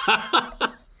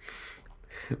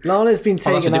 Lana's been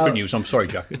taken that's a out... different news. I'm sorry,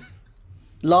 Jack.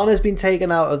 Lana's been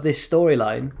taken out of this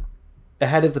storyline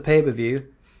ahead of the pay-per-view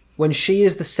when she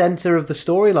is the centre of the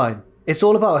storyline. It's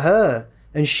all about her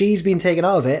and she's been taken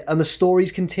out of it and the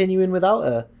story's continuing without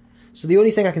her. So the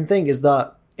only thing I can think is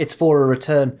that it's for a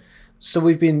return. So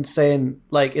we've been saying,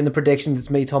 like, in the predictions,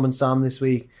 it's me, Tom, and Sam this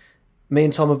week. Me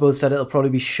and Tom have both said it'll probably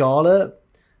be Charlotte.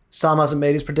 Sam hasn't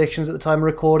made his predictions at the time of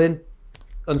recording,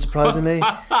 unsurprisingly.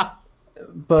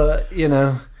 But, you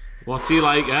know. What's he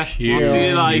like, eh? What's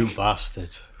You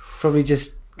bastard. Probably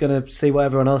just going to see what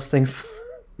everyone else thinks.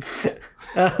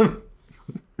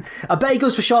 I bet he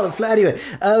goes for Charlotte Flair anyway.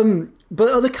 But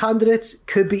other candidates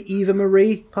could be Eva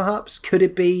Marie, perhaps. Could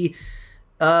it be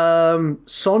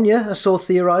Sonia? I saw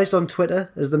theorised on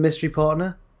Twitter as the mystery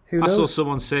partner. Who knows? I saw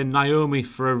someone saying Naomi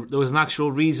there was an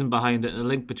actual reason behind it and a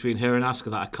link between her and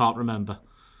Asuka that I can't remember.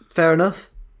 Fair enough.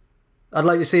 I'd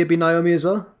like to see it be Naomi as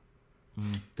well.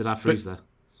 Did I freeze there?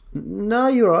 No,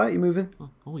 you're alright, you're moving.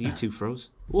 Oh, you two froze.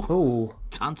 Oh.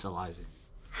 Tantalising.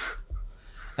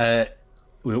 We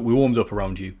warmed up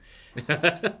around you.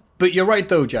 But you're right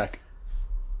though, Jack.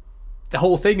 The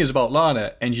whole thing is about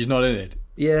Lana and she's not in it.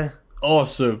 Yeah.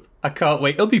 Awesome. I can't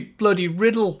wait. It'll be bloody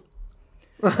Riddle.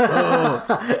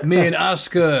 Oh, me and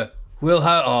Asuka will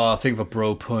have... Oh, I think of a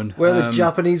bro pun. Where the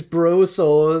Japanese bro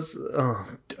saws. Oh.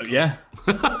 Yeah.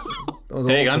 There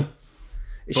you go.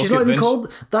 She's not even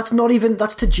called... That's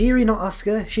Tajiri, not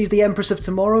Asuka. She's the Empress of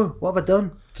Tomorrow. What have I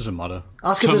done? Doesn't matter.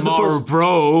 Asuka does the Tomorrow,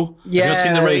 bro. Yeah. Have you not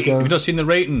seen the rating? Have you not seen the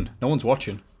rating? No one's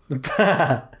watching.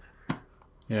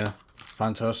 Yeah.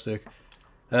 Fantastic.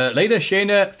 Later,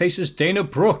 Shayna faces Dana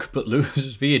Brooke, but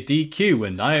loses via DQ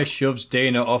when Nia shoves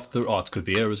Dana off the... Oh, it could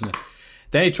be her, isn't it?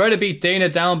 They try to beat Dana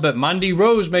down, but Mandy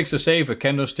Rose makes a save for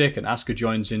kendo stick, and Asuka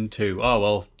joins in too. Oh,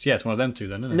 well, yeah, it's one of them two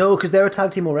then, isn't it? No, because they're a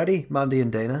tag team already, Mandy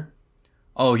and Dana.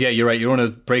 Oh, yeah, you're right. You want to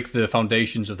break the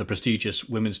foundations of the prestigious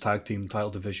women's tag team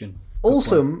title division.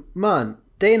 Also, man,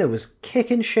 Dana was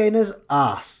kicking Shayna's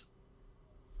ass.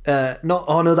 Oh,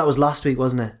 no, that was last week,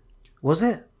 wasn't it? Was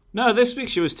it? No, this week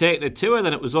she was taking it to her,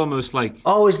 then it was almost like...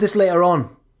 Oh, is this later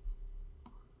on?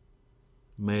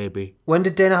 Maybe. When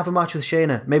did Dana have a match with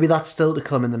Shayna? Maybe that's still to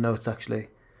come in the notes, actually.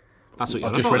 That's what you're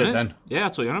I've on just about, read it innit? then. Yeah,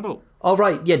 that's what you're on about. Oh,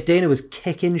 right, yeah, Dana was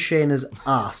kicking Shayna's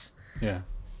ass. Yeah.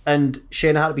 And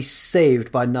Shayna had to be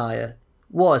saved by Nia.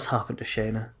 What has happened to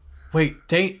Shayna? Wait,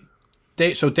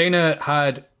 so Dana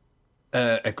had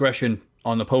aggression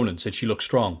on opponents and she looked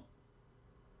strong.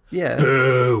 Yeah.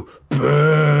 Boo!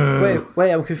 Boo!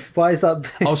 Wait, I'm confused. Why is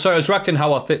that? Oh, sorry, I was reacting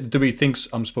how Dewey thinks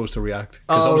I'm supposed to react.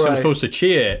 Because obviously I'm supposed to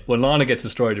cheer when Lana gets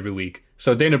destroyed every week.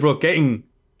 So Dana Brooke getting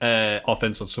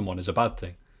offense on someone is a bad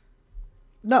thing.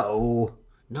 No,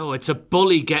 it's a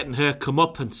bully getting her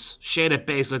comeuppance. Shayna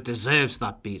Baszler deserves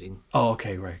that beating. Oh,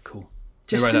 okay, right, cool.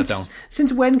 Just write that down.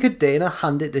 Since when could Dana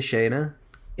hand it to Shayna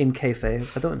in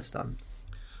kayfabe? I don't understand.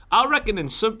 I reckon in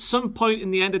some point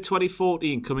in the end of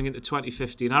 2014, coming into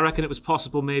 2015, I reckon it was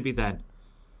possible maybe then.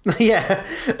 Yeah.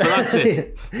 But that's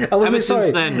it.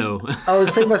 Since then, no. I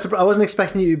was saying I wasn't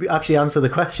expecting you to actually answer the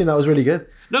question. That was really good.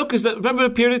 No, because remember a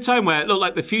period of time where it looked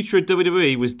like the future of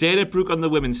WWE was Dana Brooke on the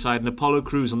women's side and Apollo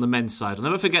Crews on the men's side. I'll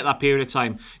never forget that period of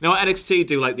time. You know what NXT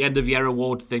do, like the end of year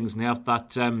award things, and they have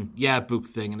that book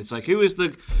thing, and it's like who's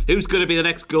going to be the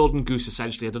next golden goose?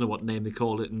 Essentially, I don't know what name they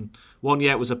called it. And one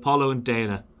year it was Apollo and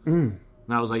Dana, and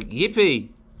I was like, yippee.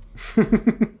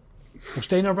 Was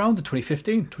Dana around in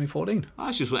 2015, 2014?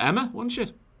 Oh, she was with Emma, wasn't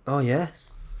she? Oh,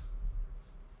 yes.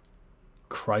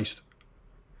 Christ.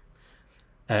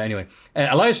 Anyway,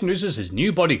 Elias introduces his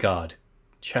new bodyguard,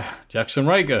 Jackson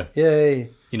Riker. Yay.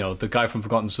 You know, the guy from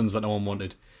Forgotten Sons that no one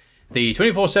wanted. The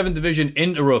 24/7 division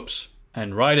interrupts,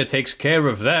 and Ryder takes care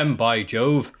of them, by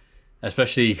Jove.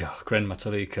 Especially Gren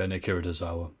Metalik and Akira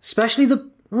Tozawa. Especially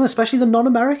the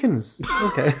non-Americans.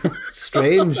 Okay.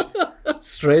 Strange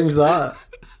that.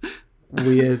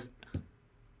 Weird.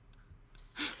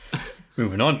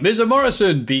 Moving on. Miz and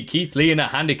Morrison beat Keith Lee in a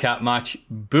handicap match.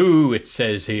 Boo, it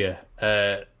says here.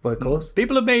 Well, of course.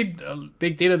 People have made a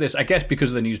big deal of this, I guess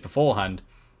because of the news beforehand.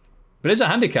 But it's a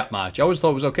handicap match. I always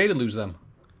thought it was okay to lose them.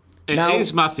 It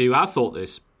is, Matthew. I thought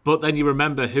this. But then you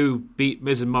remember who beat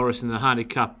Miz and Morrison in a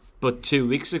handicap but 2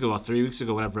 weeks ago or 3 weeks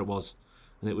ago, whatever it was.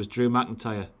 And it was Drew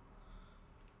McIntyre.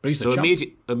 But he's the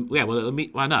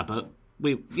champ. Why not? But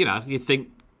if you think,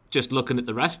 just looking at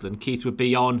the wrestling, Keith would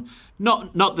be on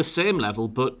not the same level,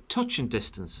 but touching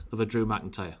distance of a Drew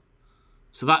McIntyre.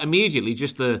 So that immediately,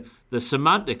 just the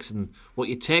semantics and what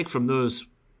you take from those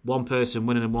one person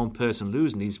winning and one person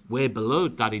losing, he's way below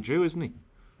Daddy Drew, isn't he?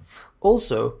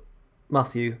 Also,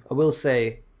 Matthew, I will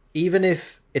say, even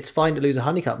if it's fine to lose a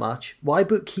handicap match, why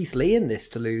book Keith Lee in this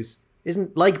to lose?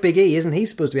 Isn't like Big E, isn't he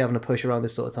supposed to be having a push around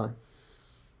this sort of time?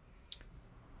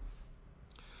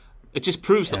 It just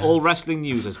proves that all wrestling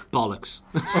news is bollocks.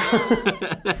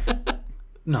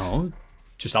 No,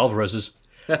 just Alvarez's.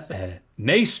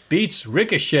 Mace beats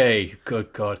Ricochet.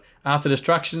 Good God. After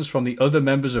distractions from the other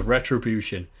members of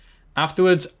Retribution.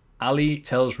 Afterwards, Ali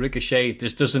tells Ricochet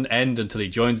this doesn't end until he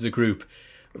joins the group.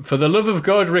 For the love of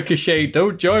God, Ricochet,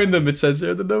 don't join them, it says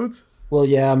here in the notes. Well,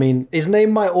 yeah, I mean, his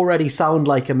name might already sound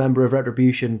like a member of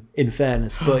Retribution, in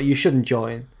fairness, but you shouldn't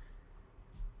join.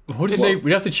 What is it?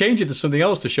 We have to change it to something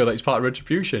else to show that he's part of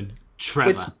Retribution.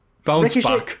 Trevor. Bounce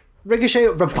back.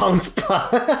 Ricochet bounce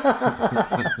back.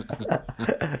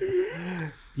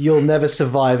 You'll never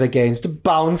survive against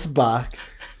bounce back.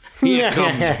 Here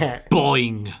comes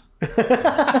boing.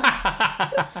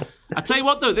 I tell you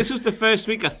what, though, this was the first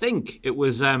week I think it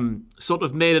was sort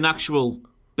of made an actual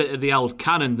bit of the old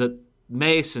canon that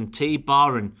Mace and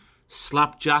T-Bar and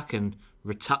Slapjack and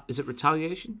is it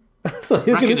Retaliation? I thought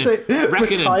you were going to say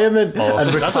retirement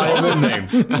and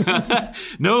retirement. Name.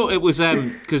 No, it was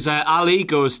because Ali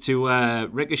goes to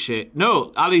Ricochet.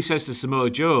 No, Ali says to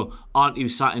Samoa Joe, "Aren't you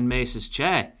sat in Mace's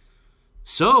chair?"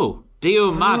 So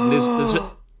Dio Madden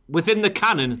within the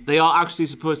canon, they are actually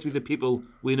supposed to be the people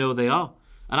we know they are.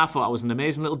 And I thought that was an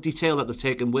amazing little detail that they've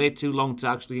taken way too long to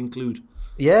actually include.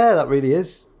 Yeah, that really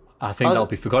is. I think that'll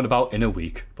be forgotten about in a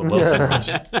week. But well done, Ross.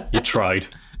 You tried.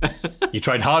 You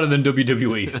tried harder than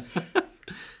WWE.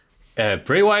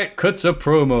 Bray Wyatt cuts a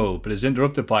promo, but is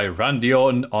interrupted by Randy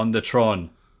Orton on the Tron.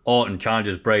 Orton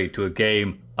challenges Bray to a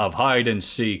game of hide and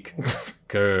seek.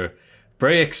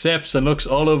 Bray accepts and looks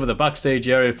all over the backstage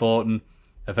area for Orton.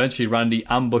 Eventually, Randy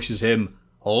ambushes him,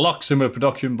 locks him in a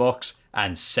production box,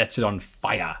 and sets it on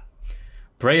fire.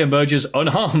 Bray emerges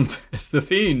unharmed as the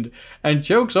Fiend and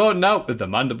chokes Orton out with the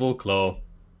mandible claw.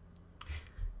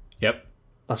 Yep.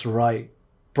 That's right.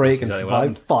 Bray can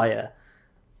survive fire.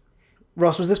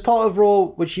 Ross, was this part of Raw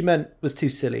which you meant was too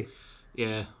silly?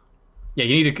 Yeah. Yeah,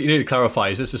 you need to clarify.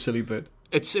 Is this a silly bit?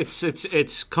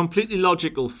 It's completely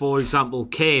logical, for example,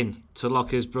 Kane to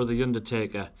lock his brother The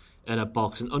Undertaker in a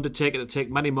box and Undertaker to take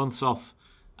many months off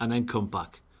and then come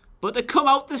back. But to come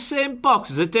out the same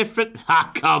box is a different...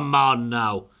 come on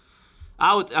now.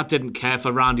 I didn't care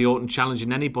for Randy Orton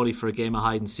challenging anybody for a game of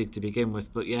hide and seek to begin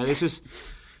with. But yeah,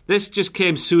 this just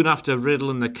came soon after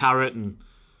Riddle and the Carrot, and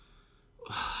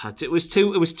it was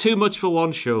too much for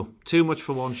one show. Too much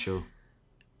for one show.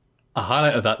 A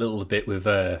highlight of that little bit with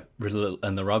Riddle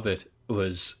and the Rabbit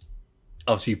was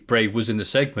obviously Bray was in the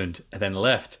segment and then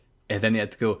left, and then he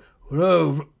had to go,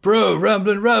 bro,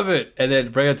 Ramblin' Rabbit, and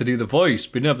then Bray had to do the voice,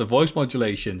 but he didn't have the voice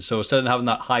modulation, so instead of having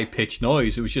that high pitched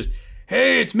noise, it was just,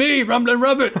 hey, it's me, Ramblin'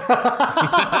 Rabbit.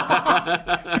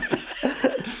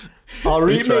 Oh,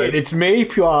 really, mate? It's me,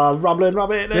 pure Ramblin'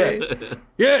 Rabbit. Eh?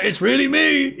 Yeah, it's really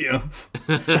me. You know.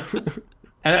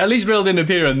 And at least Riddle didn't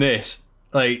appear on this.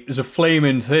 Like, there's a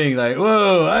flaming thing, like,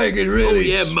 whoa, I can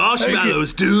really... Oh, yeah,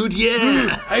 marshmallows, dude,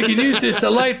 yeah. I can use this to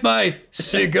light my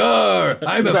cigar.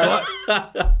 I'm a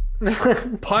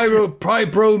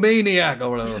pyro-maniac or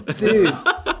whatever. Dude,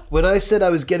 when I said I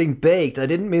was getting baked, I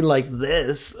didn't mean like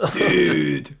this.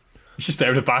 Dude. He's just there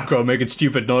in the background making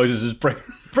stupid noises as Bray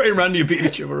and Randy beat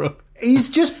each other up. He's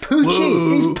just Poochie.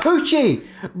 Whoa. He's Poochie.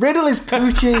 Riddle is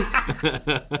Poochie.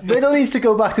 Riddle needs to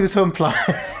go back to his home planet.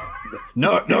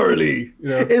 Gnarly.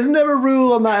 Yeah. Isn't there a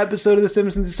rule on that episode of The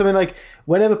Simpsons? It's something like,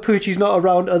 whenever Poochie's not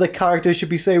around, other characters should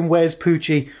be saying, where's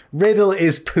Poochie? Riddle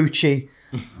is Poochie.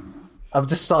 I've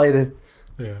decided.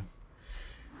 Yeah.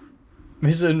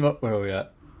 Where are we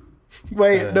at?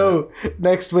 Wait, no.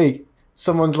 Next week,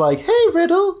 someone's like, hey,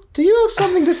 Riddle, do you have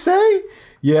something to say?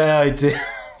 Yeah, I do.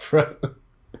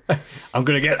 I'm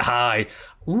going to get high.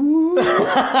 Ooh.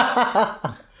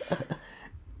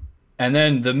 And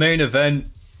then the main event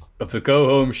of the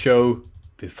go-home show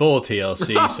before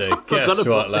TLC. So guess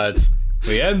what, lads?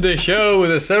 We end the show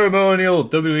with a ceremonial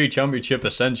WWE Championship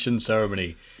Ascension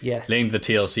ceremony. Yes. Named the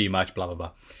TLC match, blah, blah,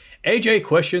 blah. AJ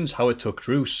questions how it took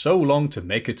Drew so long to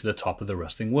make it to the top of the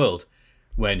wrestling world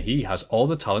when he has all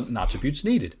the talent and attributes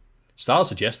needed. Styles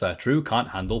suggests that Drew can't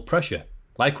handle pressure,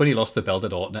 like when he lost the belt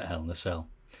at Orton at Hell in a Cell.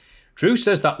 Drew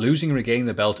says that losing and regaining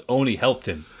the belt only helped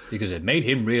him because it made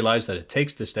him realise that it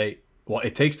takes to stay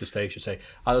at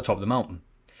the top of the mountain.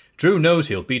 Drew knows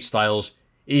he'll beat Styles,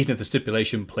 even if the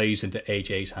stipulation plays into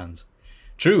AJ's hands.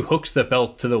 Drew hooks the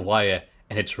belt to the wire,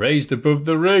 and it's raised above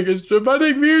the ring as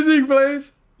dramatic music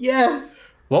plays. Yeah.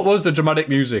 What was the dramatic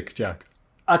music, Jack?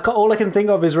 All I can think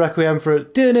of is Requiem for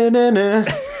it. But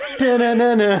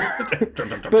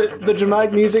the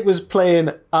dramatic music was playing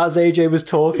as AJ was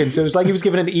talking, so it was like he was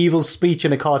giving an evil speech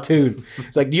in a cartoon.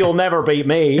 It's like, you'll never beat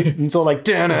me. And it's all like,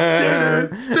 I'm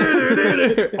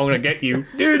gonna get you.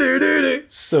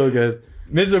 So good.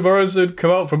 Miz and Morrison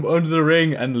come out from under the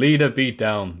ring and lead a beat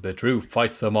down, but Drew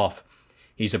fights them off.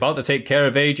 He's about to take care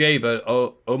of AJ, but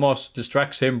Omos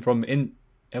distracts him from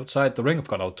outside the ring. I've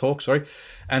got no talk, sorry.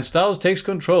 And Styles takes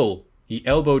control. He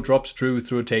elbow drops Drew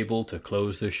through a table to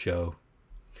close the show.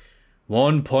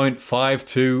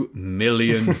 1.52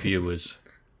 million viewers.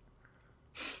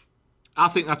 I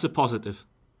think that's a positive.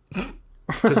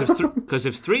 Because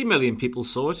if 3 million people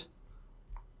saw it,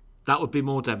 that would be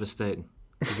more devastating.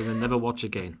 Because then they'll never watch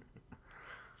again.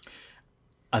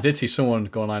 I did see someone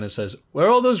go online and says, where are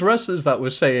all those wrestlers that were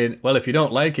saying, well, if you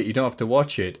don't like it, you don't have to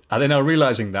watch it? Are they now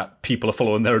realising that people are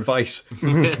following their advice?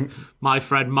 My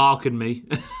friend Mark and me.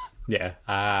 Yeah.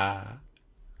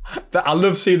 I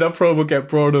love seeing that promo get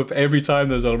brought up every time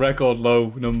there's a record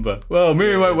low number. Well,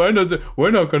 we're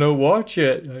not going to watch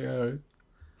it.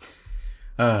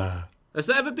 Has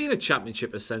there ever been a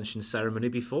championship ascension ceremony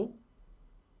before?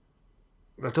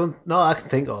 I can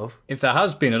think of. If there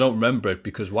has been, I don't remember it,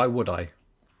 because why would I?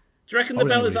 Do you reckon the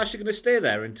belt is actually going to stay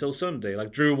there until Sunday?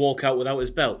 Like Drew walk out without his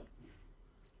belt?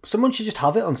 Someone should just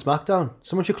have it on SmackDown.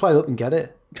 Someone should climb up and get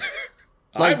it.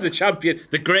 I'm the champion.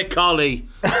 The Great Khali.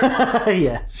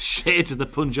 Yeah. Shades of the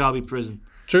Punjabi prison.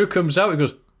 Drew comes out and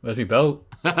goes, where's my belt?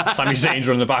 Sami Zayn's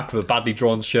running the back with a badly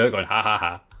drawn shirt going, ha ha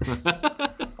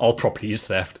ha. All property is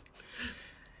theft.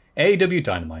 AEW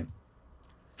Dynamite.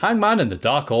 Hangman and the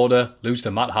Dark Order lose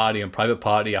to Matt Hardy and Private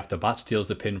Party after Matt steals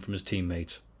the pin from his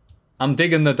teammates. I'm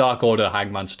digging the Dark Order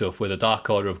Hangman stuff where the Dark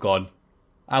Order have gone,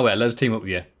 let's team up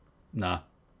with you. Nah.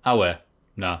 Nah.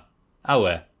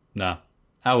 Nah.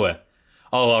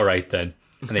 Oh, alright then.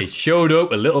 And they showed up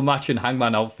with little matching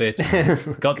Hangman outfits,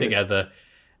 got together,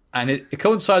 and it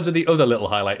coincides with the other little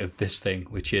highlight of this thing,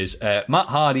 which is Matt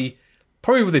Hardy,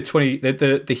 probably with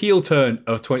the heel turn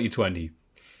of 2020,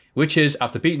 which is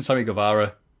after beating Sammy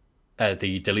Guevara,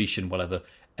 the deletion, whatever,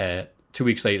 2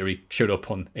 weeks later he showed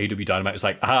up on AEW Dynamite. It's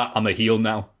like, I'm a heel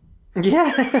now.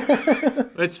 Yeah.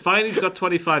 It's fine, he's got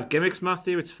 25 gimmicks,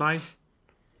 Matthew, it's fine.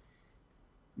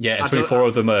 Yeah, and 24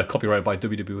 of them are copyrighted by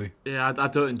WWE. Yeah, I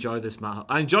don't enjoy this Matt.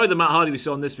 I enjoy the Matt Hardy we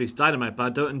saw on this week's Dynamite, but I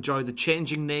don't enjoy the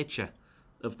changing nature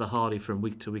of the Hardy from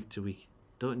week to week to week.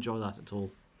 Don't enjoy that at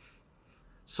all.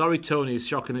 Sorry, Tony, as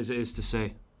shocking as it is to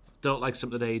say. Don't like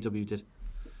something that AEW did.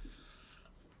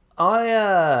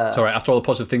 It's alright, after all the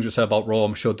positive things we said about Raw,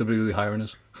 I'm sure WWE hiring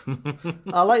us.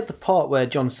 I like the part where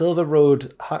John Silver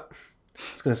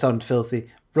it's going to sound filthy,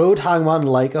 rode Hangman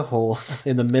like a horse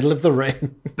in the middle of the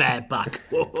ring. Bareback.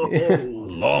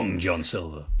 Long John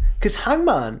Silver. Because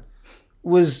Hangman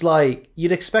was like,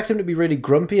 you'd expect him to be really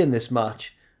grumpy in this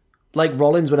match, like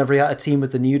Rollins whenever he had a team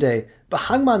with the New Day. But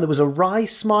Hangman, there was a wry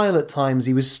smile at times.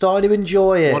 He was starting to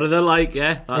enjoy it. What are they like,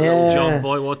 yeah? That little John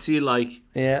boy, what's he like?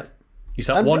 Yeah. He's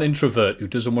that one introvert who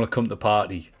doesn't want to come to the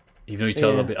party, even though he's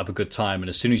telling them to have a good time. And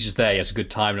as soon as he's there, he has a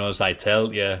good time. And I was like,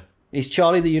 tell you. He's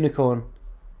Charlie the Unicorn.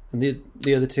 And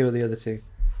the other two are the other two.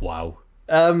 Wow.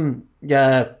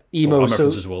 Yeah, emo. So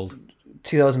references world.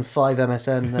 2005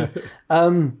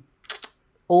 MSN.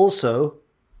 Also,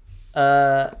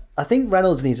 I think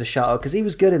Reynolds needs a shout out because he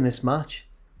was good in this match,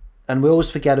 and we always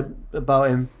forget about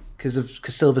him because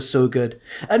Silver's so good.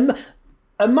 And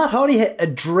Matt Hardy hit a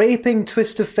draping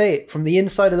twist of fate from the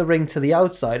inside of the ring to the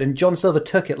outside, and John Silver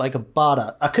took it like a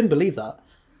badass. I couldn't believe that.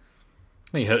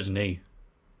 He hurt his knee.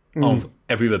 On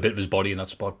every other bit of his body in that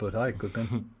spot, but good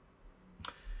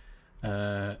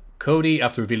man. Cody,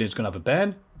 after revealing he's going to have a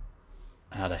Ben,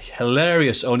 had a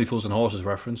hilarious Only Fools and Horses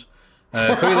reference.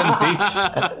 Cody then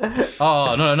beats...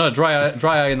 Oh, no, dry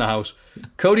eye in the house.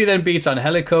 Cody then beats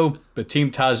Angelico, but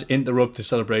Team Taz interrupt the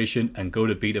celebration and go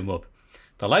to beat him up.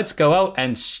 The lights go out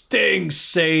and Sting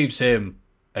saves him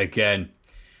again.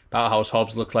 Powerhouse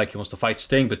Hobbs looks like he wants to fight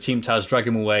Sting, but Team Taz drag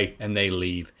him away and they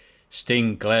leave.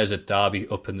 Sting glares at Darby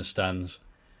up in the stands.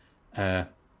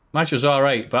 Match was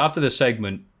alright, but after this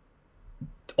segment,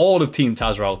 all of Team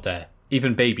Taz are out there.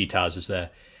 Even Baby Taz is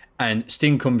there. And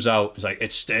Sting comes out, he's like,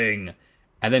 it's Sting.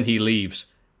 And then he leaves.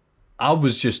 I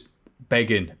was just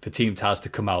begging for Team Taz to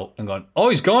come out and going, oh,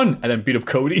 he's gone, and then beat up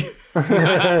Cody.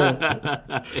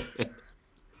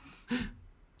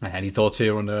 Any thoughts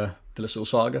here on the little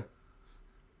saga?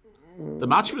 The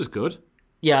match was good.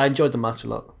 Yeah, I enjoyed the match a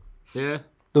lot. Yeah.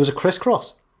 There was a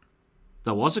crisscross.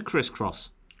 There was a crisscross.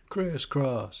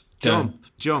 Crisscross. Jump.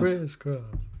 Crisscross.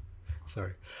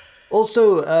 Sorry.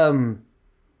 Also,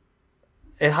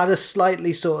 it had a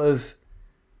slightly sort of,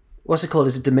 what's it called?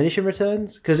 Is it diminishing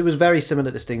returns? Because it was very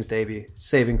similar to Sting's debut,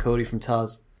 saving Cody from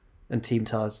Taz and Team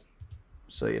Taz.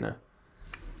 So, you know.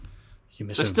 You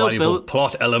miss invaluable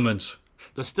plot elements.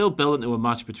 They're still building to a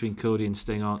match between Cody and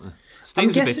Sting, aren't they?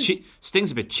 Sting's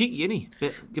a bit cheeky, isn't he?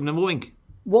 Giving him a wink.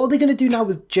 What are they going to do now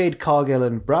with Jade Cargill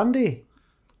and Brandy?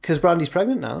 Because Brandy's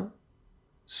pregnant now.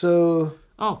 So...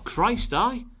 Oh, Christ,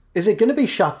 aye. Is it going to be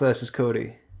Shaq versus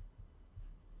Cody?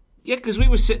 Yeah, because we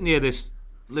were sitting here this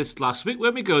list last week,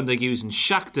 weren't we, going, they're using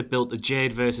Shaq to build the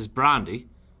Jade versus Brandy.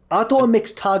 I thought a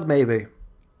mixed tag, maybe.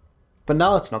 But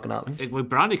now it's not going to happen. Well,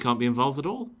 Brandy can't be involved at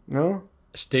all. No.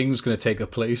 Sting's going to take her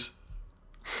place.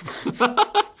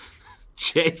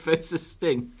 Jade versus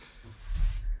Sting.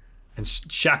 And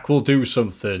Shaq will do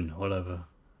something, whatever.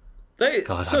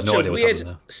 God, I have Such no a idea what's happening weird,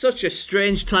 there. such a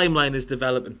strange timeline is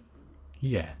developing.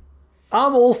 Yeah.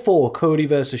 I'm all for Cody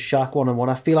versus Shaq 1-on-1.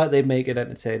 I feel like they'd make it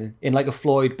entertaining in like a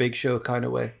Floyd Big Show kind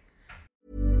of way.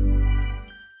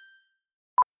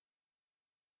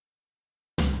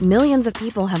 Millions of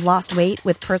people have lost weight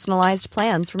with personalized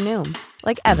plans from Noom.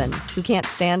 Like Evan, who can't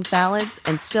stand salads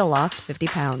and still lost 50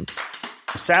 pounds.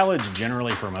 Salads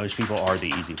generally for most people are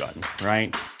the easy button,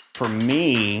 right? For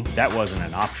me, that wasn't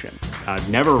an option. I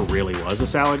never really was a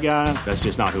salad guy. That's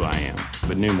just not who I am.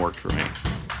 But Noom worked for me.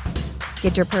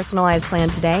 Get your personalized plan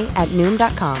today at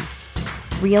Noom.com.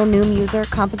 Real Noom user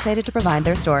compensated to provide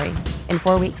their story. In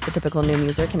 4 weeks, the typical Noom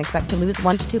user can expect to lose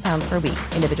 1 to 2 pounds per week.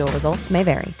 Individual results may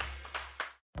vary.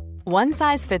 One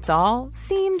size fits all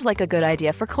seemed like a good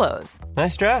idea for clothes.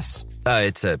 Nice dress.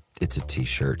 It's a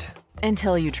t-shirt.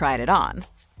 Until you tried it on.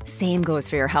 Same goes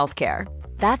for your healthcare.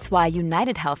 That's why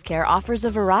United Healthcare offers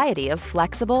a variety of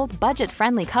flexible,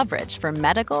 budget-friendly coverage for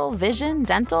medical, vision,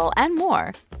 dental, and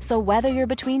more. So whether you're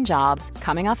between jobs,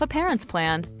 coming off a parent's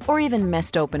plan, or even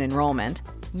missed open enrollment,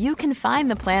 you can find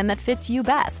the plan that fits you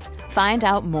best. Find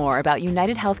out more about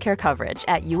United Healthcare coverage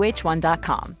at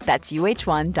uh1.com. That's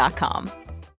uh1.com.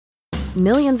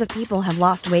 Millions of people have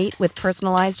lost weight with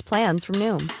personalized plans from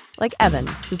Noom. Like Evan,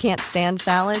 who can't stand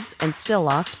salads and still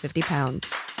lost 50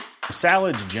 pounds.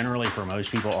 Salads generally for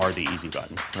most people are the easy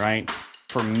button, right?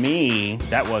 For me,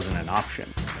 that wasn't an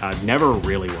option. I never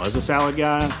really was a salad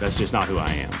guy. That's just not who I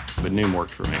am. But Noom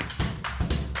worked for me.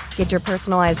 Get your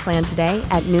personalized plan today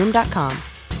at Noom.com.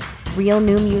 Real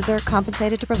Noom user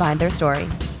compensated to provide their story.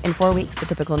 In 4 weeks, the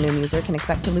typical Noom user can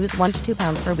expect to lose 1 to 2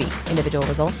 pounds per week. Individual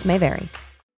results may vary.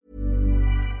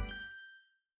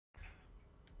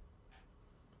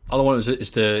 All I want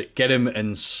is to get him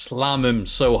and slam him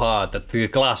so hard that the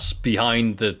glass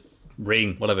behind the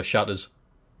ring, whatever, shatters.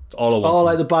 It's all I want. Oh,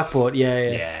 like the backboard,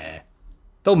 yeah. Yeah.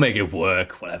 Don't make it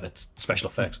work, whatever. It's special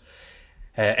effects.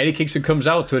 Eddie Kingston comes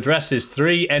out to address his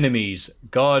 3 enemies,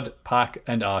 God, Pac,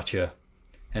 and Archer.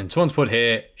 And someone's put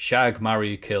here, shag,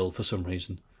 marry, kill, for some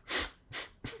reason.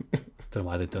 Don't know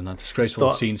why they've done that.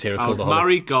 Disgraceful scenes here at Cultaholic.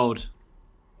 Marry God.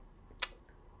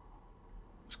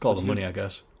 It's called the money, I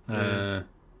guess.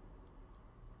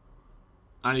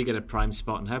 And you get a prime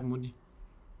spot in heaven, wouldn't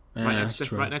you?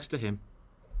 Right next to him.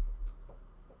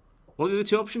 What are the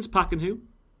 2 options? Pac and who?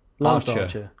 Lance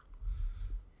Archer.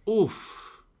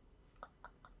 Oof.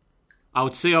 I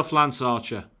would see off Lance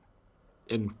Archer.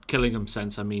 In Killingham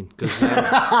sense, I mean. Because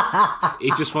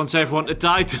he just wants everyone to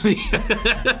die, doesn't he?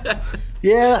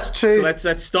 Yeah, that's true. So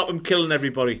let's stop him killing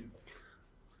everybody.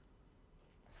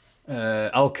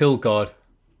 I'll kill God.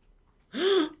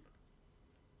 Good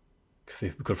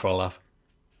for a laugh.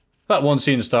 That one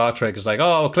scene in Star Trek is like,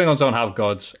 oh, Klingons don't have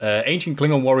gods. Ancient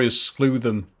Klingon warriors slew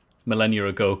them millennia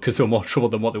ago because they were more trouble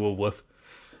than what they were worth.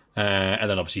 And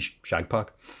then obviously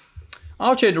Shagpak.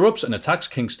 Archer interrupts and attacks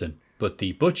Kingston, but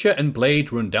the Butcher and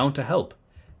Blade run down to help.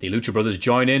 The Lucha Brothers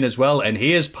join in as well, and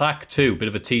here's Pac too. Bit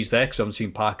of a tease there because I haven't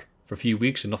seen Pac for a few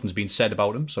weeks and nothing's been said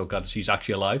about him, so glad to see he's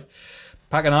actually alive.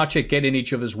 Pac and Archer get in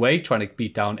each other's way, trying to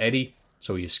beat down Eddie,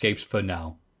 so he escapes for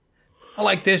now. I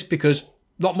like this because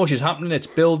not much is happening. It's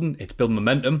building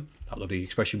momentum. That lovely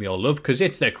expression we all love because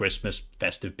it's their Christmas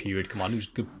festive period. Come on, who's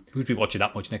be watching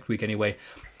that much next week anyway?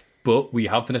 But we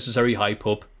have the necessary hype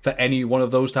up for any one of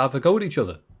those to have a go at each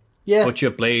other. Yeah. Butcher,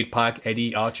 Blade, Pac,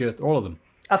 Eddie, Archer, all of them.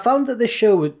 I found that this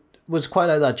show was quite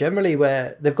like that generally,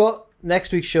 where they've got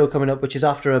next week's show coming up, which is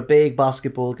after a big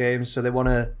basketball game, so they want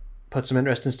to put some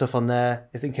interesting stuff on there,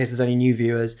 in case there's any new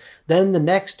viewers. Then the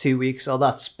next 2 weeks are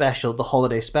that special, the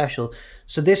holiday special.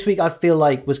 So this week I feel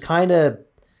like was kind of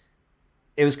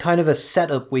a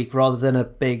setup week rather than a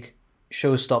big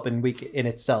show-stopping week in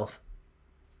itself.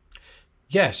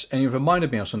 Yes, and you've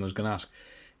reminded me of something I was going to ask.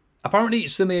 Apparently,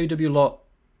 it's the AEW lot,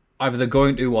 either they're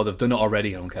going to or they've done it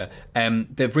already, I don't care.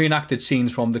 They've reenacted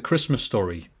scenes from The Christmas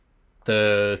Story,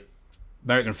 the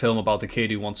American film about the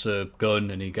kid who wants a gun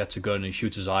and he gets a gun and he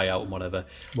shoots his eye out and whatever.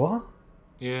 What?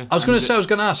 Yeah. I was going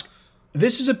to ask,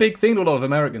 this is a big thing to a lot of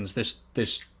Americans, this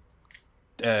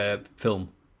film.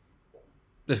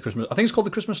 This Christmas, I think it's called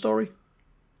The Christmas Story.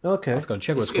 Okay. I've got to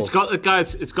check what it's called.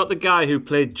 It's got the guy who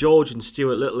played George and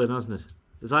Stuart Little in, hasn't it?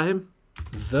 Is that him?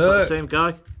 The same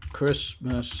guy?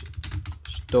 Christmas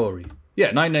Story. Yeah,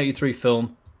 1983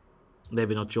 film.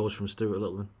 Maybe not George from Stuart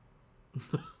Little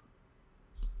then.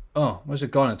 Oh, where's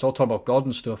it gone? It's all talking about God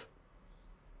and stuff.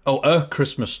 Oh, A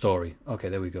Christmas Story. Okay,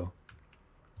 there we go.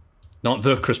 Not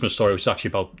The Christmas Story, which is actually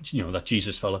about, that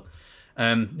Jesus fella.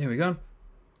 There we go.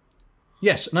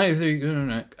 Yes,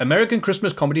 American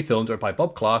Christmas comedy film directed by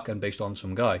Bob Clark and based on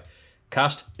some guy.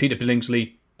 Cast, Peter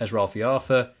Billingsley as Ralphie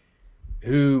Arthur,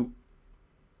 who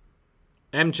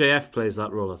MJF plays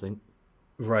that role, I think.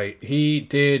 Right. He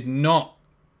did not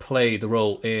play the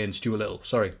role in Stuart Little.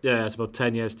 Sorry. Yeah, it's about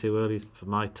 10 years too early for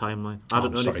my timeline. I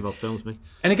don't know anything about films, me.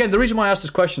 And again, the reason why I asked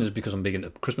this question is because I'm big into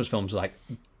Christmas films. Like,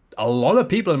 a lot of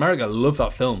people in America love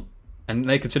that film, and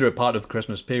they consider it part of the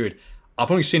Christmas period. I've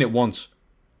only seen it once,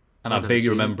 and I vaguely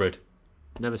remember it.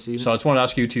 Never seen it. So I just want to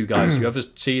ask you two guys, you ever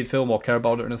see the film or care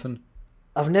about it or anything?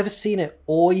 I've never seen it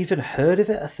or even heard of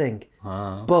it, I think.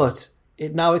 Okay. But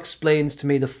it now explains to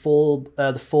me the Fall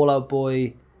Out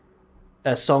Boy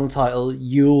song title,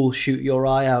 You'll Shoot Your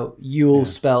Eye Out. You'll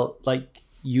spelt like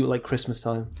you, like Christmas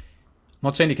time. I'm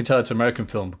not saying you can tell it's an American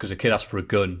film because a kid asked for a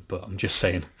gun, but I'm just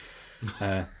saying.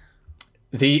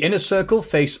 The Inner Circle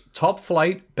face Top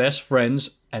Flight, Best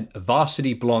Friends, and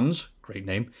Varsity Blondes, great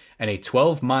name, and a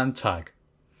 12-man tag.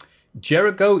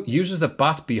 Jericho uses the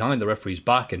bat behind the referee's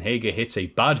back, and Hager hits a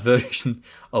bad version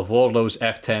of Wardlow's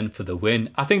F10 for the win.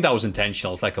 I think that was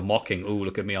intentional. It's like a mocking, ooh,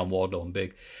 look at me, I'm Wardlow, I'm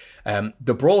big.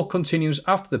 The brawl continues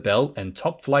after the bell, and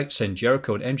Top Flight send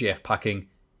Jericho and MJF packing,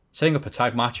 setting up a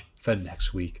tag match for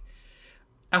next week.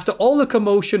 After all the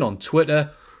commotion on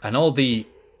Twitter and all the,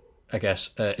 I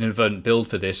guess, inadvertent build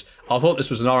for this, I thought this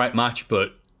was an alright match,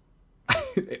 but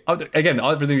again,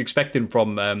 everything expecting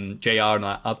from JR and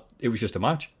that, it was just a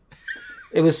match.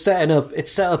 It set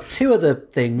up two other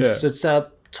things. Yeah. So it's set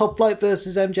up Top Flight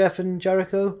versus MJF and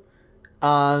Jericho,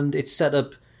 and it's set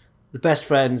up the Best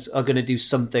Friends are going to do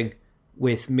something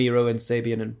with Miro and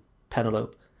Sabian and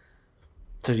Penelope,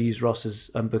 to use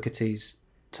Ross's and Booker T's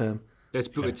term. It's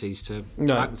Booker T's term.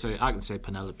 No. I can say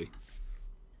Penelope.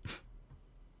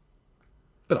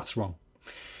 But that's wrong.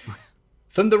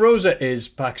 Thunder Rosa is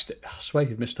backstage. I swear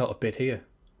you've missed out a bit here.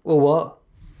 Well, what?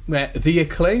 Where the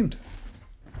Acclaimed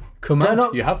come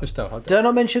out. You have missed out. Did I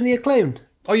not mention the Acclaimed?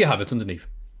 Oh, you have it underneath.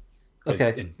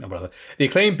 Okay. The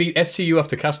Acclaimed beat SCU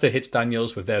after Caster hits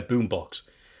Daniels with their boombox.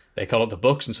 They call up the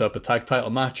Bucks and set up a tag title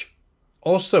match.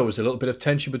 Also, there was a little bit of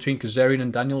tension between Kazarian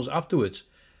and Daniels afterwards.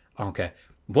 Okay.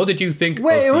 What did you think?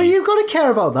 Wait, well, you've got to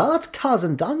care about that. That's Kaz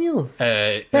and Daniels.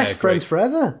 Best friends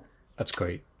forever. That's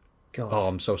great. God. Oh,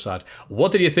 I'm so sad.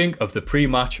 What did you think of the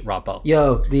pre-match rap battle?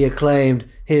 Yo, the Acclaimed.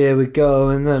 Here we go,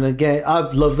 and then again. I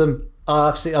love them.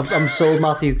 I'm sold,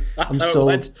 Matthew. I'm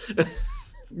sold.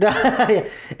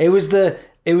 It was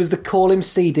the call him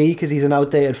CD because he's an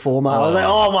outdated format. I was like,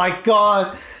 oh my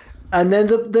god. And then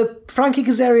the Frankie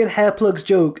Kazarian hair plugs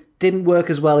joke didn't work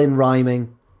as well in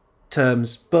rhyming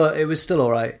terms, but it was still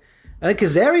all right. And then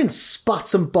Kazarian spat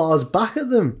some bars back at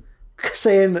them,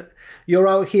 saying, "You're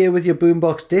out here with your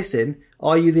boombox dissing.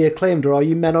 Are you the Acclaimed or are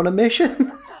you men on a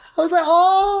mission?" I was like,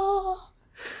 oh.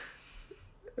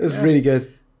 It was really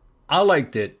good. I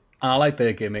liked it. I liked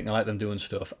their gimmick. I liked them doing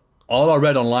stuff. All I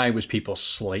read online was people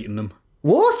slating them.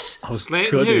 What? I was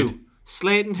Slating gutted. who?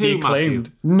 Slating who, Matthew?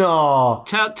 No.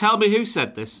 Tell me who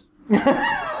said this.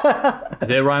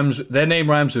 Their name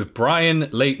rhymes with Brian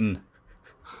Layton.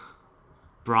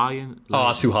 Brian Layton. Oh,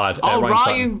 that's too hard. Oh, Ryan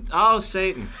Ryan. Satin. Oh,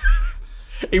 Satan.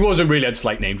 He wasn't really. I just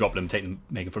like name dropping him,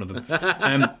 making fun of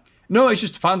him. No, it's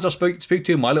just fans I speak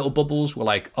to. My little bubbles were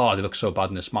like, "Oh, they look so bad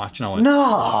in this match." And I went,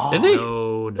 No. Did they?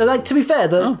 No. Like, to be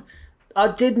fair, I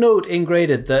did note in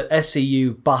Graded that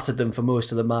SCU battered them for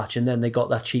most of the match, and then they got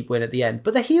that cheap win at the end.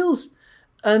 But the heels,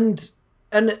 and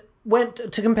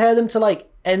went to compare them to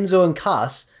like Enzo and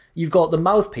Cass. You've got the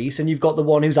mouthpiece, and you've got the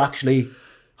one who's actually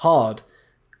hard,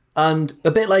 and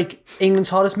a bit like England's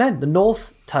Hardest Men, the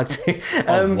North tag team.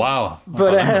 Wow!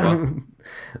 But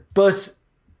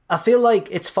I feel like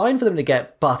it's fine for them to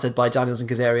get battered by Daniels and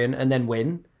Kazarian and then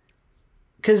win,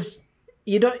 because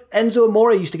Enzo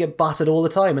Amore used to get battered all the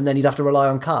time, and then he'd have to rely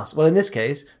on Cass. Well, in this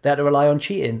case, they had to rely on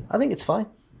cheating. I think it's fine.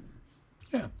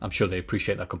 Yeah, I'm sure they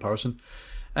appreciate that comparison.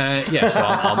 So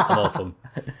I'm all for them.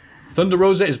 Thunder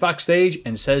Rosa is backstage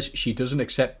and says she doesn't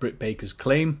accept Britt Baker's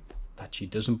claim that she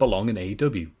doesn't belong in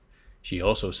AEW. She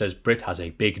also says Britt has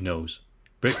a big nose.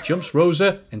 Britt jumps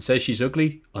Rosa and says she's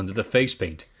ugly under the face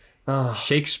paint.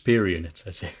 Shakespearean, it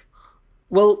says it.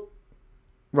 Well,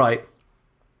 right.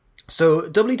 So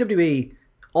WWE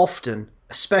often,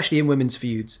 especially in women's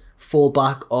feuds, fall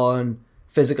back on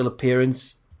physical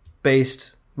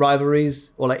appearance-based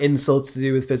rivalries or like insults to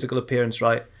do with physical appearance,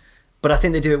 right? But I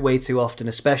think they do it way too often,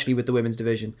 especially with the women's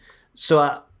division.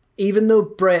 So even though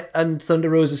Britt and Thunder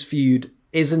Rosa's feud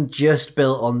isn't just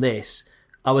built on this,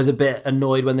 I was a bit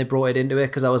annoyed when they brought it into it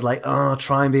because I was like, oh,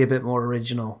 try and be a bit more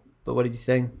original. But what did you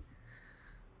think?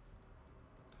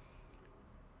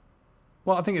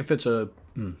 Well, I think it fits I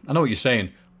know what you're saying,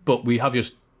 but we have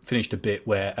just finished a bit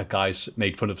where a guy's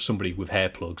made fun of somebody with hair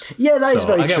plugs. Yeah, that is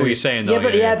very true. I get what you're saying, though.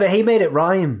 But he made it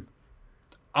rhyme.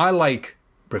 I like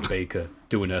Britt Baker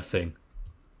doing her thing.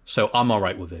 So I'm all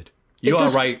right with it. You're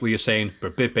all right where you're saying,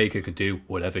 but Britt Baker can do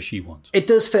whatever she wants. It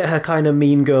does fit her kind of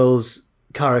Mean Girls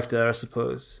character, I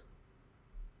suppose.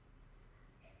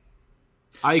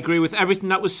 I agree with everything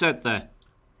that was said there.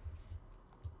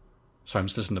 Sorry, I'm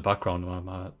just listening in the background.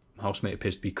 My housemate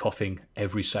appears to be coughing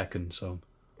every second, so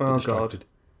I'm Oh, distracted. God.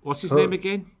 What's his name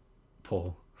again?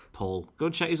 Paul. Paul. Go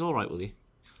and check he's all right, will you?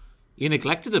 You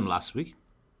neglected him last week.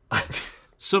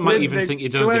 Some might even think you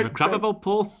don't give a crap about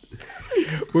Paul.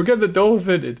 We'll get the door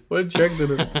fitted. We'll check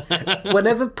it.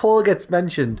 Whenever Paul gets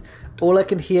mentioned, all I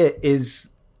can hear is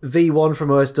V1 from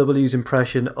OSW's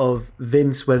impression of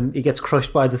Vince when he gets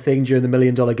crushed by the Thing during the $1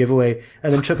 Million giveaway,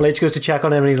 and then Triple H goes to check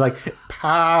on him and he's like,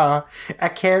 "Pa, I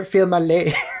can't feel my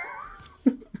leg."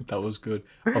 That was good.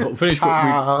 We'll finish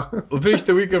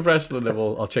the week of wrestling, and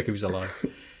I'll check if he's alive.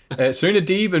 Serena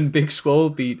Deeb and Big Swole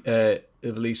beat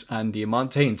Ivelisse and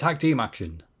Diamante in tag team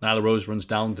action. Nyla Rose runs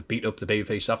down to beat up the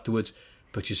babyface afterwards,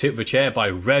 but she's hit with a chair by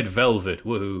Red Velvet.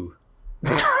 Woohoo.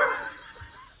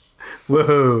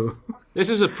 Whoa. This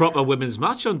was a proper women's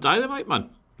match on Dynamite, man.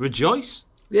 Rejoice.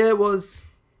 Yeah, it was.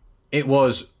 It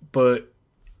was, but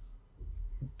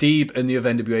Deeb and the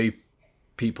NWA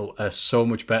people are so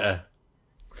much better.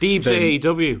 Deeb's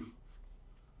AEW.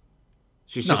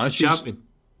 She's just No, a she's- champion.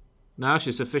 Now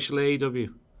she's official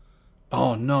AEW.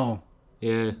 Oh, no.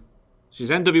 Yeah.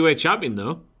 She's NWA champion,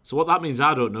 though. So what that means,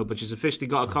 I don't know, but she's officially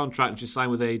got a contract and she's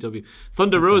signed with AEW.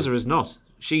 Thunder Rosa is not.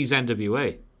 She's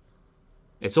NWA.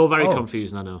 It's all very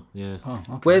confusing, I know. Yeah.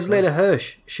 Where's Layla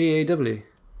Hirsch? She AEW.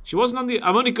 She wasn't on the...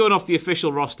 I'm only going off the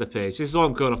official roster page. This is all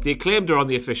I'm going off. The Acclaimed are on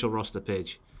the official roster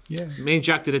page. Yeah. Me and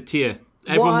Jack did a tier.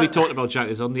 Everyone we talked about, Jack,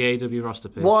 is on the AEW roster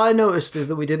page. What I noticed is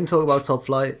that we didn't talk about Top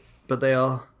Flight, but they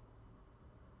are.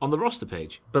 On the roster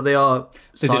page? But they are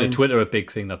They signed. did a Twitter, a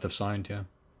big thing that they've signed, yeah.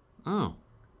 Oh.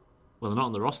 Well, they're not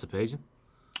on the roster page.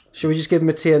 Should we just give them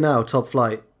a tier now? Top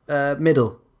Flight.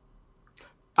 Middle.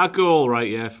 I'd go all right,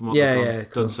 yeah, from what Yeah,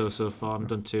 I've done so far. I haven't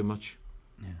done too much.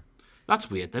 Yeah. That's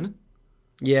weird, then.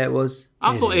 Yeah, it was.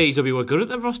 I thought AEW were good at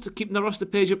the roster, keeping the roster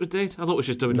page up to date. I thought it was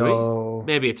just WWE. No.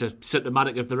 Maybe it's a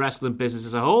symptomatic of the wrestling business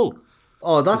as a whole.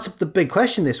 Oh, that's the big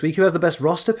question this week. Who has the best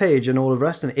roster page in all of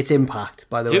wrestling? It's Impact,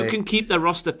 by the way. Who can keep their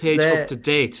roster page up to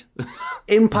date?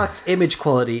 Impact's image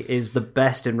quality is the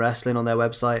best in wrestling on their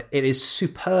website. It is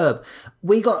superb.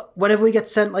 Whenever we get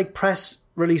sent like press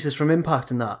releases from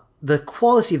Impact and that, the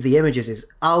quality of the images is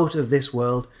out of this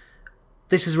world.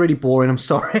 This is really boring, I'm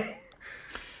sorry.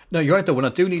 No, you're right, though. When I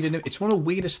do need it's one of the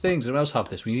weirdest things. Anyone else have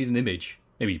this? We need an image.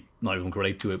 Maybe not everyone can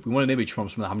relate to it. We want an image from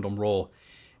something that happened on Raw.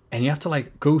 And you have to,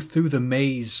 like, go through the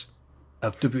maze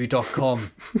of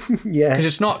WWE.com. Yeah. Because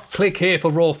it's not click here for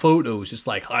Raw photos. It's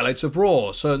like highlights of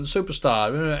Raw, certain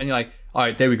superstar. And you're like, all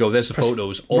right, there we go. There's the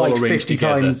photos all right, arranged 50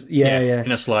 together. times. Yeah.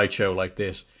 In a slideshow like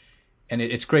this. And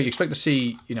it's great. You expect to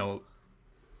see,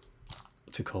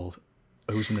 what's it called?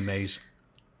 Who's in the maze?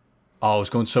 Oh,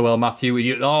 it's going so well, Matthew.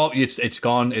 It's gone. It's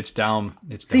down. It's down.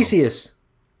 Theseus.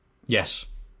 Yes.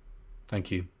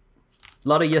 Thank you. A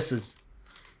lot of yeses.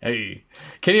 Hey.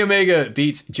 Kenny Omega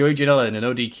beats Joey Janela in an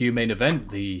ODQ main event,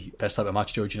 the best type of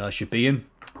match Joey Janela should be in,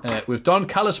 with Don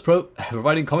Callis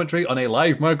providing commentary on a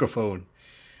live microphone.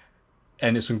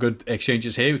 And there's some good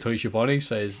exchanges here with Tony Schiavone.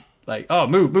 Says, like, oh,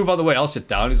 move out of the way, I'll sit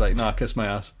down. He's like, no, kiss my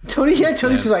ass. Tony's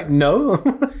just like, no.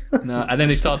 No. And then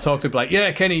they start talking to him like,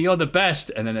 yeah, Kenny, you're the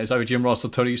best. And then it's either Jim Ross or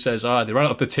Tony says, they ran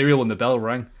out of material when the bell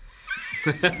rang.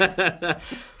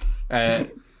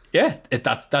 Yeah,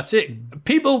 that's it.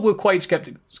 People were quite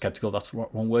skeptical, that's the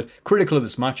wrong word, critical of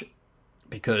this match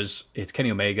because it's Kenny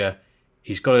Omega.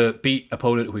 He's got to beat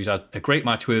opponent who he's had a great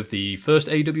match with, the first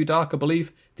AEW Dark, I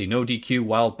believe, the no DQ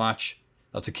wild match.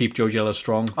 That's to keep Joe Jello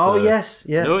strong. Oh, yes,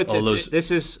 yeah. No,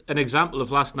 this is an example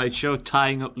of last night's show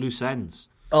tying up loose ends.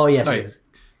 Oh, yes, it is.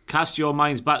 Cast your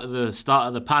minds back to the start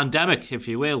of the pandemic, if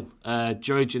you will.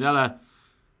 Joey Janela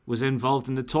was involved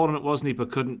in the tournament, wasn't he,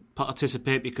 but couldn't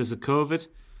participate because of COVID.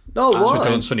 No, what?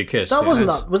 John Sonny Kiss. That wasn't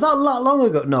that. Was that that long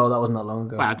ago? No, that wasn't that long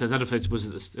ago. Well, I don't know if it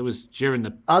was during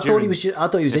the. I thought he was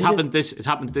injured. It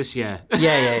happened this year.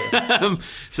 Yeah.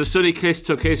 So Sonny Kiss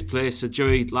took his place. So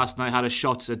Joey last night had a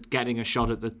shot at getting a shot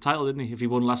at the title, didn't he? If he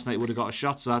won last night, he would have got a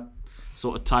shot. So that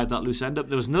sort of tied that loose end up.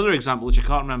 There was another example which I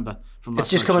can't remember from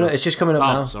last It's just coming up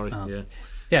now. Sorry.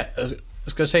 Yeah. I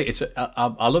was going to say,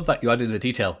 I love that you added the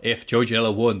detail. If Joey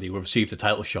Janela won, they would have received a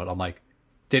title shot. I'm like,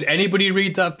 did anybody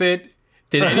read that bit?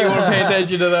 Did anyone pay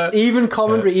attention to that? Even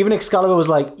commentary, even Excalibur was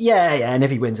like, yeah, and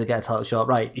if he wins, he'll get a title shot.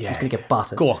 Right, he's going to get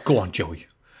battered. Go on, Joey.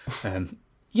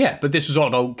 Yeah, but this was all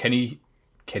about Kenny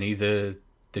the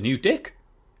new dick.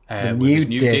 With his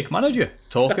new dick manager.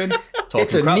 Talking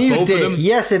It's a crap, new both of dick. them.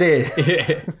 Yes, it is.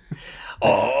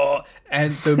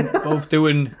 and they're both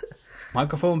doing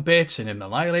microphone bits and him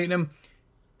annihilating him.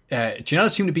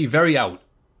 Janela seemed to be very out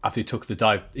after he took the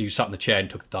dive. He sat in the chair and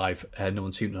took the dive. No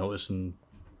one seemed to notice and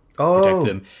protected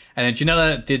him. And then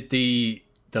Janela did the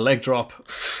leg drop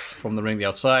from the ring the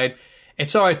outside.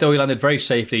 It's all right, though. He landed very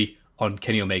safely on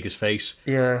Kenny Omega's face.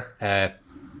 Yeah.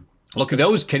 Look at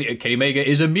those. Kenny Omega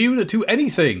is immune to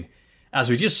anything, as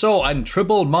we just saw in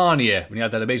Triple Mania when he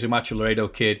had that amazing match with Laredo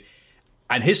Kid.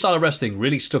 And his style of wrestling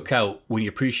really stuck out when you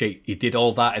appreciate he did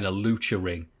all that in a lucha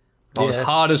ring. That was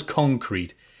hard as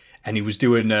concrete. And he was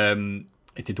doing,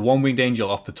 he did the one-winged angel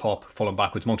off the top, falling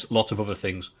backwards, amongst lots of other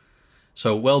things.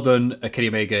 So well done, Kenny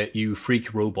Omega, you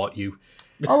freak robot, you.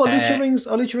 Oh, lucha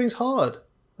rings hard.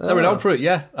 They're renowned for it,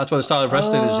 yeah. That's why the style of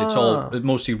wrestling is. It's all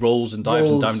mostly rolls and dives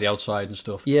and down the outside and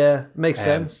stuff. Yeah, makes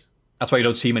sense. That's why you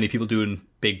don't see many people doing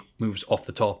big moves off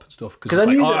the top and stuff. Because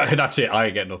it's like, that's it, I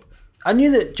ain't getting up. I knew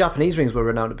that Japanese rings were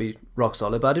renowned to be rock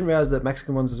solid, but I didn't realise that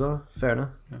Mexican ones as well. Fair enough.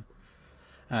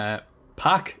 Yeah.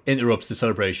 Pac interrupts the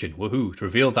celebration, woohoo, to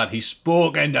reveal that he's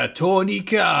spoken to Tony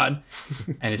Khan.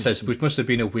 And it says, which must have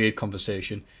been a weird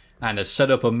conversation, and has set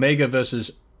up Omega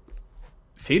versus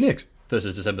Phoenix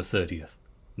versus December 30th.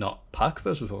 Not Pac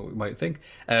versus what we might think.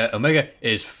 Omega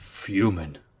is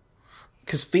fuming.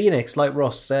 Because Phoenix, like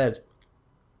Ross said,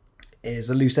 is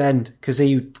a loose end, because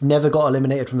he never got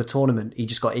eliminated from the tournament. He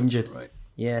just got injured. Right.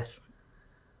 Yes.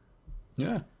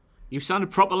 Yeah. You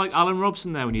sounded proper like Alan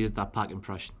Robson there when you did that Pac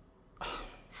impression.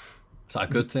 Is that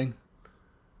a good thing?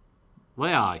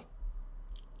 Why I?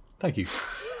 Thank you.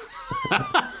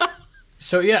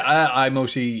 So yeah, I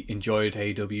mostly enjoyed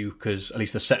AEW because at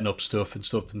least they're setting up stuff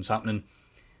that's happening.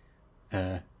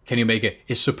 Kenny Omega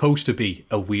is supposed to be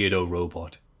a weirdo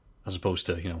robot, as opposed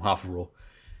to half a Raw.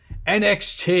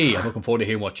 NXT. I'm looking forward to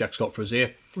hearing what Jack's got for us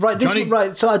here. Right,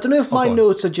 right. So I don't know if my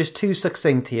notes are just too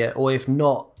succinct here, or if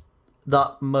not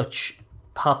that much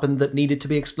happened that needed to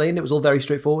be explained. It was all very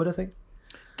straightforward, I think.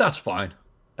 That's fine.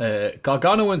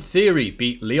 Gargano and Theory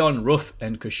beat Leon Ruff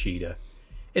and Kushida.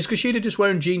 Is Kushida just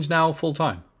wearing jeans now full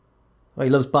time? Oh, he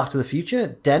loves Back to the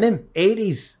Future. Denim.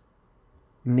 80s.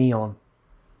 Neon.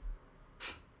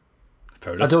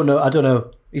 Fair enough. I don't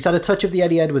know. He's had a touch of the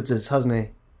Eddie Edwardses, hasn't he?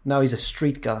 Now he's a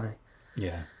street guy.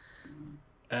 Yeah.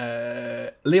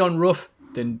 Leon Ruff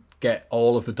didn't get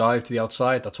all of the dive to the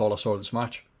outside. That's all I saw of this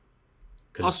match.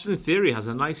 Austin Theory has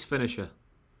a nice finisher.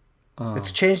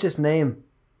 It's changed its name.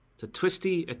 It's a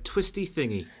twisty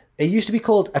thingy. It used to be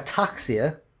called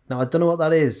ataxia. Now, I don't know what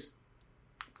that is,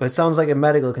 but it sounds like a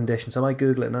medical condition, so I might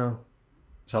Google it now.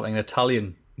 Is that like an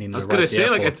Italian? I was going to say,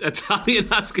 like an Italian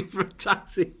asking for a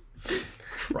taxi.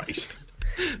 Christ.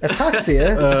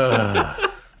 Ataxia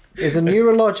is a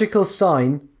neurological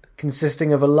sign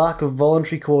consisting of a lack of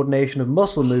voluntary coordination of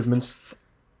muscle movements.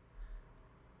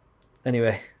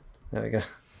 Anyway, there we go.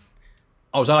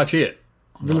 Oh, is that actually it?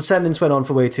 The sentence went on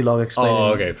for way too long explaining.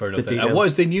 Oh, okay, fair enough. And what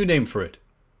is the new name for it?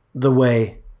 The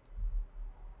Way.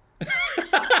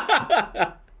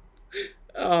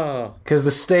 Oh. Because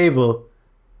the stable...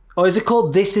 Oh, is it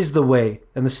called This Is The Way?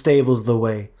 And the stable's The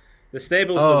Way. The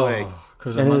stable's The Way.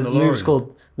 Because the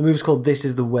move's called This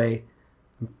Is The Way.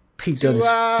 And Pete Dunne is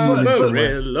fuming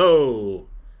somewhere.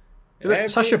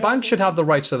 Sasha Banks should have the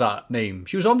rights to that name.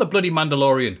 She was on the bloody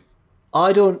Mandalorian.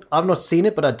 I've not seen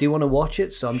it, but I do want to watch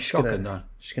it, so I'm just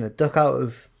gonna duck out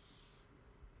of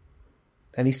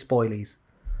any spoilies.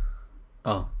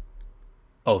 Oh,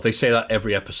 they say that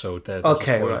every episode. There's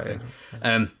okay, a right. thing.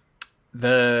 I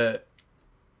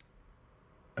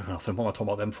don't know what I'm talking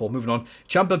about them for. Moving on.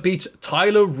 Ciampa beats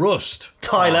Tyler Rust.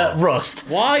 Rust.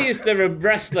 Why is there a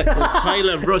wrestler called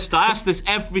Tyler Rust? I ask this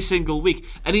every single week,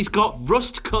 and he's got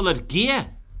rust-coloured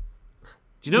gear.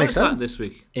 Do you notice that this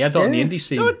week? He had that on the indie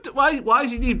scene. No, why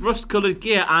does he need rust-coloured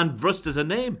gear and Rust as a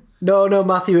name? No,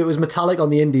 Matthew, it was metallic on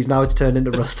the indies. Now it's turned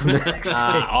into rust on the next day.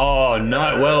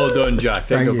 Well done, Jack.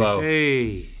 Think about.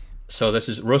 Hey. So this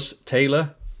is Russ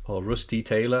Taylor, or Rusty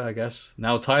Taylor, I guess.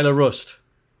 Now Tyler Rust.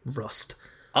 Rust.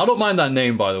 I don't mind that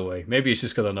name, by the way. Maybe it's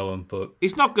just because I know him, but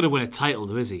he's not going to win a title,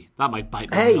 though, is he? That might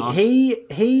bite me. Hey,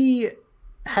 he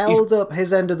held up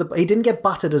his end of the. He didn't get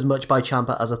battered as much by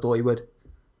Ciampa as I thought he would.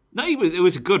 No, it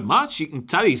was a good match. You can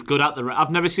tell he's good at the. I've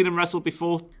never seen him wrestle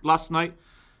before. Last night,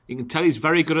 you can tell he's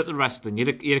very good at the wrestling. He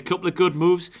had a couple of good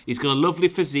moves. He's got a lovely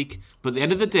physique, but at the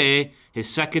end of the day, his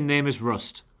second name is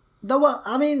Rust. No, well,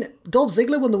 I mean, Dolph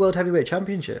Ziggler won the World Heavyweight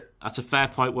Championship. That's a fair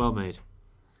point, well made.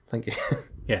 Thank you.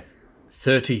 Yeah.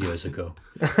 30 years ago.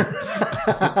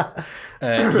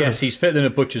 Yes, he's fitter than a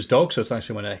butcher's dog, so it's nice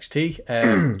to win NXT.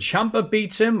 Ciampa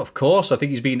beats him, of course. I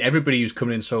think he's beaten everybody who's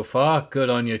coming in so far. Good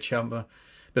on you, Ciampa.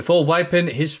 Before wiping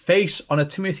his face on a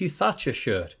Timothy Thatcher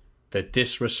shirt. The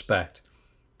disrespect.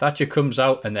 Thatcher comes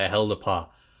out and they're held apart.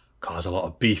 God, there's a lot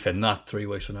of beef in that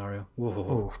three-way scenario.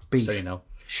 Whoa, beef. Say now.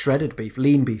 Shredded beef,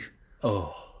 lean beef.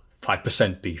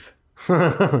 5% beef.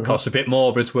 Costs a bit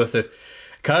more, but it's worth it.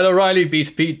 Kyle O'Reilly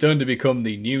beats Pete Dunne to become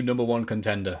the new number 1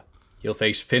 contender. He'll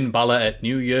face Finn Balor at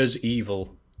New Year's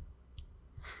Evil.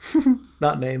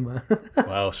 That name, man.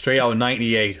 Wow, straight out of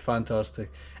 98.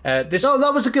 Fantastic. No,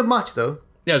 that was a good match, though.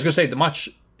 Yeah, I was going to say, the match,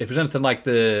 if it was anything like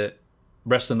the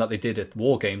wrestling that they did at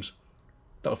War Games,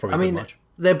 that was probably a good match.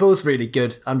 They're both really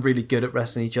good and really good at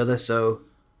wrestling each other, so...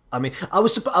 I mean, I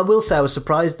will say I was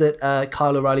surprised that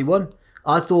Kyle O'Reilly won.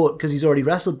 I thought, because he's already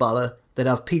wrestled Balor, they'd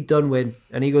have Pete Dunne win,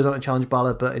 and he goes on to challenge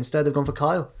Balor, but instead they've gone for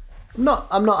Kyle. I'm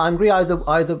not angry either.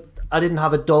 I didn't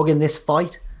have a dog in this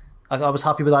fight. I was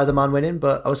happy with either man winning,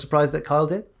 but I was surprised that Kyle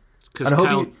did.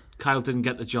 Because Kyle didn't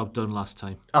get the job done last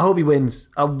time. I hope he wins.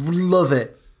 I love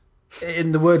it.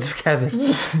 In the words of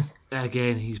Kevin.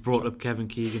 Again, he's brought up Kevin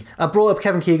Keegan. I brought up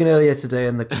Kevin Keegan earlier today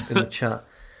in the chat.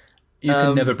 You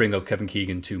can never bring up Kevin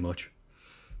Keegan too much.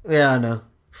 Yeah, I know.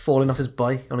 Falling off his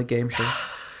bike on a game show.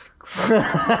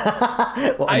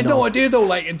 I had no idea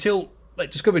though, until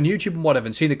discovering YouTube and whatever,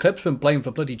 and seeing the clips from playing for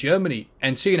bloody Germany,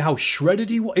 and seeing how shredded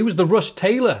he was. He was the Russ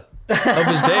Taylor of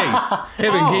his day.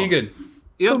 Kevin Keegan.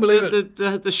 Couldn't believe it.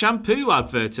 The shampoo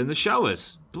adverts in the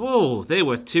showers. Whoa, they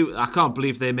were too. I can't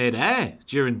believe they made air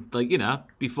during,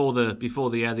 before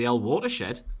the L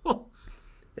watershed. Oh.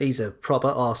 He's a proper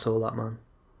arsehole, that man.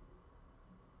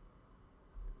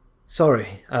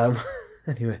 Sorry.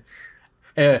 Anyway.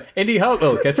 Indy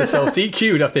Hartwell gets herself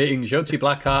DQ'd after hitting Shotzi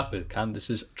Blackheart with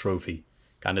Candice's trophy.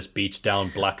 Candice beats down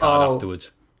Blackheart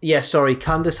afterwards. Yeah, sorry.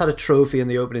 Candice had a trophy in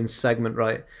the opening segment,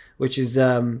 right? Which is,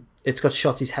 it's got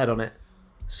Shotzi's head on it.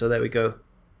 So there we go.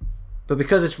 But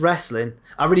because it's wrestling,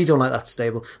 I really don't like that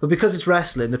stable. But because it's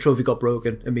wrestling, the trophy got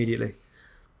broken immediately.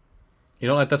 You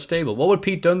don't like that stable? What would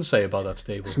Pete Dunne say about that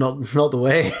stable? It's not the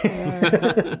way.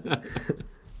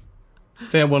 I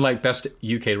think I won best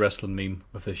UK wrestling meme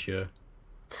of this year.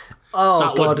 Oh,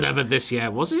 that God. was never this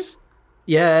year, was it?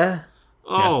 Yeah.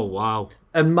 Oh, wow.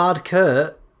 And Mad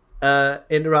Kurt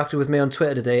interacted with me on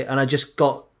Twitter today, and I just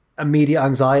got immediate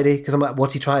anxiety because I'm like,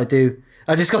 what's he trying to do?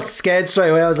 I just got scared straight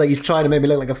away. I was like, he's trying to make me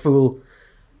look like a fool.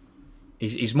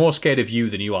 He's more scared of you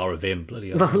than you are of him. Bloody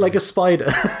hell. Like a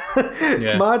spider.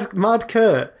 Yeah. Mad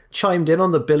Kurt chimed in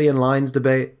on the Billion Lions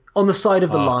debate on the side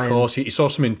of the Lions. Of course, he saw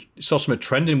something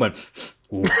trending and went,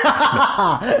 ooh,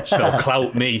 smell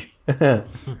clout me.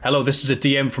 Hello, this is a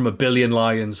DM from a Billion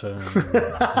Lions.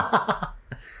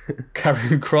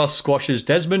 Karrion Kross squashes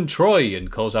Desmond Troy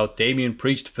and calls out Damian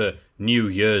Priest for New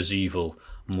Year's Evil.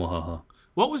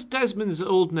 What was Desmond's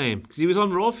old name? Because he was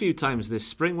on Raw a few times this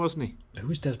spring, wasn't he? Who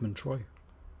was Desmond Troy?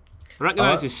 I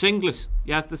recognise his singlet.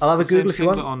 Yeah, I'll have a Google if you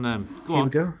want. Go Here on. we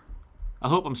go. I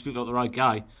hope I'm speaking about the right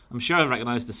guy. I'm sure I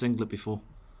recognised the singlet before.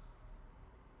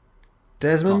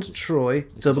 Desmond Troy,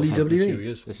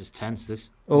 WWE. This is tense, this.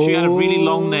 I'm sure he had a really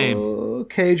long name.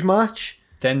 Cage match.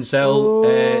 Denzel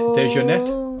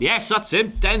Dejournette. Yes, that's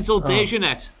him. Denzel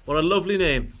Dejournette. What a lovely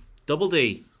name. Double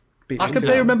D. I can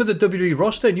barely remember the WWE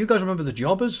roster, and you guys remember the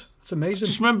jobbers. It's amazing.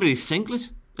 Just remember his singlet.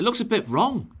 It looks a bit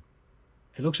wrong.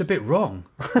 It looks a bit wrong.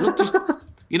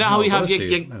 You know how you have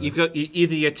you've got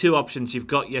either your two options. You've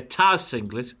got your Taz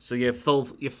singlet, so your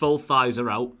full thighs are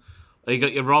out, or you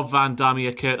got your Rob Van Dam or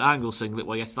your Kurt Angle singlet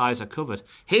where your thighs are covered.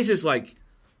 His is like,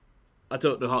 I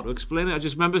don't know how to explain it. I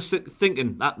just remember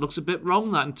thinking that looks a bit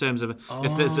wrong. That in terms of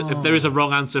if there is a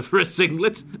wrong answer for a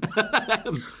singlet.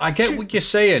 I get what you're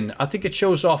saying. I think it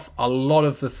shows off a lot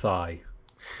of the thigh,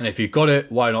 and if you've got it,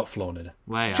 why not flaunt it?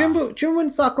 Do you remember when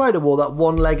Zack Ryder wore that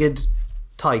one-legged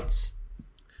tights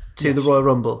to the Royal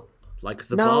Rumble? Like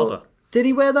the barber. Did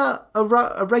he wear that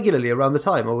regularly around the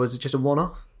time, or was it just a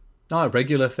one-off? No, a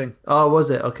regular thing. Oh, was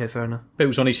it? Okay, fair enough. But it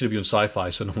was on ECW and Sci-Fi,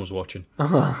 so no one was watching.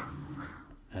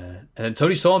 And then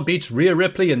Toni Storm beats Rhea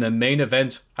Ripley in the main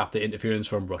event after interference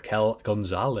from Raquel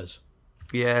Gonzalez.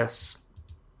 Yes.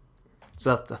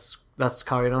 So that's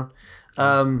carrying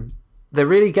on. They're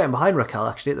really getting behind Raquel,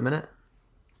 actually, at the minute.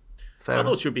 I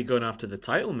thought she would be going after the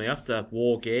title, after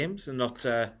War Games, and not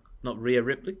Rhea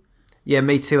Ripley. Yeah,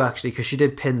 me too, actually, because she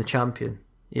did pin the champion.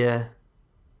 Yeah.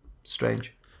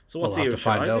 Strange. So what's we'll have to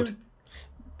find out?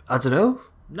 I don't know.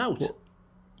 No.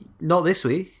 Not this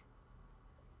week.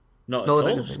 Not at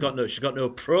all. She's got no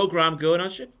program going,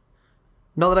 has she?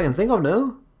 Not that I can think of,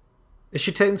 no. Is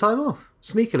she taking time off?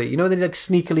 Sneakily. You know they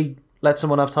sneakily let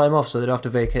someone have time off so they don't have to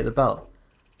vacate the belt?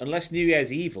 Unless New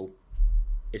Year's Evil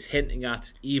is hinting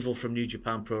at Evil from New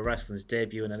Japan Pro Wrestling's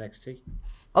debut in NXT.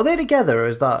 Are they together, or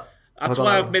is that... That's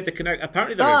why I've made the connect.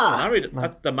 Apparently they're married.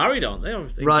 They're married, aren't they? Or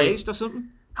engaged or something?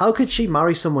 How could she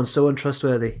marry someone so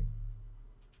untrustworthy?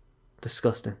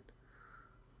 Disgusting.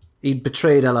 He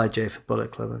betrayed LIJ for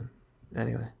Bullet Club.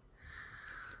 Anyway.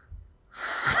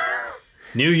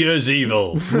 New Year's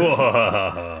Evil.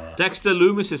 Dexter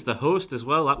Loomis is the host as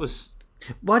well. That was...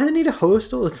 Why do they need a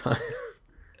host all the time?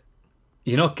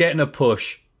 You're not getting a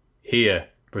push. Here,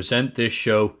 present this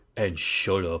show and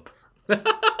shut up.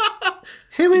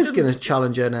 Who is going to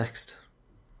challenge her next?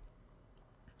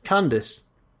 Candice.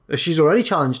 She's already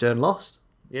challenged her and lost.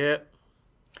 Yeah.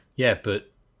 Yeah,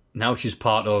 but now she's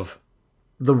part of...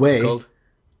 The Way.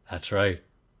 That's right.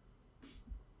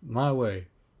 My Way.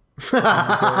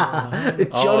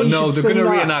 Oh no, they're going to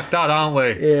reenact that, aren't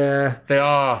we? Yeah. They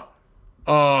are.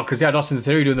 Oh, because they had Austin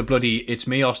Theory doing the bloody "It's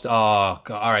Me, Austin." Oh,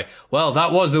 God. All right. Well,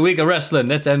 that was the week of wrestling.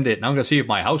 Let's end it. Now I'm going to see if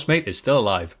my housemate is still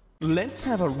alive. Let's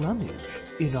have a rummage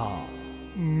in our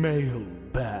mail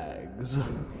bags.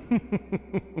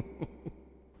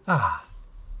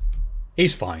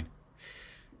 He's fine.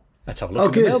 Let's have a look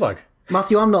at the mailbag.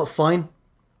 Matthew, I'm not fine.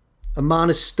 A man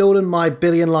has stolen my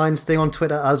billion lines thing on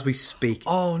Twitter as we speak.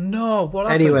 Oh no, what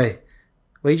happened? Anyway,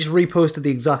 well, he just reposted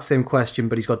the exact same question,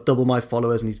 but he's got double my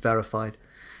followers and he's verified.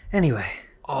 Anyway.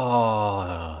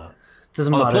 Oh.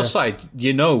 Doesn't on matter. the plus side,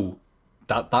 you know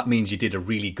that means you did a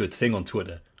really good thing on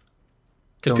Twitter.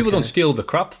 Because people don't steal the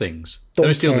crap things. They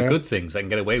don't steal the good things they can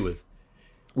get away with.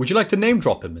 Would you like to name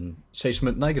drop him and say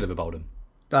something negative about him?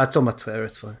 It's on my Twitter,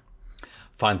 it's fine.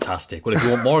 Fantastic. Well, if you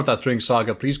want more of that Drink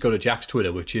Saga, please go to Jack's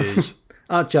Twitter, which is...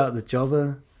 Jack the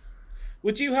Jobber.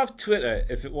 Would you have Twitter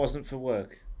if it wasn't for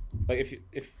work? Like,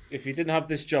 if you didn't have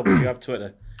this job, would you have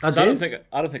Twitter? I did.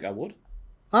 I don't think I would.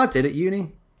 I did at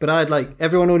uni. But I had,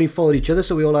 everyone only followed each other,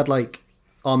 so we all had,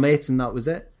 our mates, and that was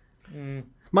it.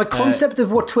 My concept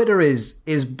of what Twitter is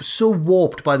so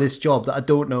warped by this job that I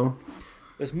don't know.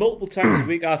 There's multiple times a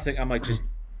week I think I might just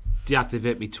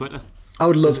deactivate my Twitter. I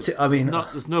would love to. I mean,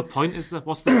 there's no point, is there?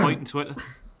 What's the point in Twitter?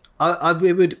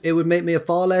 It would make me a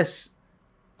far less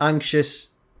anxious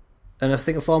and I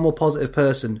think a far more positive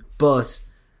person. But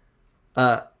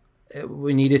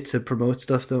we needed to promote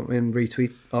stuff, don't we, and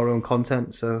retweet our own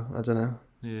content. So I don't know.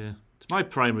 Yeah, it's my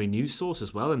primary news source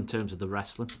as well in terms of the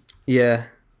wrestling. Yeah.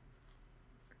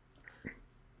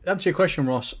 To answer your question,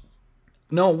 Ross.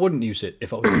 No, I wouldn't use it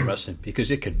if I was in wrestling because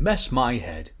it could mess my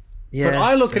head. But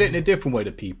I look at it in a different way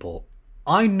to people.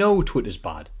 I know Twitter's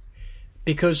bad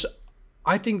because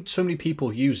I think so many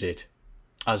people use it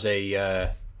as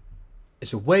a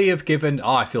way of giving,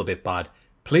 I feel a bit bad.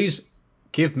 Please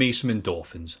give me some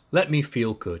endorphins. Let me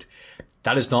feel good.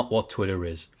 That is not what Twitter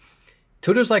is.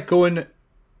 Twitter's like going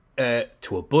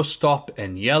to a bus stop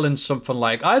and yelling something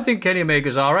like, I think Kenny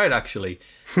Omega's all right, actually,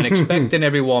 and expecting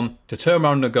everyone to turn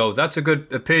around and go, that's a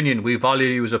good opinion. We value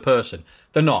you as a person.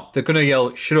 They're not. They're going to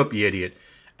yell, shut up, you idiot.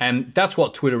 And that's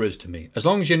what Twitter is to me. As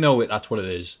long as you know it, that's what it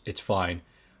is. It's fine.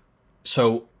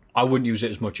 So I wouldn't use it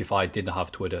as much if I didn't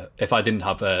have Twitter, if I didn't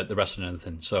have the wrestling or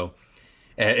anything. So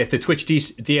if the Twitch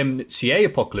DMCA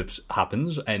apocalypse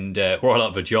happens and we're all out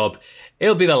of a job,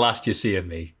 it'll be the last you see of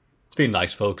me. It's been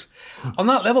nice, folks. On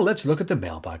that level, let's look at the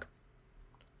mailbag.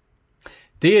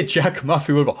 Dear Jack,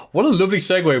 Matthew, what a lovely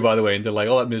segue, by the way, into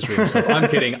all that misery and stuff. I'm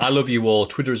kidding. I love you all.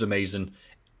 Twitter is amazing.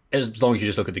 As long as you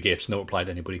just look at the gifts, no reply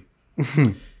to anybody.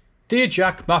 Dear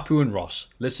Jack, Matthew, and Ross,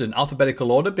 listen in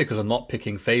alphabetical order because I'm not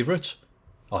picking favourites.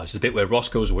 Oh, it's the bit where Ross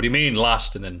goes, what do you mean,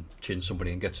 last? And then chins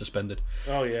somebody and gets suspended.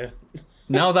 Oh, yeah.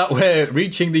 Now that we're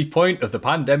reaching the point of the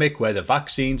pandemic where the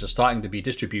vaccines are starting to be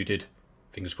distributed,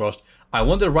 fingers crossed, I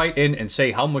want to write in and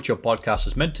say how much your podcast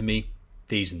has meant to me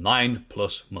these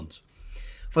 9+ months.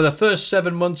 For the first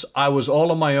 7 months, I was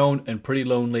all on my own and pretty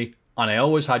lonely, and I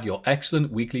always had your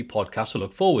excellent weekly podcast to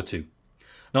look forward to.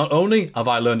 Not only have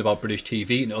I learned about British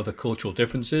TV and other cultural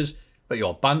differences, but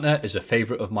your banter is a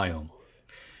favourite of my own.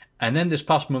 And then this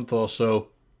past month or so,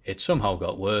 it somehow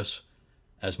got worse,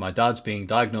 as my dad's being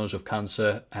diagnosed with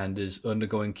cancer and is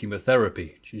undergoing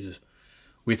chemotherapy. Jesus.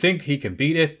 We think he can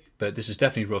beat it, but this is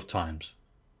definitely rough times.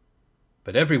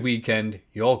 But every weekend,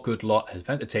 your good lot has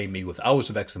entertained me with hours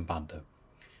of excellent banter.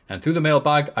 And through the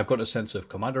mailbag, I've got a sense of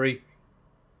camaraderie.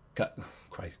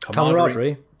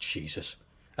 Camaraderie? Jesus.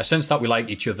 A sense that we like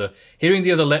each other, hearing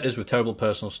the other letters with terrible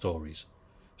personal stories.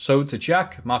 So to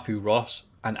Jack, Matthew, Ross,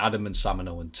 and Adam and Sam and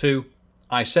Owen too,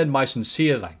 I send my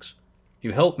sincere thanks.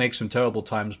 You helped make some terrible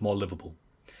times more livable.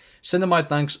 Sending my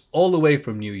thanks all the way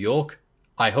from New York.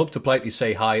 I hope to politely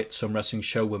say hi at some wrestling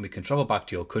show when we can travel back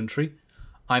to your country.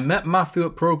 I met Matthew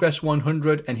at Progress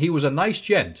 100 and he was a nice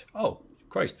gent. Oh,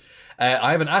 Christ.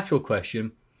 I have an actual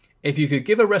question. If you could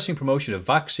give a wrestling promotion a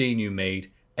vaccine you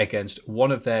made against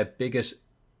one of their biggest...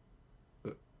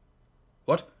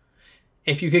 What?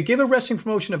 If you could give a wrestling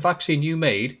promotion a vaccine you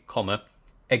made,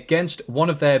 against one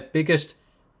of their biggest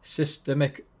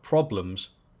systemic problems,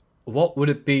 what would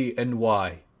it be and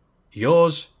why?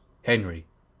 Yours, Henry.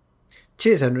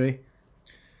 Cheers, Henry.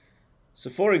 So,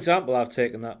 for example, I've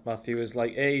taken that, Matthew, as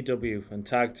like AEW and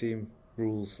tag team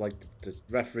rules, like the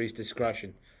referee's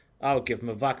discretion. I would give them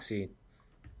a vaccine.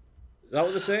 Is that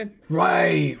what they're saying?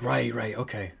 Right.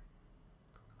 Okay.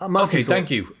 Matthew,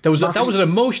 thank you. That was an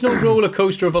emotional roller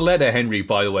coaster of a letter, Henry.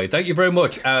 By the way, thank you very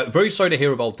much. Very sorry to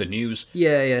hear about the news.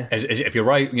 Yeah. As if you're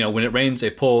right, when it rains,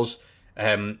 it pours.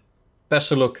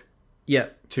 Best of luck. Yeah.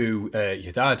 To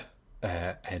your dad,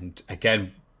 and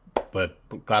again, we're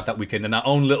glad that we can, in our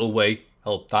own little way,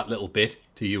 help that little bit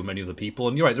to you and many other people.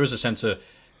 And you're right, there is a sense of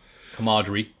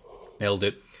camaraderie, nailed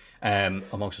it,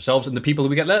 amongst ourselves and the people that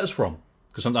we get letters from.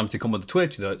 Because sometimes they come on the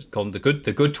Twitch, they call them the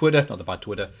good Twitter, not the bad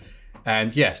Twitter.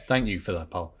 And yes, thank you for that,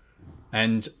 pal.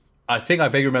 And I think I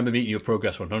vaguely remember meeting you at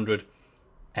Progress 100.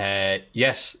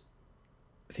 Yes,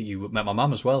 I think you met my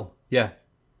mum as well. Yeah.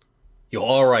 You're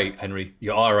all right, Henry.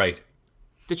 You're all right.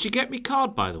 Did she get me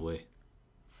card, by the way?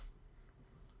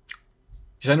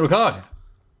 She sent her a card?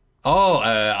 Oh,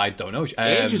 I don't know.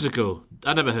 Ages ago.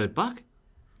 I never heard back.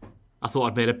 I thought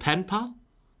I'd made a pen pal.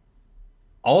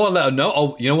 Oh, I'll let her know.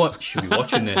 Oh, you know what? She'll be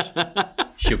watching this.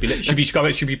 She'll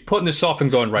be putting this off and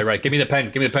going, right, give me the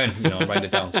pen, write it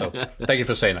down. So thank you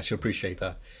for saying that. She'll appreciate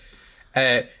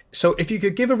that. So if you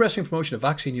could give a wrestling promotion a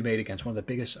vaccine you made against one of the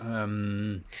biggest...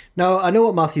 No, I know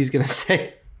what Matthew's going to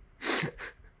say.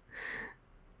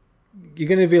 You're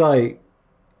going to be like...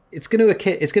 It's going to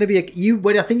be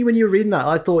I think when you were reading that,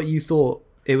 I thought you thought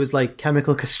it was like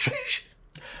chemical castration.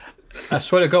 I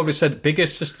swear to God, we said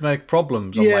biggest systematic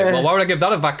problems. I'm like, well, why would I give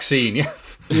that a vaccine?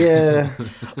 Yeah.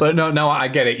 But no, I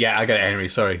get it. Yeah, I get it, Henry.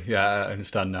 Sorry. Yeah, I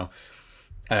understand now.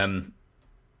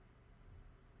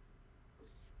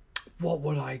 What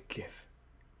would I give?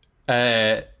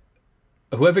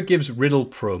 Whoever gives Riddle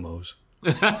promos.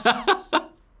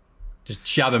 Just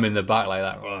jab him in the back like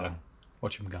that.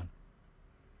 Watch him go.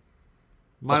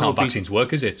 That's not how vaccines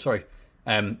work, is it? Sorry.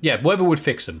 Whoever would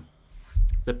fix them.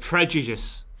 The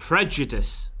prejudice,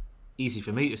 easy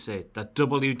for me to say, that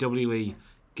WWE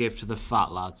give to the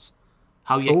fat lads.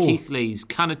 How your Keith Lee's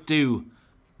cannot do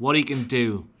what he can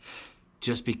do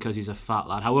just because he's a fat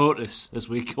lad. How Otis, as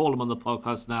we call him on the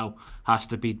podcast now, has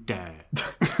to be dead.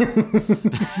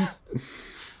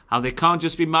 How they can't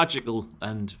just be magical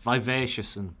and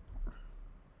vivacious and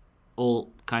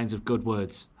all kinds of good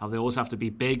words. How they always have to be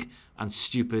big and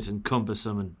stupid and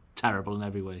cumbersome and terrible in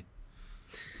every way.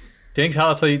 Do you think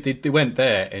how they went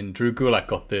there and Drew Gulak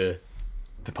got the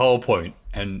PowerPoint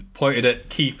and pointed at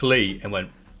Keith Lee and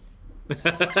went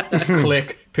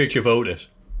click picture of Otis?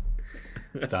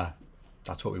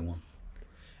 That's what we want.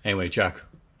 Anyway, Jack,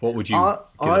 what would you give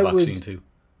a vaccine to?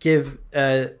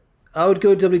 I would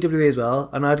go WWE as well,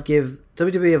 and I'd give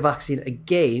WWE a vaccine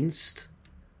against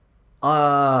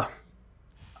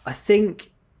I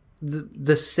think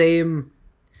the same,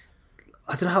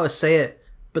 I don't know how to say it,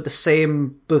 but the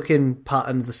same booking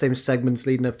patterns, the same segments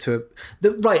leading up to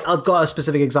it. Right, I've got a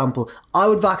specific example. I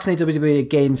would vaccinate WWE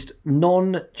against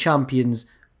non-champions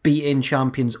beating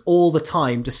champions all the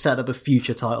time to set up a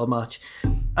future title match.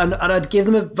 And I'd give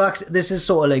them a vaccine. This is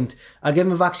sort of linked. I'd give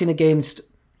them a vaccine against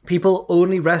people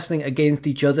only wrestling against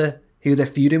each other who they're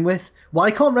feuding with. Why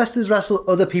can't wrestlers wrestle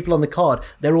other people on the card?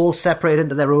 They're all separated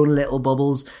into their own little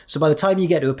bubbles. So by the time you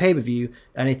get to a pay-per-view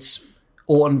and it's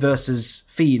Orton versus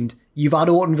Fiend, you've had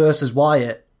Orton versus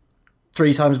Wyatt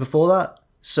 3 times before that.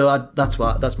 So that's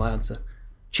my answer.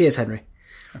 Cheers, Henry.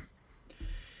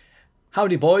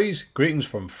 Howdy, boys. Greetings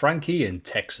from Frankie in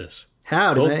Texas.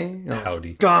 Howdy, mate.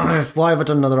 Howdy. God, why have I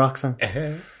done another accent?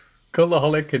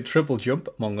 Cultaholic and Triple Jump,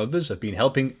 among others, have been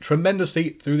helping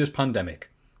tremendously through this pandemic.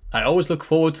 I always look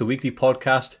forward to the weekly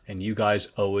podcast, and you guys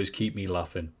always keep me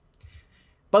laughing.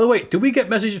 By the way, do we get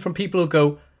messages from people who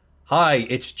go, "Hi,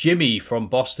 it's Jimmy from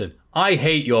Boston. I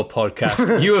hate your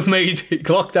podcast. You have made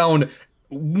lockdown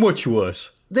much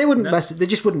worse." They wouldn't message. They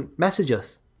just wouldn't message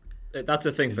us. That's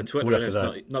a thing for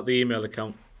Twitter, not the email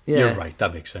account. Yeah. You're right,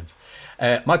 that makes sense.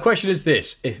 My question is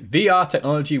this. If VR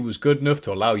technology was good enough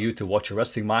to allow you to watch a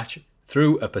wrestling match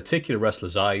through a particular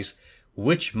wrestler's eyes,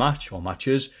 which match or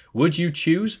matches would you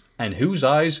choose, and whose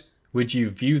eyes would you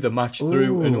view the match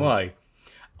through, and why?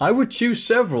 I would choose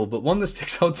several, but one that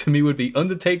sticks out to me would be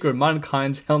Undertaker and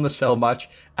Mankind's Hell in a Cell match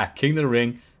at King of the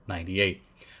Ring 98.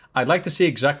 I'd like to see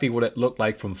exactly what it looked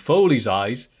like from Foley's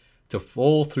eyes to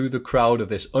fall through the crowd of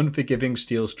this unforgiving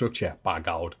steel structure. By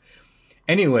God.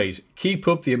 Anyways, keep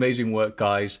up the amazing work,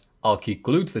 guys. I'll keep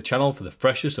glued to the channel for the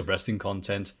freshest of wrestling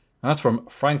content. And that's from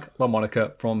Frank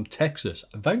LaMonica from Texas.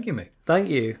 Thank you, mate. Thank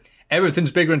you.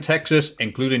 Everything's bigger in Texas,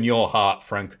 including your heart,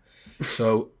 Frank.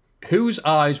 So whose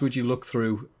eyes would you look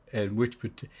through, and which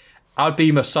would... I'd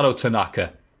be Masato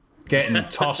Tanaka, getting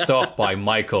tossed off by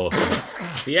Michael.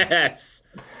 Yes.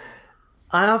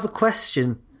 I have a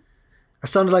question. I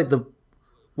sounded like the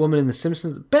woman in The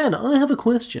Simpsons. Ben, I have a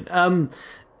question.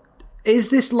 Is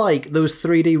this like those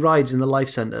 3D rides in the Life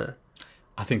Centre?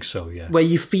 I think so, yeah. Where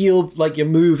you feel like you're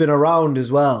moving around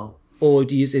as well? Or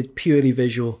do you use it purely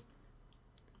visual?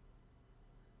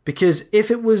 Because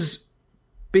if it was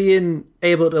being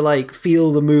able to like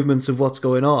feel the movements of what's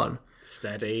going on...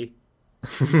 Steady.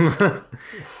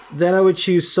 Then I would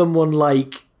choose someone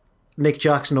like Nick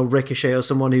Jackson or Ricochet or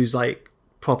someone who's like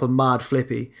proper mad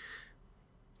flippy.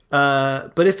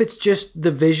 But if it's just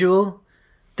the visual,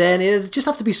 then it'd just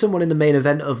have to be someone in the main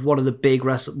event of one of the bigger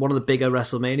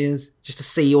WrestleManias, just to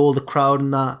see all the crowd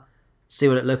and that, see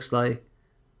what it looks like.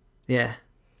 Yeah,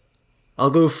 I'll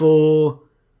go for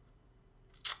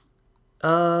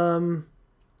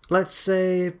let's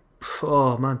say,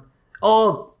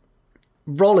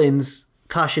 Rollins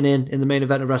cashing in the main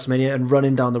event of WrestleMania and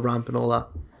running down the ramp and all that.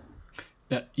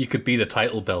 Yeah, you could be the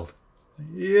title belt.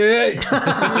 Yay!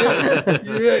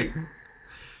 Yay!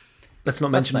 Let's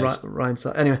not mention nice. Ryan.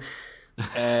 Anyway.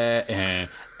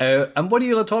 And what are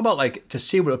you talking about? Like, to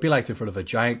see what it'd be like in front of a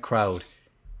giant crowd.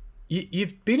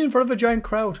 You've been in front of a giant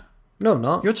crowd? No, I'm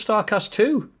not. You're at StarCast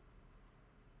 2.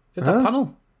 At that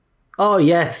panel. Oh,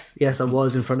 yes. Yes, I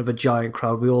was in front of a giant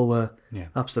crowd. We all were. Yeah.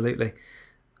 Absolutely.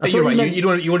 You're right. You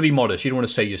want to be modest. You don't want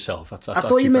to say yourself. That's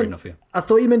actually fair enough. Yeah. I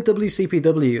thought you meant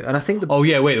WCPW, and I think Oh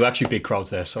yeah, wait, there were actually big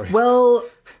crowds there. Sorry. Well,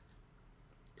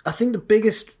 I think the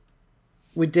biggest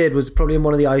we did was probably in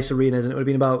one of the ice arenas, and it would have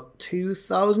been about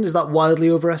 2,000. Is that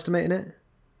wildly overestimating it?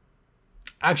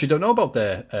 I actually don't know about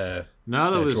their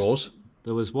draws.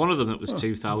 There was one of them that was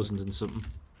 2,000 and something.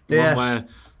 The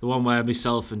one where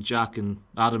myself and Jack and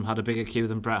Adam had a bigger queue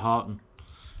than Bret Hart.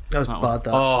 That was bad.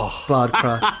 That Oh, bad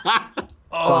crap.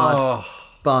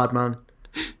 Bad man.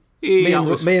 Me and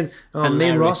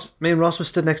Ross were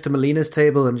stood next to Melina's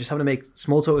table and just having to make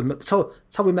small talk with. That's how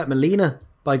we met Melina,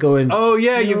 by going. Oh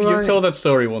yeah, you've told that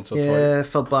story once or twice. Yeah,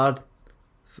 felt bad,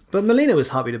 but Melina was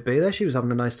happy to be there. She was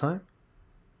having a nice time.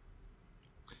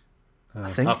 I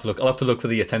think I'll have to look for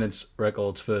the attendance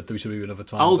records for WCW another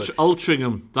time.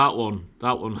 Altrincham, that one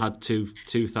had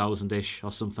 2,000 ish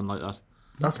or something like that.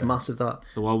 That's massive. That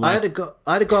the one I had to go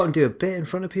out and do a bit in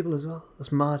front of people as well.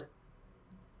 That's mad.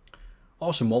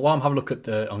 Awesome. Well, while I'm having a look at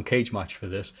the on Cage Match for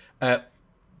this, what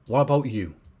about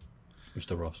you,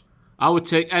 Mr. Ross? I would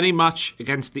take any match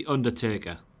against The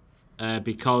Undertaker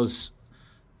because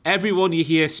everyone you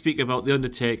hear speak about The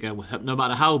Undertaker, no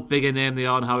matter how big a name they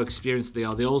are and how experienced they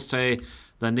are, they all say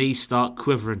their knees start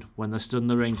quivering when they're stood in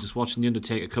the ring just watching The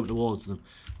Undertaker come towards them.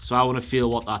 So I want to feel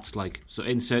what that's like. So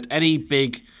insert any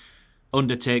big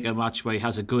Undertaker match where he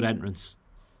has a good entrance.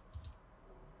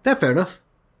 Yeah, fair enough.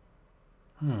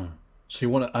 So you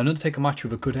want an Undertaker match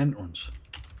with a good entrance?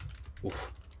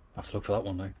 Oof, I have to look for that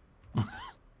one now.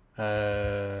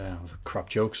 That was a crap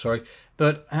joke, sorry.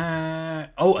 But,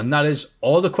 and that is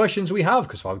all the questions we have,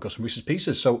 because I've got some Reese's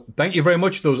Pieces. So thank you very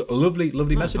much for those lovely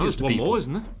messages to one people. More,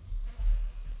 isn't there?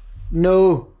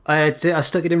 No, I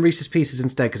stuck it in Reese's Pieces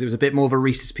instead, because it was a bit more of a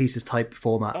Reese's Pieces type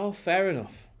format. Oh, fair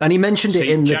enough. And he mentioned it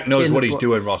in Jack knows what he's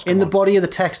doing, Ross. In the body of the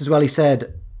text as well, he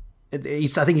said... I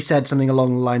think he said something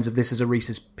along the lines of "This is a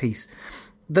Reese's piece."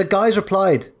 The guys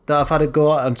replied that I've had a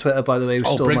go at on Twitter, by the way.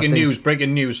 Breaking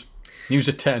news! News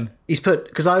at 10. He's put,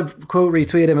 because I've quote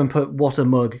retweeted him and put "what a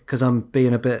mug" because I'm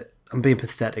being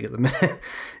pathetic at the minute,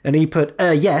 and he put,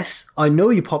 "Yes, I know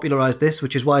you popularised this,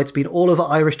 which is why it's been all over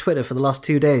Irish Twitter for the last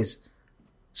 2 days."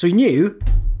 So he knew,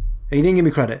 and he didn't give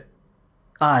me credit.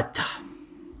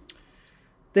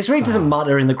 This really doesn't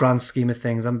matter in the grand scheme of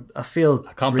things. I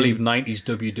can't believe 90s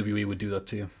WWE would do that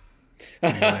to you.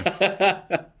 Anyway.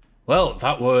 Well,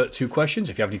 that were 2 questions.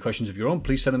 If you have any questions of your own,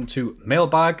 please send them to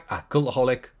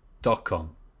mailbag@cultaholic.com.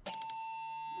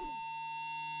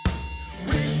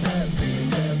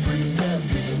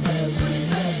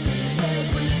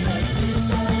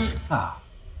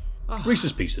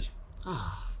 Reese's Pieces.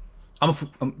 I'm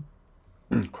forcing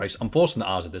the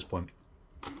R's at this point.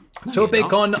 So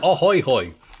big on ahoy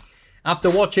hoy. After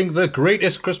watching the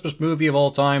greatest Christmas movie of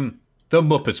all time, The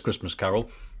Muppets Christmas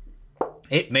Carol,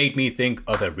 it made me think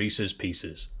of a Reese's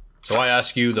Pieces. So I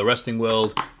ask you, the wrestling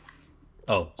world...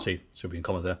 Oh, see, so we can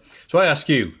comment there. So I ask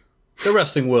you, the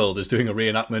wrestling world is doing a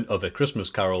reenactment of A Christmas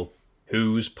Carol.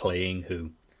 Who's playing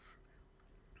who?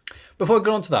 Before I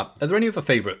go on to that, are there any other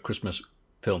favourite Christmas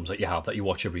films that you have that you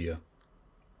watch every year?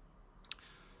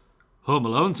 Home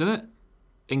Alone's in it,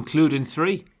 including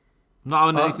 3. Not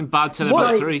having anything bad to say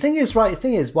about 3. Thing is, why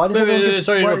does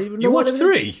everyone give... You watched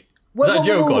 3? Is that a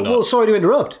joke or not? Well, sorry to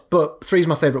interrupt, but 3's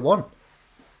my favourite one.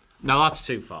 No, that's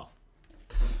too far.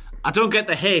 I don't get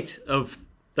the hate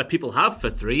that people have for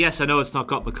 3. Yes, I know it's not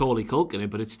got Macaulay Culkin in it,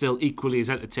 but it's still equally as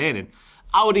entertaining.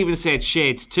 I would even say it's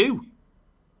Shades 2.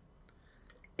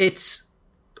 It's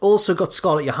also got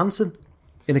Scarlett Johansson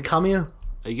in a cameo.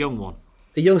 A young one.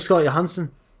 A young Scarlett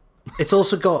Johansson. It's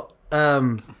also got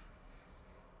a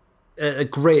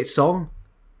great song.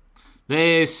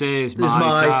 This is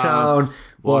my town.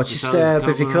 Watch your step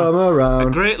if you come around.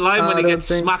 A great line when he gets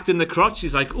smacked in the crotch.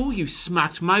 He's like, "Oh, you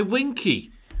smacked my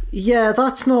winky." Yeah,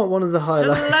 that's not one of the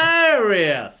highlights.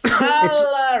 Hilarious.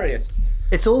 Hilarious.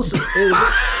 It's also...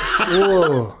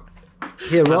 whoa.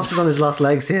 Here, Ross is on his last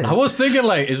legs here. I was thinking,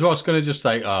 like, is Ross going to just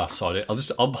like, sorry,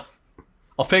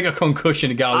 I'll fake a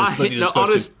concussion and get out of this bloody discussion.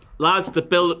 Honest, lads, the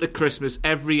build up to Christmas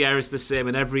every year is the same,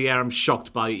 and every year I'm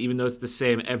shocked by it, even though it's the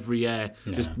same every year.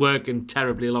 Yeah. Just working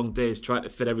terribly long days trying to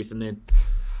fit everything in.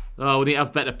 Oh, we need to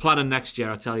have better planning next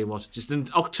year, I tell you what. Just in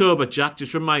October, Jack,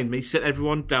 just remind me, sit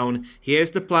everyone down,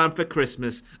 here's the plan for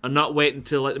Christmas, and not wait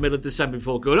until like the middle of December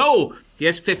before going, oh,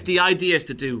 here's 50 ideas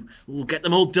to do. We'll get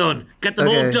them all done. Get them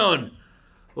all done.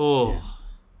 Oh.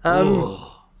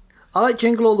 I like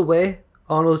Jingle All the Way,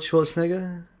 Arnold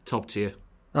Schwarzenegger. Top tier.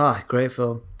 Great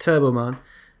film. Turbo Man.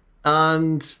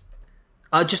 And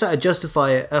I just had to justify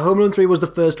it. Home Alone 3 was the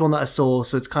first one that I saw,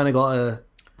 so it's kind of got a...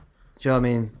 Do you know what I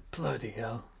mean? Bloody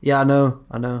hell. Yeah, I know.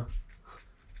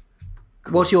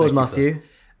 Cool. What's yours, Matthew?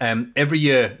 Every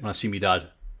year when I see my dad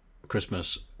at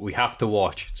Christmas, we have to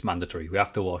watch. It's mandatory. We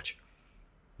have to watch.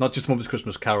 Not just Muppets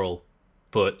Christmas Carol,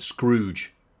 but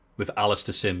Scrooge with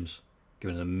Alistair Sims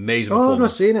giving an amazing performance. I've not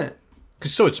seen it.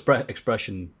 Because so expressive.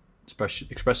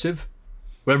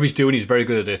 Whatever he's doing, he's very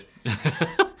good at it.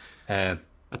 I'll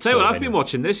tell you what I've been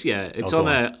watching this year. It's on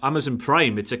Amazon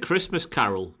Prime. It's A Christmas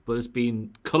Carol, but it's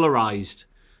been colorized.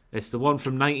 It's the one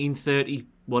from 1930,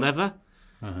 whatever.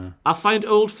 Uh-huh. I find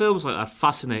old films like that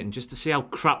fascinating, just to see how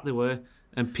crap they were,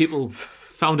 and people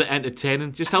found it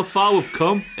entertaining. Just how far we've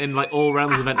come in like all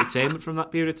realms of entertainment from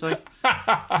that period of time.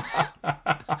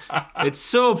 It's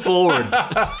so boring.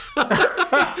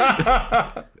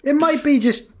 It might be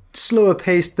just slower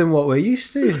paced than what we're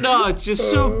used to. No, it's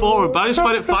just so boring. But I just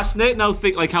find it fascinating. How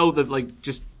think like how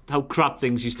just how crap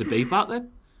things used to be back then.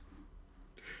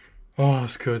 Oh,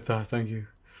 it's good. Thank you.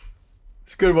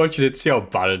 It's good watching it. See how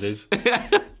bad it is.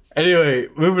 Anyway,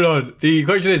 moving on. The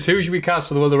question is, who should we cast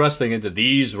for the World of Wrestling into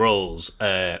these roles?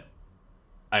 Anyway,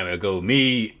 I'll go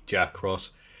me, Jack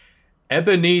Ross,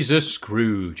 Ebenezer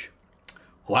Scrooge.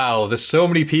 Wow, there's so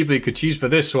many people you could choose for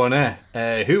this one, eh?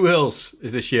 Who else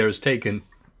is this year has taken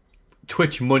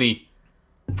Twitch money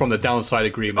from the downside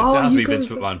agreement? It has to be Vince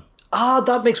McMahon.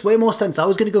 That makes way more sense. I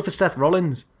was going to go for Seth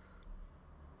Rollins.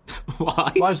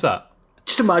 Why? Why is that?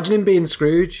 Just imagine him being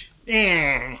Scrooge.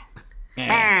 Exactly.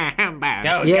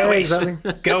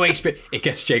 Go experience. It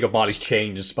gets Jacob Marley's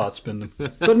change and spot spin them.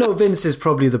 But no, Vince is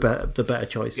probably the better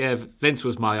choice. Yeah, Vince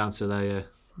was my answer there. Yeah.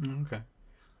 Okay.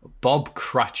 Bob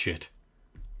Cratchit.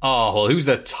 Oh well, who's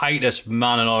the tightest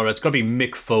man in all? It's got to be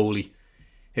Mick Foley,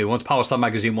 who once Power Star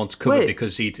magazine once covered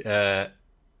because he'd. No,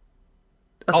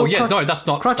 that's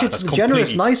not. Cratchit's that's the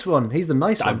generous, nice one. He's the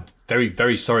nice one. I'm very,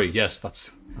 very sorry. Yes,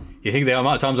 that's. You think the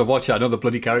amount of times I've watched it, I know the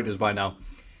bloody characters by now.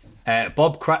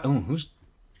 Bob Cratchit. Who's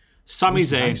Sami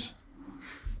Zayn?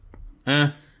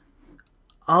 Nice?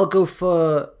 I'll go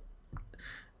for.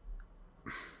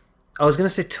 I was going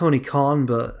to say Tony Khan,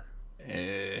 but.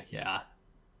 Yeah.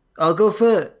 I'll go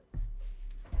for.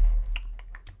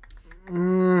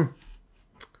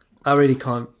 I really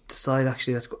can't decide.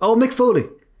 Actually, let's go. Oh, Mick Foley.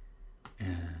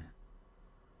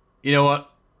 You know what?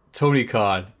 Tony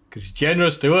Khan, because he's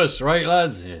generous to us, right,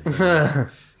 lads? Yeah.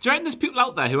 Do you reckon there's people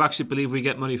out there who actually believe we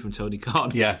get money from Tony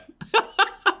Khan? Yeah.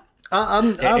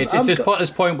 It's this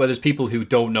point where there's people who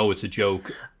don't know it's a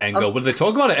joke and go, well, they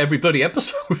talk about it every bloody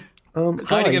episode.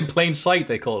 Hiding in plain sight,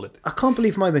 they call it. I can't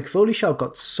believe my Mick Foley shout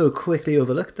got so quickly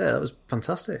overlooked there. That was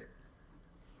fantastic.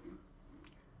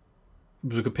 It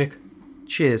was a good pick.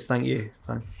 Cheers, thank you.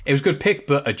 Thanks. It was a good pick,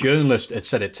 but a journalist had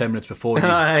said it 10 minutes before you.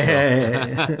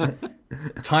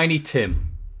 Tiny Tim.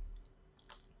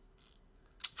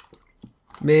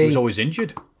 Me. He was always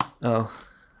injured.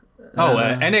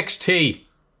 NXT.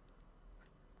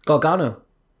 Gargano.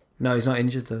 No, he's not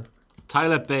injured though.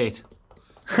 Tyler Bate.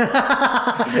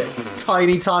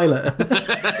 Tiny Tyler.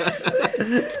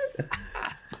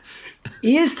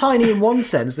 He is tiny in one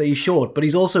sense that he's short, but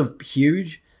he's also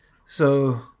huge.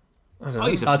 So I don't know.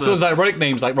 It's those ironic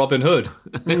names like Robin Hood.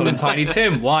 It's called him Tiny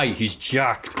Tim. Why? He's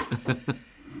jacked.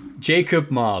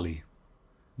 Jacob Marley.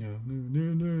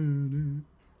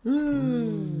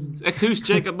 Who's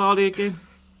Jacob Marley again?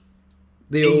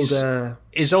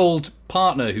 his old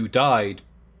partner who died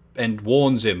and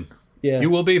warns him, you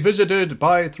will be visited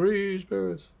by 3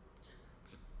 spirits.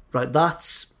 Right,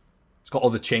 that's... It's got all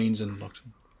the chains and locks.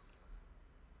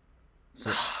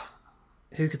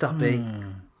 Who could that be?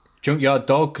 Junkyard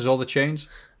Dog, because all the chains?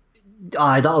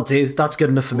 Aye, that'll do. That's good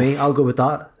enough for me. I'll go with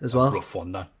that as well. Rough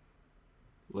one, that.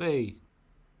 Wait.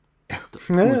 Who's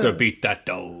going to beat that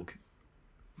dog?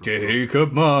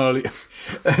 Jacob Marley.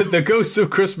 The Ghosts of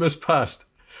Christmas Past.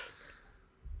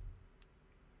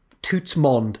 Toots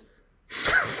Mond.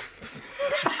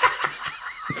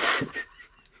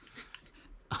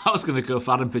 I was going to go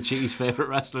for Adam Paci's favourite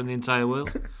wrestler in the entire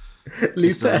world.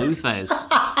 Luthez.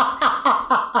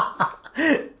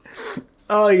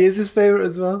 Oh, he is his favourite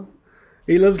as well.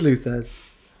 He loves Luthez.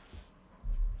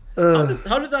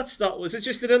 How did that start? Was it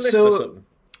just in a list or something?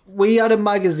 We had a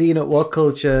magazine at What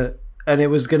Culture, and it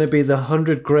was going to be the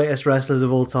 100 greatest wrestlers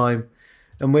of all time.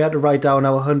 And we had to write down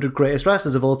our 100 greatest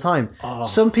wrestlers of all time. Oh.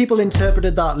 Some people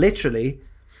interpreted that literally,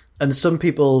 and some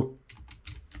people...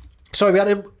 Sorry, we had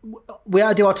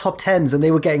to do our top 10s, and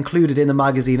they would get included in the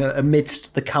magazine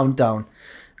amidst the countdown.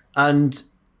 And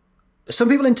some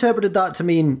people interpreted that to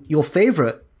mean your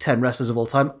favourite 10 wrestlers of all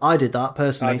time. I did that,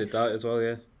 personally. I did that as well,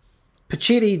 yeah.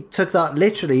 Pacitti took that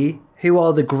literally, who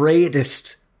are the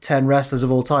greatest 10 wrestlers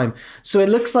of all time. So it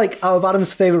looks like out of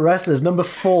Adam's favourite wrestlers, number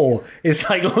 4 is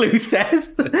like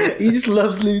Luthez. He just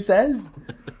loves Luthez.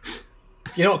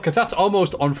 You know, because that's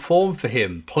almost on form for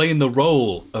him, playing the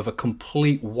role of a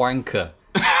complete wanker.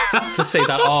 To say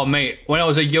that, oh, mate, when I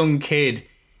was a young kid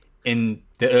in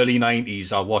the early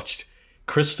 90s, I watched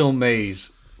Crystal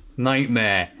Maze,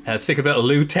 Nightmare, and I'd stick a bit of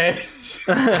Luthez.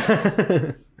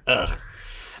 Ugh.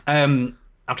 I'm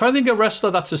trying to think of a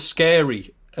wrestler that's as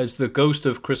scary as the Ghost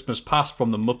of Christmas Past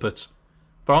from the Muppets.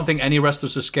 But I don't think any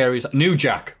wrestler's as scary as New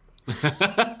Jack.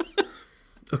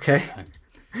 Okay.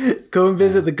 Go and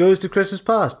visit the Ghost of Christmas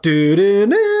Past. Yeah.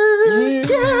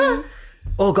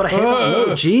 Oh, gotta hit that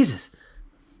note. Jesus.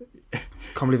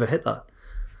 Can't believe I hit that.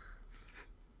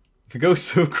 The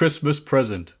Ghost of Christmas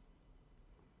Present.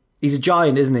 He's a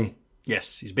giant, isn't he?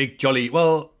 Yes, he's big, jolly.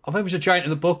 Well, I think he was a giant in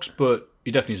the books, but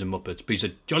he definitely is a Muppet. But he's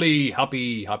a jolly,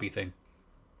 happy thing.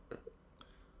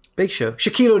 Big Show.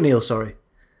 Shaquille O'Neal, sorry.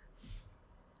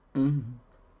 Mm-hmm.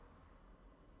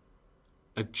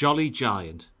 A jolly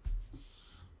giant.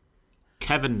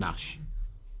 Kevin Nash.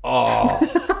 Oh,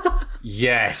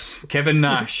 yes. Kevin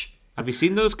Nash. Have you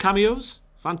seen those cameos?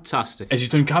 Fantastic. Has he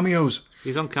done cameos?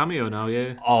 He's on Cameo now,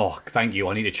 yeah. Oh, thank you.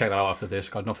 I need to check that out after this.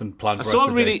 Got nothing planned for I the saw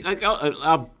rest really, of the day. like,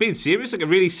 I'm being serious, like a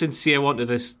really sincere one to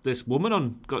this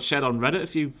woman got shared on Reddit a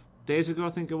few days ago,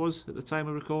 I think it was, at the time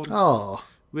of recording. Oh.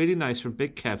 Really nice from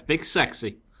Big Kev. Big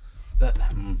Sexy.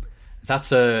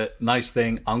 That's a nice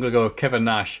thing. I'm going to go with Kevin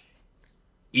Nash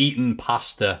eating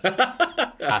pasta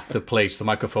at the place, the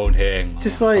microphone here. It's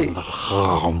just like...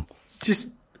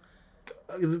 just...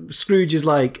 Scrooge is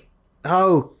like,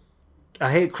 oh,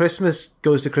 I hate Christmas,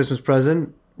 Goes to Christmas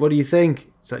Present. What do you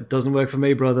think? It's like, doesn't work for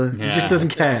me, brother. Yeah. He just doesn't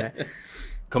care.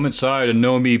 Come inside and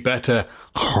know me better.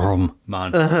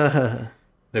 Man.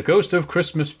 The Ghost of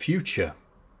Christmas Future.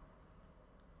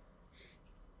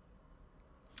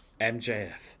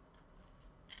 MJF.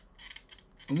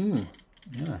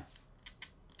 Yeah.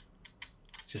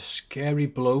 Just scary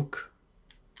bloke.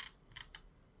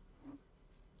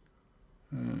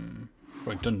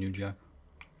 Right done, New Jack.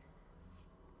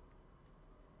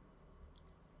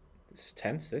 This is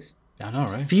tense, this. I know,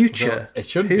 right? Future. It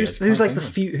shouldn't who's be. Who's like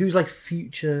who's like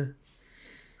future?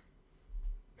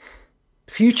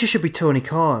 Future should be Tony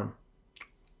Khan.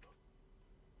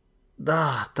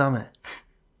 Ah, damn it.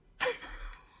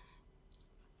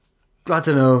 I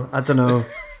don't know.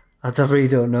 I really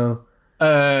don't know.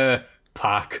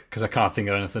 Pac, because I can't think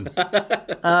of anything.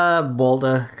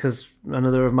 Walter, because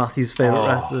another of Matthew's favourite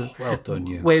wrestlers. Well done,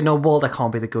 you. Wait, no, Walter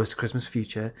can't be the Ghost of Christmas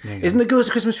Future. Isn't the Ghost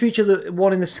of Christmas Future the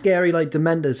one in the scary, like,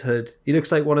 Dementor's hood? He looks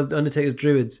like one of Undertaker's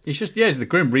druids. He's just, he's the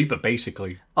Grim Reaper,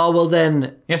 basically. Oh, well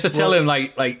then... He has to tell him,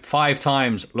 like 5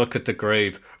 times, look at the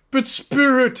grave. But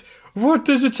Spirit, what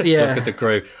does it say? Yeah. Look at the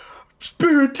grave.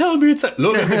 Spirit, tell me it's...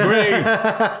 Look at the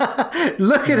grave.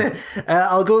 Look at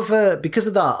it. Because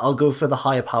of that, I'll go for the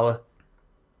higher power.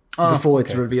 Before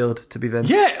it's revealed to be Vince.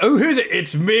 Yeah, oh, who's it?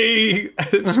 It's me.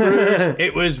 Scrooge.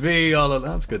 It was me. Oh,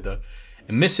 that's good, though.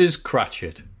 And Mrs.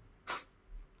 Cratchit.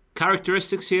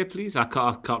 Characteristics here, please. I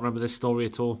can't remember this story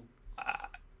at all.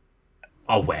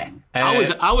 Where?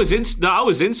 I was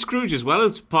in Scrooge as well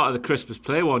as part of the Christmas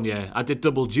play one year. I did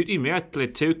double duty. I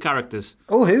played 2 characters.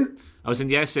 Oh, who? I was in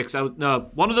year 6.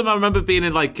 One of them I remember being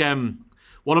in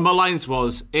one of my lines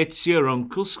was, "It's your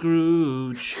Uncle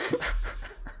Scrooge."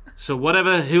 So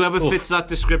whoever fits that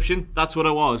description, that's what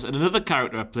I was. And another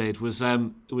character I played was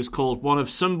it was called one of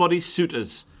somebody's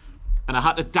suitors, and I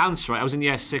had to dance. Right, I was in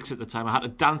year 6 at the time. I had to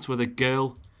dance with a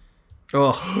girl.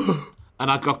 Oh, and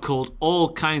I got called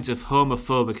all kinds of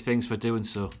homophobic things for doing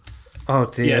so. Oh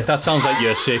dear. Yeah, that sounds like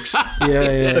year 6.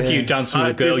 yeah. Look, you dancing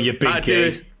with a girl, you big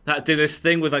gay. I'd do this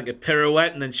thing with like a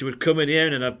pirouette, and then she would come in here,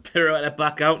 and then I'd pirouette her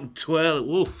back out and twirl.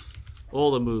 Woof, all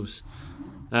the moves.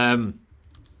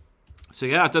 So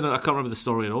yeah, I don't know. I can't remember the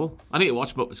story at all. I need to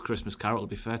watch Muppets Christmas Carol. To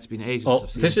be fair, it's been ages. Oh, since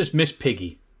I've seen this it. is Miss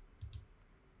Piggy.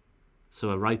 So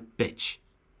a right bitch.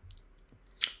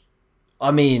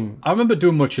 I mean, I remember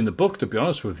doing much in the book, to be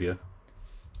honest with you.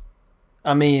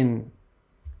 I mean,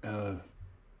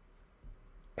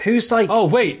 who's like? Oh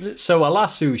wait, so a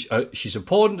lass who she's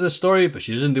important to the story, but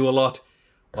she doesn't do a lot.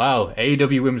 Wow,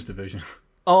 AEW Women's Division.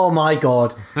 Oh my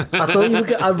god!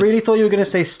 I really thought you were going to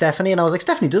say Stephanie, and I was like,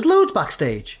 Stephanie does loads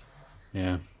backstage.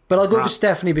 Yeah, but I'll go for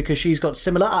Stephanie because she's got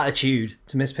similar attitude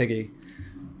to Miss Piggy.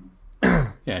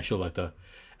 Yeah, she'll like that.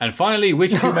 And finally,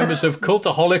 which two members of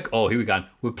Cultaholic, oh, here we go,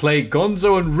 would play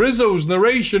Gonzo and Rizzo's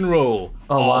narration role?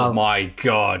 Oh, wow. Oh, my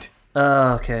God.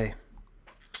 Okay.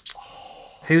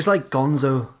 Who's like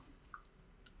Gonzo?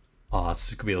 Oh,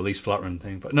 this could be the least flattering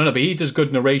thing. But no, but he does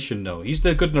good narration, though. He's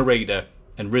the good narrator,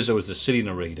 and Rizzo is the silly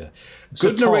narrator.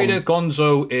 Good narrator,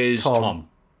 Gonzo is Tom.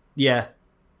 Yeah.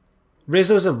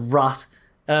 Rizzo's a rat.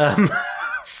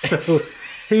 So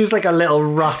he was like a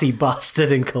little ratty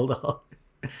bastard in Cultaholic.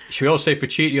 Should we all say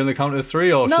Pachiti on the count of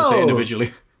 3, or should we say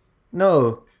individually?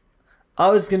 No. I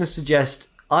was going to suggest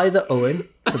either Owen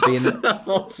for being...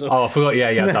 Oh, I forgot.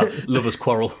 Yeah, that Lovers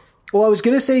Quarrel. Well, I was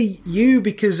going to say you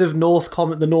because of the North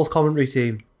commentary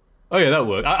team. Oh, yeah, that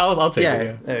worked. I'll take it.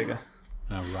 Yeah, there you go.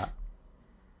 Oh, rat.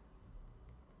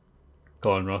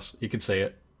 Go on, Ross. You can say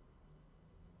it.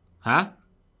 Huh?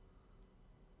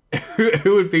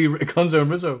 Who would be Gonzo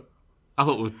and Rizzo? I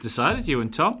thought we've decided, you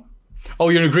and Tom. Oh,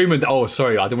 you're in agreement. Oh,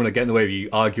 sorry. I don't want to get in the way of you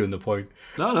arguing the point.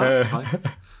 No, fine.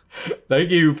 Thank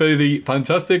you for the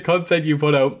fantastic content you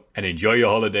put out, and enjoy your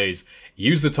holidays.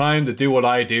 Use the time to do what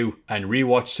I do and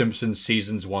rewatch Simpsons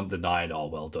seasons 1 to 9. Oh,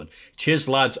 well done. Cheers,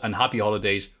 lads, and happy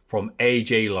holidays from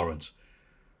AJ Lawrence.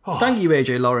 Oh, thank you,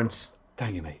 AJ Lawrence.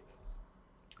 Thank you, mate.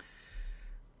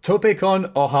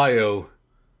 Topeka, Ohio,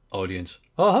 audience.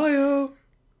 Ohio.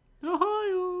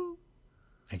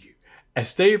 Thank you. A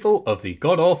staple of the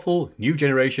god-awful new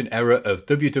generation era of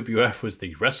WWF was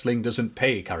the wrestling doesn't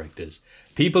pay characters.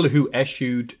 People who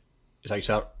eschewed... Is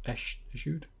that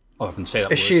eschewed? Oh, I haven't say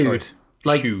that eschewed. Word. Sorry.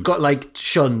 Like, eschewed. got like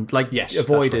shunned, like yes,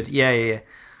 avoided. Right.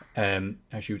 Yeah.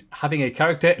 Eschewed. Having a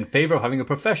character in favour of having a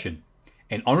profession.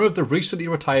 In honour of the recently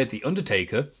retired The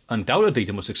Undertaker, undoubtedly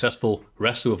the most successful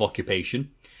wrestler of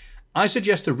occupation, I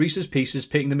suggest a Reese's Pieces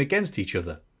pitting them against each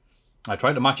other. I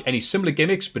try to match any similar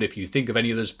gimmicks, but if you think of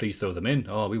any others, please throw them in.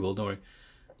 Oh, we will, don't worry.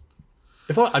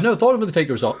 I never thought of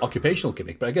Undertaker as an occupational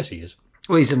gimmick, but I guess he is.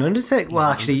 Well, he's an Undertaker. Well,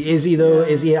 actually, is he though?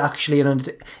 Is he actually an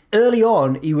Undertaker? Early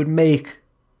on, he would make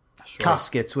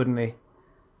caskets, wouldn't he?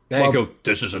 There you go.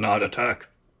 This is an heart attack.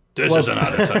 This is an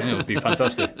heart attack. It would be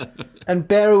fantastic. And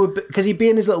Bearer would, because he'd be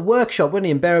in his little workshop, wouldn't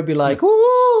he? And Bearer would be like,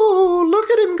 "Oh,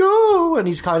 look at him go!" And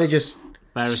he's kind of just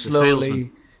Bearer's slowly. the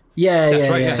salesman. That's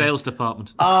right. Yeah. Sales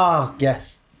department. Ah,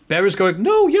 yes. Bearer's going,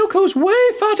 no, Yoko's way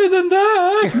fatter than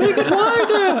that. Make it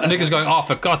wider. And Nick is going, oh,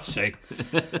 for God's sake.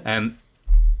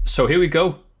 So here we go.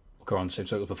 We'll go on the same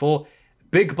circle before.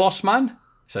 Big Boss Man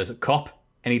says a cop,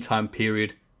 anytime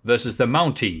period, versus the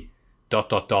Mountie, ...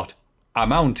 a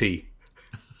Mountie.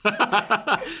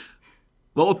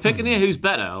 What we're picking here, who's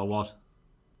better or what?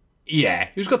 Yeah,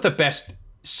 who's got the best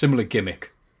similar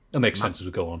gimmick? That makes sense as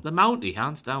we go on. The Mountie,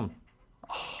 hands down.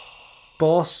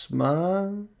 Boss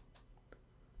Man.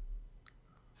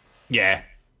 Yeah,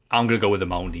 I'm going to go with the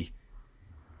Mountie.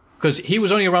 Because he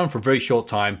was only around for a very short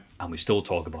time, and we still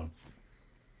talk about him.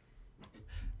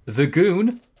 The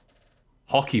Goon,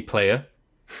 hockey player.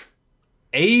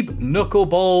 Abe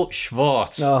Knuckleball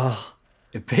Schwartz, a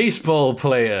baseball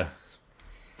player.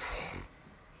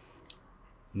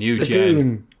 New The gen.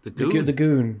 Goon. The Goon. The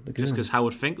Goon. Just because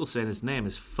Howard Finkel saying his name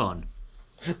is fun.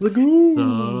 The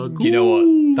Goon. You know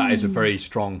what? That is a very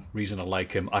strong reason I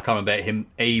like him. I can't remember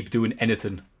Abe doing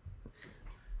anything.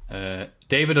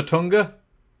 David Otunga,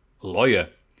 lawyer,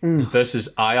 versus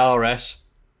IRS,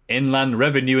 Inland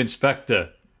Revenue Inspector,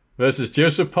 versus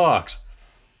Joseph Parks,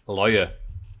 lawyer.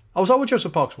 Oh, was that what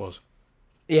Joseph Parks was?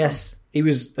 Yes, he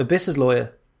was Abyss's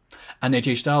lawyer. And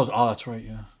AJ Styles. Oh, that's right,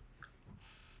 yeah.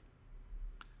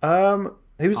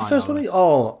 Who was the first one?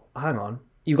 Oh, hang on.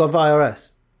 You got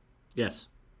IRS? Yes.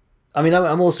 I mean,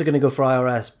 I'm also going to go for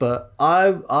IRS, but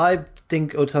I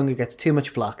think Otunga gets too much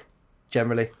flack,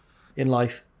 generally. in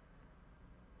life?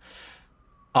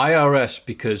 IRS,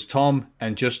 because Tom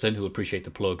and Justin, who'll appreciate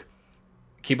the plug,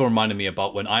 keep on reminding me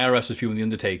about when IRS was viewing The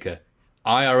Undertaker.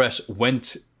 IRS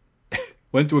went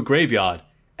to a graveyard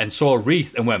and saw a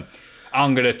wreath and went,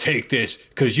 I'm going to take this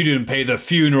because you didn't pay the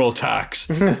funeral tax.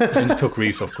 And just took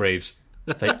wreaths off graves.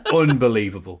 It's like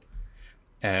unbelievable.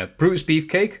 Brutus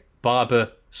Beefcake,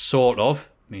 barber, sort of.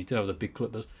 I mean, he did have the big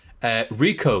clippers.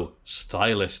 Rico,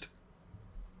 stylist.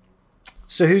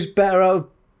 So who's better out of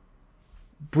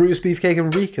Brutus Beefcake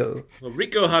and Rico? Well,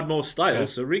 Rico had more style,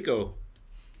 so Rico.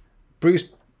 Bruce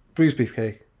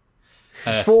Beefcake.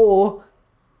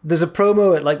 There's a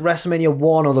promo at like WrestleMania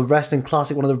 1 or the Wrestling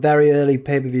Classic, one of the very early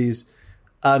pay-per-views.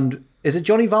 And is it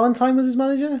Johnny Valentine was his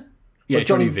manager? Yeah,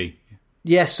 Johnny V.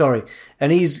 Yes, sorry.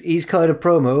 And he's cutting a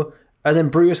promo, and then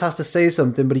Bruce has to say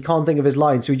something, but he can't think of his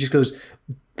line, so he just goes...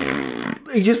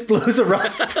 He just blows a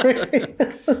raspberry.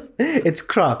 It's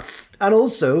crap. And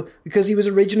also, because he was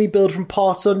originally billed from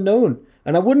Parts Unknown.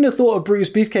 And I wouldn't have thought of Bruce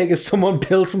Beefcake as someone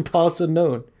billed from Parts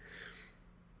Unknown.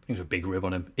 There's a big rib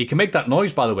on him. He can make that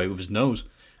noise, by the way, with his nose.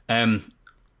 I'm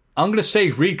going to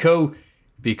say Rico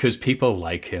because people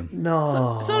like him.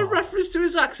 No. Is that a reference to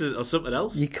his accent or something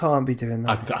else? You can't be doing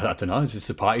that. I don't know. It's just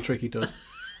a party trick he does.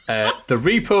 The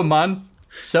Repo Man,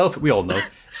 we all know,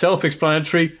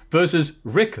 self-explanatory, versus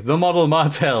Rick the Model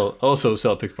Martel, also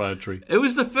self-explanatory. It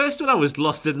was the first one I was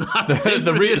lost in that.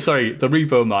 the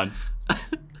Repo Man.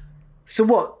 So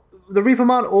what? The Repo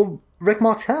Man or Rick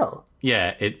Martel?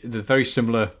 Yeah, they're very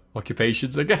similar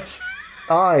occupations, I guess.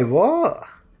 Aye, what?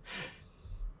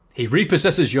 He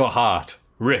repossesses your heart,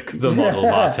 Rick the Model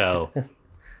Martel.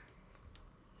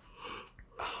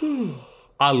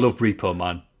 I love Repo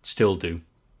Man. Still do.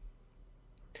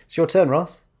 It's your turn,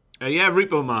 Ross. Yeah,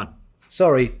 Repo Man.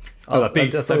 Sorry. That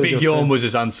big yawn was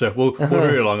his answer. We'll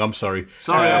hurry along. I'm sorry.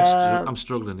 Sorry, I'm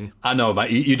struggling here. I know,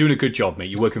 mate. You're doing a good job, mate.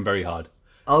 You're working very hard.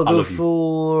 I'll go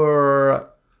for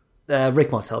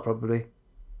Rick Martel, probably.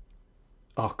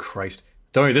 Oh, Christ.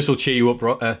 Don't worry, this will cheer you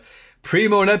up.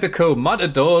 Primo and Epico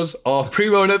Matadors or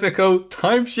Primo and Epico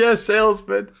Timeshare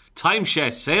Salesman.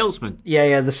 Timeshare Salesman?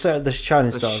 Yeah, the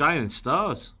Shining Stars. The Shining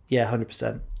Stars. Yeah,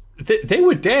 100%. They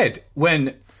were dead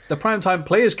when the primetime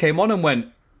players came on and went,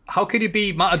 how could you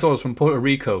be Matadors from Puerto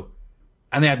Rico?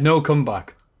 And they had no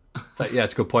comeback. It's like, yeah,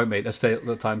 it's a good point, mate. Let's stay at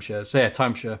the timeshare. So, yeah,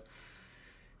 timeshare.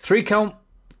 3 count,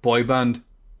 boy band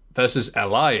versus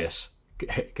Elias,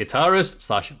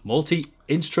 guitarist /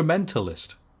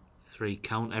 multi-instrumentalist. 3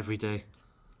 count every day.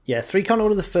 Yeah, 3 count,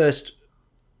 one of the first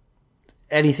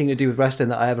anything to do with wrestling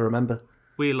that I ever remember.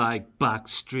 We like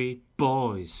Backstreet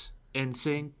Boys,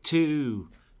 NSYNC 2.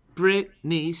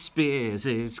 Britney Spears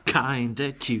is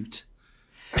kinda cute.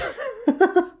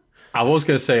 I was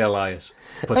going to say Elias,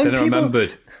 but then I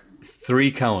remembered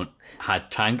 3 count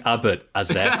had Tank Abbott as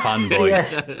their fanboy.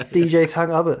 Yes, DJ Tank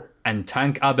Abbott. And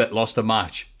Tank Abbott lost a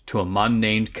match to a man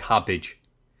named Cabbage.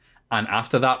 And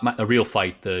after that, a real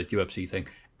fight, the UFC thing.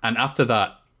 And after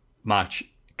that match,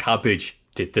 Cabbage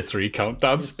did the 3 count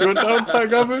dance doing down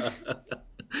Tank Abbott.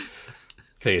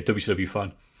 Okay, a WCW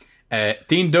fan.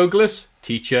 Dean Douglas,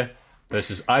 teacher,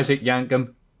 versus Isaac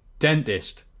Yankem,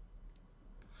 dentist.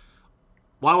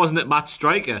 Why wasn't it Matt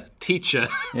Striker, teacher?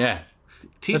 Yeah.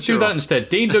 Teacher Let's do that instead.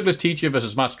 Dean Douglas, teacher,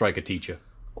 versus Matt Striker, teacher.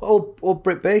 Or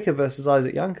Britt Baker versus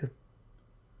Isaac Yankem.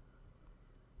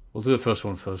 We'll do the first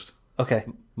one first. Okay.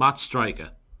 Matt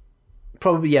Striker.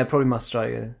 Probably Matt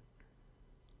Striker.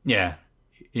 Yeah.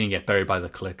 You didn't get buried by the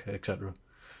click, etc.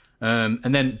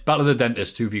 And then Battle of the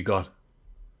Dentist, who have you got?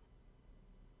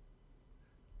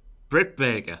 Britt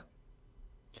Baker.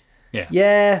 Yeah.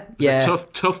 Yeah. It's a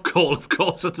tough call, of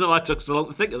course. I don't know why it took so long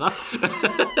to think of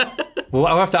that. Well,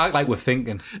 I'll have to act like we're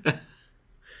thinking.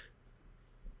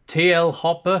 TL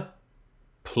Hopper,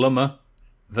 plumber,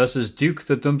 versus Duke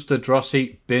the Dumpster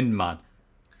Drossy, bin man.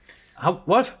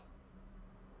 What?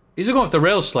 These are going off the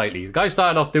rails slightly. The guy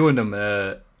started off doing them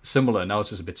similar, now it's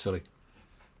just a bit silly.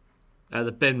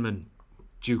 The binman,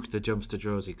 Duke the Dumpster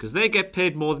Drossy, because they get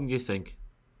paid more than you think.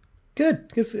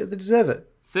 Good for they deserve it.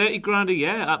 30 grand a year.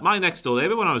 At my next door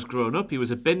neighbour when I was growing up, he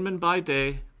was a binman by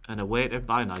day and a waiter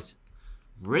by night.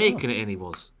 Raking it in, he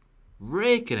was.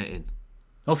 Raking it in.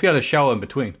 Not if you had a shower in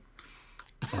between.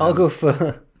 I'll go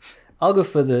for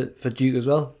Duke as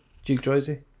well. Duke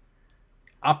Drossy.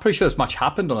 I'm pretty sure this match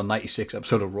happened on a 96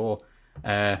 episode of Raw,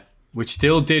 which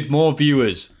still did more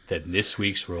viewers than this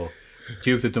week's Raw.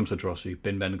 Duke the Dumpster Drossy,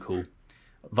 Bin Ben Cool.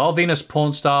 Val Venus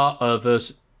porn star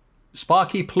versus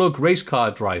Sparky Plug race car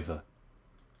driver.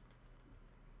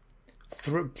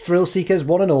 Thrill Seekers,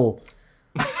 one and all.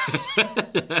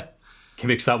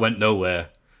 Gimmicks that went nowhere.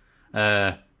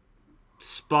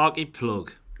 Sparky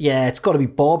Plug. Yeah, it's got to be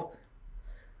Bob.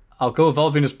 I'll go with Val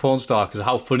Venus porn star because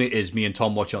how funny it is. Me and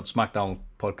Tom watch on SmackDown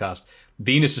podcast.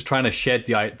 Venus is trying to shed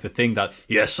the thing that,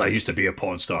 yes, I used to be a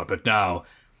porn star, but now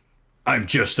I'm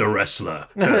just a wrestler.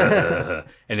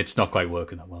 And it's not quite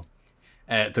working that well.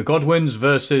 The Godwins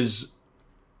versus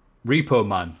Repo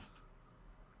Man.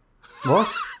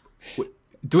 What?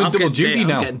 Doing double duty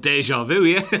now. I'm getting deja vu,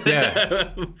 yeah. Yeah.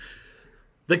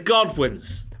 The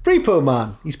Godwins. Repo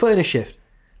Man. He's putting a shift.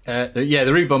 The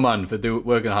Repo Man for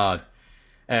working hard.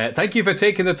 Thank you for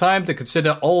taking the time to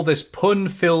consider all this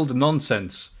pun-filled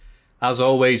nonsense. As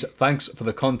always, thanks for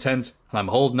the content, and I'm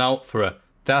holding out for a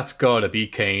That's Gotta Be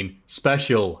Kane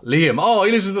special. Liam. Oh,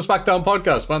 he listens to the SmackDown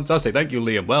podcast. Fantastic. Thank you,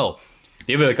 Liam. Well,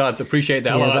 the other cards appreciate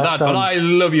that a lot of that, but I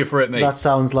love you for it, mate. That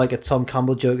sounds like a Tom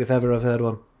Campbell joke if ever I've heard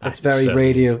one. It's very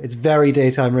radio. It's very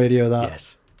daytime radio, that.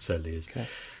 Yes, it certainly is. Okay.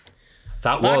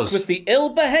 Back with the ill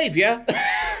behaviour.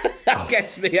 That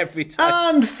gets me every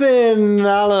time. And Finn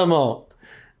Alamo.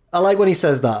 I like when he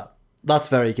says that. That's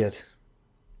very good.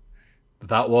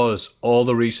 That was all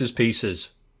the Reese's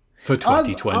Pieces for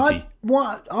 2020.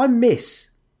 I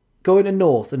miss going to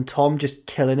North and Tom just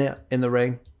killing it in the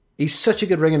ring. He's such a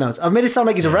good ring announcer. I've made it sound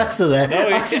like he's a wrestler there.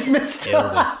 I just missed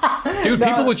it. Dude,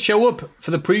 people would show up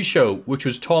for the pre-show, which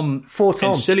was Tom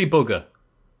and Silly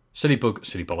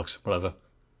Bollocks, whatever.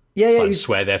 Yeah. He's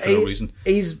swear there for no reason.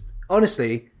 He's,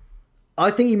 honestly,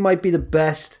 I think he might be the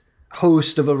best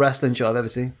host of a wrestling show I've ever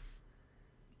seen.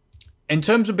 In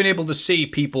terms of being able to see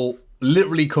people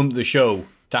literally come to the show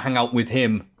to hang out with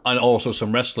him and also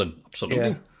some wrestling, absolutely.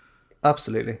 Yeah,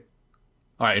 absolutely.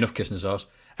 All right, enough kissing his ass.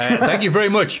 Thank you very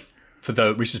much for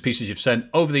the Reese's Pieces you've sent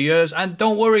over the years. And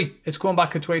don't worry, it's going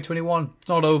back in 2021. It's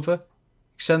not over.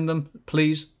 Send them,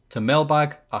 please, to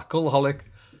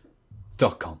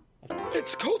mailbag@cultaholic.com.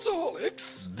 It's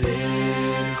Cultaholics.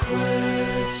 Big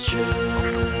question.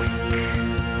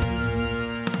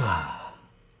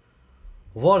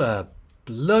 What a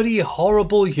bloody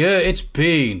horrible year it's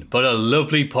been, but a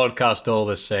lovely podcast all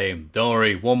the same. Don't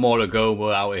worry, one more to go,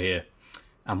 we're out of here.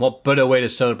 And what better way to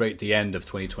celebrate the end of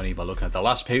 2020 by looking at the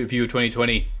last pay-per-view of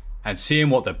 2020 and seeing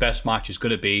what the best match is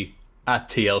going to be at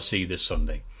TLC this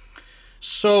Sunday.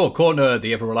 So, according to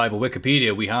the ever-reliable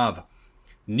Wikipedia, we have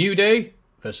New Day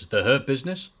versus The Hurt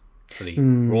Business for the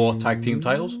Raw Tag Team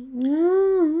titles.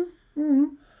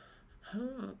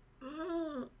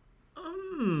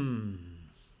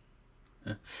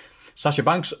 Sasha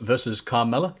Banks versus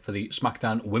Carmella for the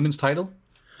SmackDown Women's title.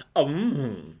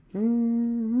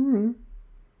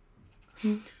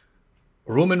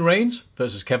 Roman Reigns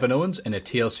versus Kevin Owens in a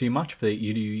TLC match for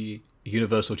the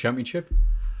Universal Championship.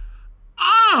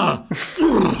 That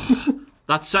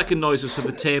second noise was for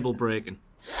the table breaking.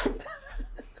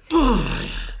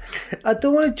 I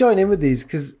don't want to join in with these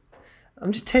because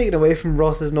I'm just taking away from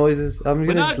Ross's noises. I'm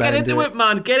going to just let him do get into it,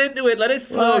 man. Get into it. Let it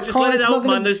flow. Just let it out,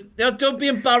 man. Don't be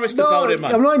embarrassed about it,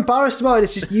 man. I'm not embarrassed about it.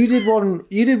 It's just you did one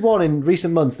in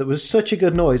recent months that was such a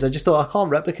good noise. I just thought I can't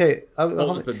replicate.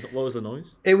 What was the noise?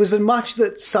 It was a match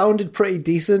that sounded pretty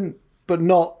decent, but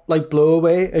not like blow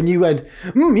away. And you went,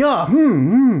 and I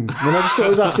just thought it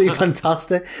was absolutely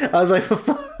fantastic. I was like,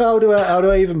 how do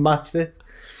I even match this?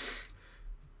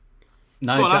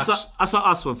 That's that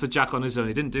last one for Jack on his own.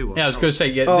 He didn't do one. Yeah, I was going to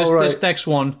say, this next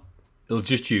one, it'll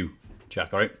just you,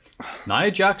 Jack, all right?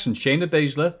 Nia Jax and Shayna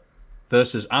Baszler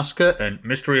versus Asuka and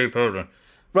Mystery Opponent.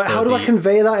 Right, how do I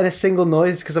convey that in a single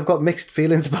noise? Because I've got mixed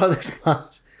feelings about this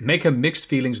match. Make a mixed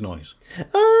feelings noise.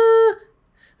 10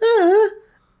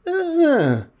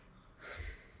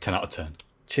 out of 10.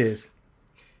 Cheers.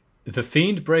 The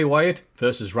Fiend Bray Wyatt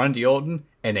versus Randy Orton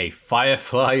in a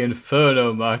Firefly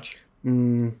Inferno match.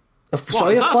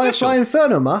 Sorry, a Firefly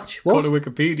Inferno match? What? Go to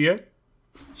Wikipedia.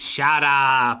 Shut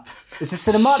up. Is it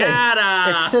cinematic? Shut up.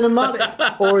 It's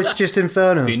cinematic, or it's just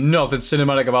Inferno. Be nothing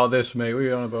cinematic about this, mate. What are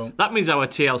you on about? That means our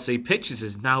TLC Pictures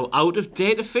is now out of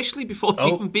date officially before it's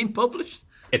even been published.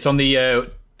 It's on the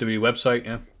WWE website,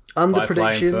 yeah. And the Firefly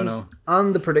predictions. Inferno.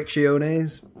 And the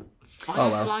predicciones.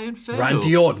 Firefly Inferno.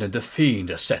 Randy Orton and The Fiend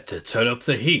are set to turn up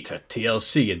the heat at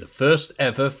TLC in the first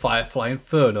ever Firefly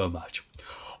Inferno match.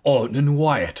 Orton and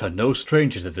Wyatt are no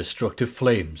strangers to destructive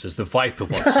flames as the Viper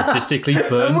wants sadistically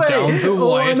burn down the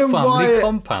Wyatt family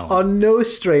compound. Are no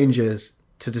strangers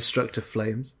to destructive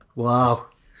flames. Wow.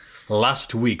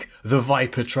 Last week, the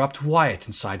Viper trapped Wyatt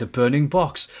inside a burning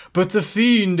box, but the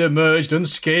Fiend emerged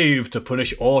unscathed to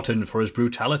punish Orton for his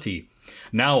brutality.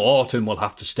 Now Orton will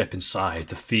have to step inside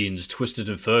the Fiend's twisted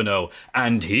inferno,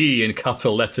 and he, in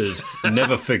capital letters,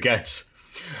 never forgets.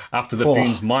 After the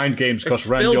Fiend's mind games cost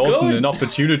Randy Orton an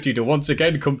opportunity to once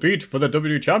again compete for the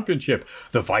WWE Championship,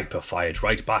 the Viper fired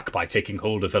right back by taking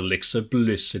hold of Elixir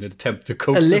Bliss in an attempt to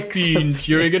coax the Fiend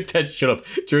during a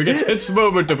tense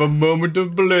moment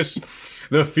of bliss.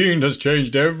 The Fiend has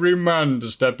changed every man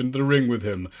to step into the ring with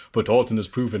him, but Orton has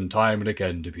proven time and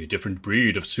again to be a different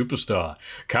breed of superstar.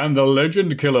 Can the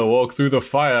Legend Killer walk through the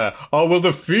fire, or will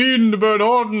the Fiend burn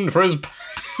Orton for his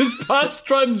past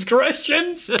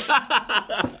transgressions?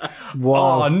 Wow.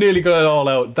 Oh, I nearly got it all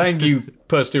out. Thank you,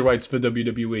 personal rights for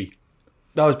WWE.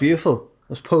 That was beautiful. That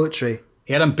was poetry.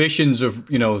 He had ambitions of,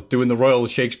 doing the Royal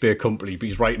Shakespeare Company, but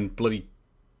he's writing bloody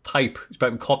type. He's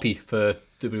writing copy for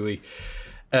WWE.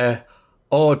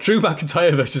 Or Drew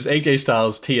McIntyre versus AJ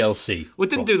Styles TLC. We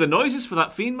didn't do the noises for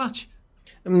that Fiend match.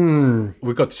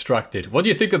 We got distracted. What do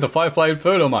you think of the Firefly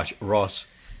Inferno match, Ross?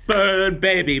 Burn,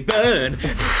 baby, burn.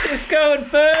 Disco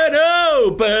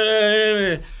Inferno,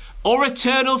 burn. Or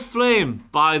Eternal Flame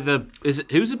by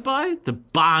who's it by? The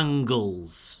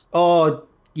Bangles. Oh,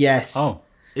 yes. Oh.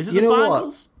 Is it the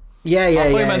Bangles? What? Yeah,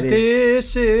 it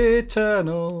is. This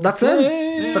eternal. That's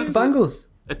them. That's the Bangles.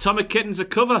 Atomic Kitten's a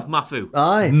cover, Mafu.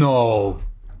 Aye. No.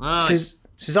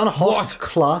 Susanna Hoff's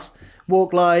class.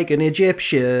 Walk like an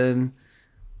Egyptian.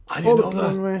 I didn't know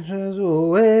that.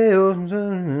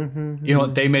 You know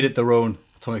what? They made it their own,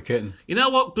 Atomic Kitten. You know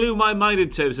what blew my mind in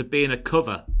terms of being a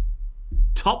cover?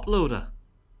 Top Loader.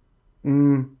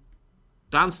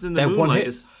 Dancing in the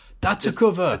Moonlight. That's a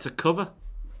cover. It's a cover.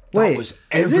 Wait, that was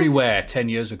everywhere 10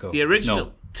 years ago. The original.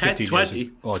 No, 10,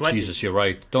 20. Oh, 20. Jesus, you're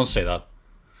right. Don't say that.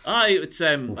 It's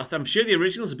I'm sure the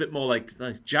original's a bit more like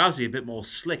jazzy, a bit more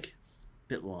slick, a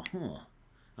bit more.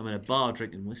 I'm in a bar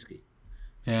drinking whiskey.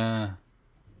 Yeah.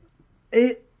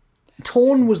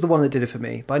 Torn was the one that did it for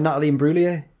me by Natalie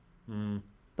Imbruglia.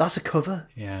 That's a cover.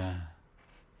 Yeah.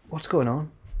 What's going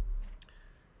on?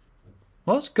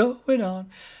 What's going on?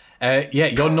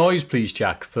 Your noise, please,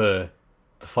 Jack, for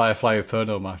the Firefly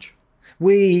Inferno match.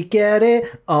 We get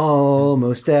it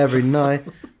almost every night.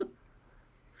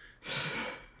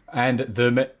 And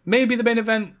maybe the main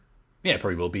event, yeah,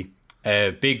 probably will be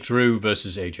Big Drew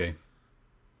versus AJ.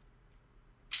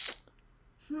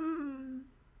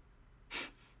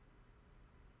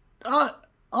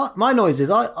 My noise is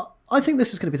I think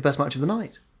this is going to be the best match of the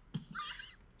night.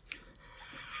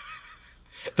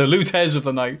 The Lutez of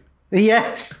the night.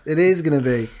 Yes, it is going to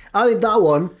be. I think that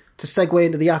one, to segue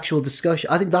into the actual discussion,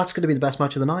 I think that's going to be the best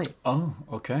match of the night. Oh,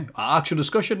 okay. Actual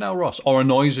discussion now, Ross, or a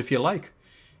noise if you like.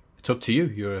 It's up to you.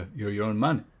 You're your own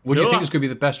man. What do you think is going to be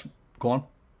the best? Go on.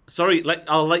 Sorry,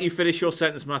 I'll let you finish your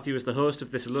sentence, Matthew. As the host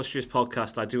of this illustrious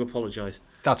podcast, I do apologise.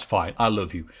 That's fine. I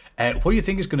love you. What do you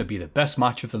think is going to be the best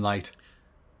match of the night,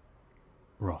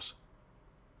 Ross?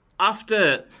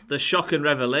 After the shocking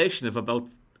revelation of about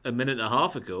a minute and a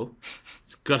half ago,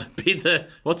 it's got to be the,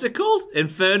 what's it called?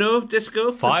 Inferno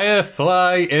Disco?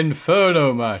 Firefly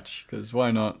Inferno match. Because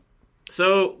why not?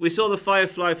 So we saw the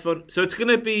Firefly fun. So it's going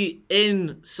to be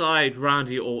inside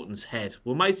Randy Orton's head.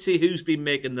 We might see who's been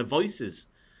making the voices.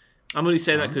 I'm only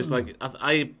saying that because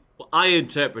I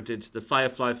interpreted the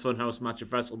Firefly Funhouse match of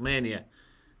WrestleMania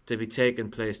to be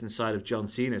taking place inside of John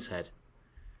Cena's head.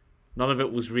 None of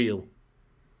it was real.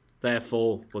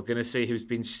 Therefore, we're going to see who's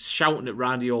been shouting at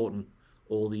Randy Orton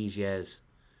all these years.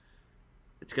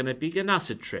 It's going to be an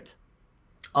acid trip.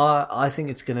 I think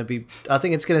it's going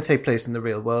to take place in the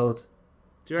real world.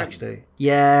 Do you reckon? Actually,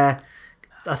 yeah.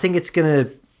 I think it's going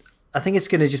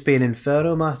to just be an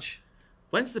Inferno match.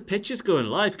 When's the pictures going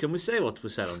live? Can we say what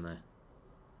was said on there?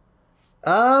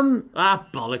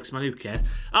 Bollocks, man. Who cares?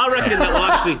 I reckon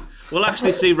that we'll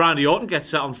actually see Randy Orton get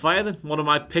set on fire. Then one of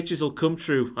my pictures will come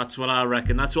true. That's what I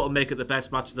reckon. That's what will make it the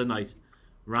best match of the night.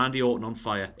 Randy Orton on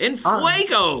fire in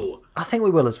fuego. I think we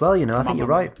will as well. I think you're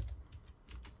right.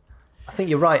 I think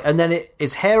you're right. And then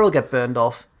his hair will get burned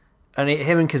off, and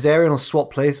him and Kazarian will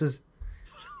swap places.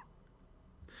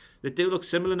 They do look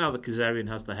similar now that Kazarian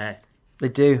has the hair. They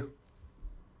do.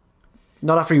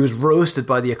 Not after he was roasted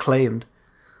by the Acclaimed.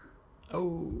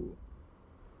 Oh.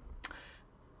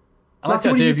 I like the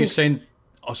idea of you saying...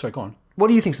 Oh, sorry, go on. What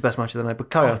do you think's the best match of the night?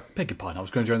 But carry on. Beg your pardon. I was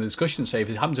going to join the discussion and say if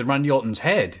it happens in Randy Orton's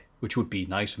head, which would be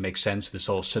nice and makes sense, this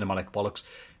all cinematic bollocks,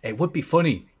 it would be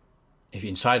funny if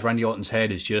inside Randy Orton's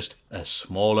head is just a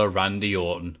smaller Randy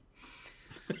Orton.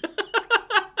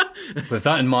 With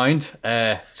that in mind...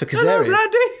 so Kazarian...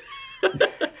 Hello, Randy!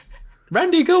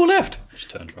 Randy, go left. Just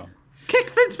turned around.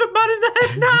 Kick Vince McMahon in the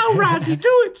head now, Randy.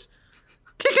 Do it.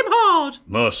 Kick him hard.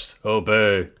 Must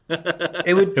obey.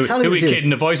 It would. Who are we kidding?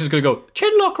 The voice is going to go,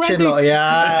 Chinlock, Randy. Chinlock,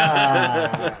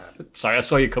 yeah. Sorry, I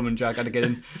saw you coming, Jack. I had to get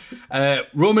in.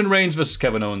 Roman Reigns versus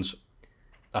Kevin Owens.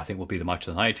 I think will be the match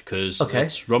of the night because Okay.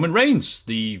 it's Roman Reigns,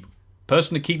 the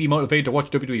person to keep you motivated to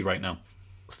watch WWE right now.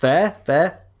 Fair.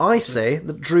 I say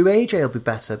that Drew AJ will be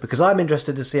better because I'm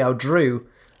interested to see how Drew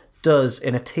does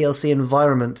in a TLC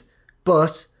environment.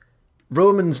 But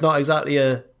Roman's not exactly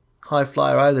a high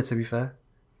flyer either, to be fair.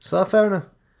 So fair enough.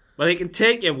 Well, you can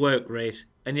take your work rate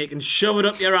and you can shove it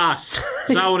up your ass.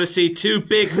 So I want to see two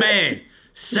big men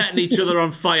setting each other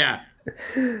on fire.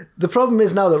 The problem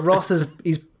is now that Ross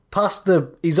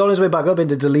he's on his way back up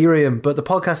into delirium, but the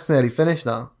podcast's nearly finished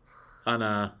now.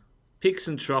 And peaks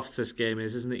and troughs this game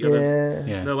is, isn't it?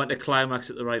 Yeah. Know when to climax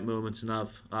at the right moment, and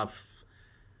I've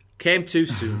came too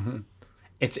soon.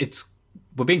 It's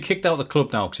we're being kicked out of the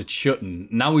club now because it's shutting.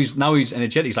 Now he's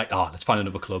energetic. He's like, let's find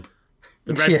another club.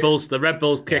 The Red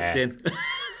Bulls kicked in.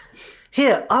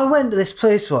 Here, I went to this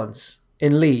place once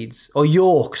in Leeds, or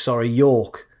York,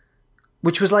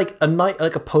 which was like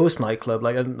a post nightclub,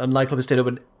 like a nightclub that stayed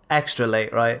open extra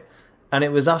late, right? And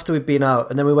it was after we'd been out,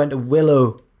 and then we went to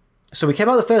Willow. So we came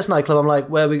out of the first nightclub. I'm like,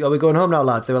 are we going home now,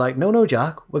 lads? They were like, no,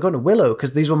 Jack, we're going to Willow,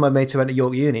 because these were my mates who went to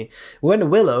York Uni. We went to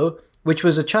Willow, which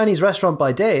was a Chinese restaurant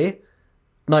by day,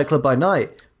 nightclub by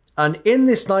night. And in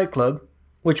this nightclub,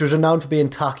 which was renowned for being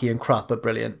tacky and crap but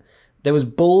brilliant, there was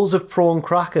bowls of prawn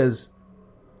crackers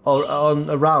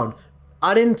around.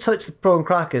 I didn't touch the prawn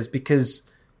crackers because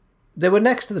they were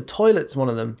next to the toilets, one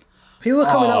of them. People were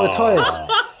coming out of the toilets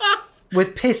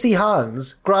with pissy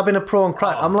hands, grabbing a prawn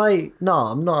crack. I'm like, no,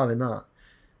 I'm not having that.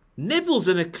 Nibbles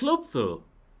in a club, though.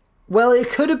 Well, it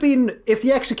could have been, if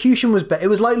the execution was better. It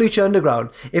was like Lucha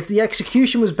Underground. If the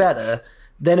execution was better,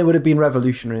 then it would have been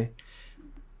revolutionary.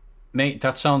 Mate,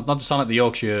 that sounds not to sound like the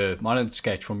Yorkshire Minot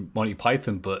sketch from Monty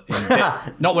Python, but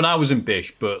not when I was in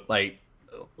Bish, but like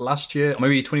last year, or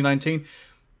maybe 2019.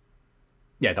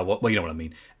 Yeah, you know what I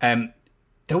mean.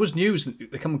 There was news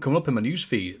that coming up in my news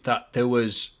feed that there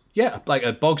was like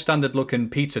a bog standard looking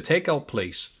pizza takeout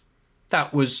place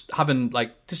that was having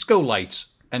like disco lights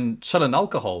and selling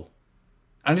alcohol,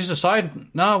 and just decided,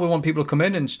 no, we want people to come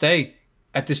in and stay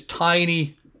at this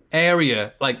tiny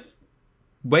area, like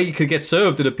where you could get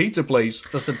served at a pizza place.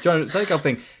 That's the giant takeout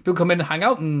thing. People come in and hang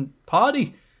out and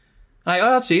party. And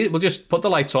that's it. We'll just put the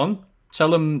lights on,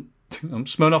 sell them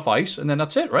Smirnoff Ice, and then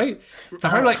that's it, right? And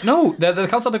they're like, no, the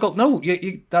concept of no,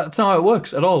 that's not how it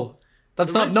works at all.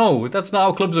 That's not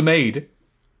how clubs are made.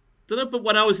 Don't know, but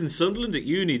when I was in Sunderland at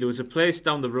uni, there was a place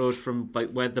down the road from like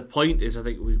where the Point is, I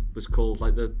think it was called,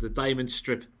 like the Diamond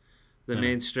Strip, the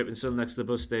main strip in Sunderland next to the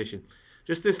bus station.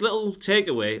 Just this little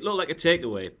takeaway. It looked like a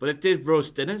takeaway, but it did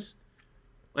roast dinners.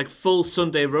 Like full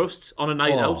Sunday roasts on a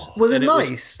night out. Was it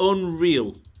nice? Was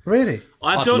unreal. Really?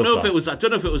 I don't know if it was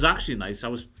actually nice. I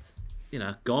was,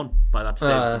 gone by that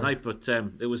stage of the night, but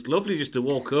it was lovely just to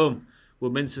walk home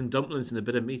with mince and dumplings and a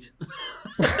bit of meat.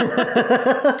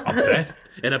 I bet.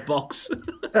 In a box.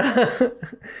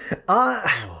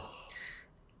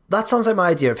 That sounds like my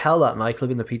idea of hell, that nightclub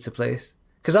in the pizza place.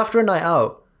 Because after a night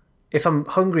out, if I'm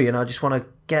hungry and I just want to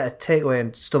get a takeaway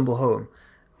and stumble home,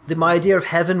 my idea of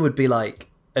heaven would be like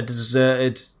a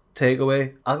deserted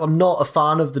takeaway. I'm not a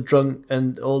fan of the drunk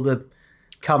and all the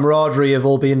camaraderie of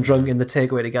all being drunk in the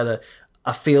takeaway together.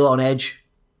 I feel on edge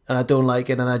and I don't like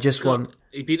it, and I just want...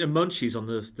 He beat a Munchies on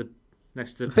the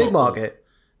next to the Big Market.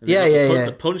 Yeah.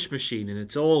 The punch machine, and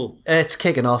it's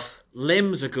kicking off.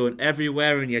 Limbs are going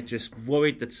everywhere, and you're just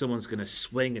worried that someone's going to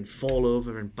swing and fall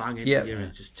over and bang into you.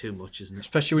 It's just too much, isn't it?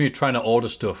 Especially when you're trying to order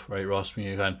stuff, right, Ross? When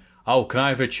you're going, oh, can I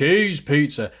have a cheese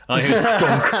pizza? And I hear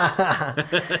stunk.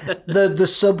 The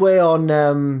Subway on.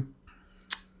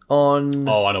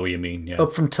 Oh, I know what you mean. Yeah.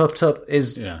 Up from Tup Tup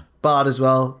is bad as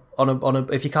well.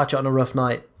 If you catch it on a rough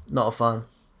night, not a fan.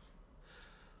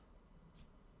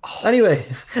 Anyway,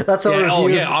 that's our review. Oh,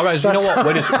 yeah. All right. You know what?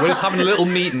 We're just having a little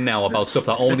meeting now about stuff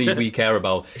that only we care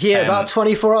about. That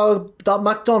 24-hour, that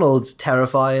McDonald's,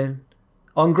 terrifying,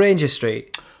 on Granger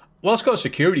Street. Well, it's got a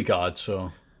security guard,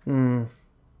 so...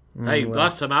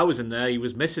 Last time I was in there, he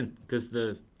was missing, because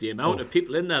the amount of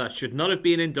people in there that should not have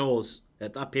been indoors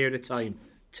at that period of time.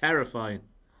 Terrifying.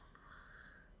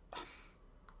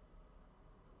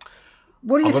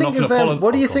 What do you think of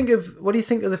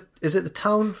the... Is it the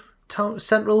Town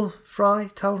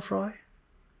Fry?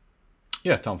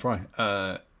 Yeah, Town Fry.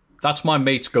 That's my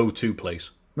mate's go-to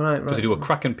place. Right. Because they do a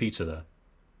cracking pizza there.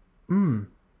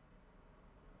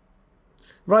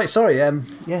 Right, sorry.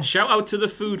 Yeah. Shout out to the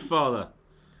Food Father.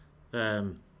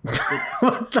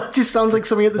 That just sounds like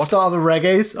something at the start of a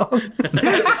reggae song.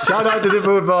 Shout out to the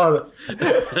Food Father.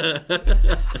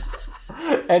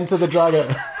 Enter the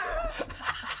Dragon.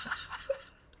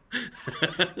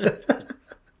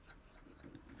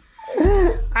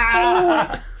 Shout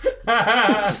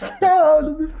out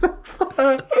to the Food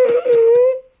Father.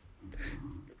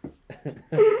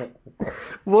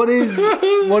 What is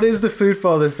the Food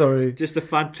Father? Sorry, just a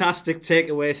fantastic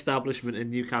takeaway establishment in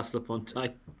Newcastle upon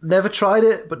Tyne. Never tried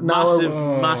it, but now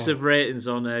massive ratings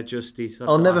on Just Eat.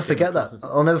 I'll never forget that.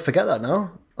 I'll never forget that.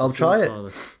 Now I'll try it.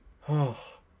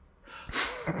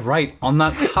 Right, on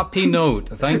that happy note,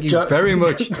 thank you very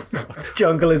much.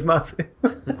 Jungle is massive.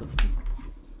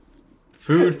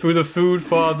 Food for the Food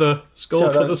Father.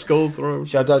 Skull for the Skull Throw.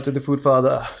 Shout out to the Food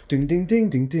Father. Ding, ding, ding,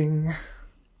 ding, ding.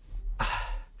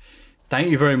 Thank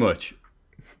you very much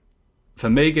for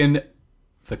making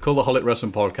the Cultaholic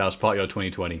Wrestling Podcast part of your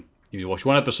 2020. You watched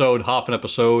one episode, half an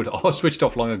episode, or switched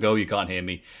off long ago, you can't hear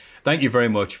me. Thank you very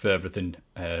much for everything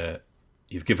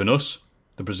you've given us,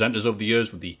 the presenters over the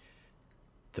years, with the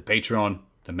Patreon,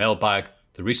 the mailbag,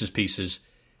 the Reese's Pieces,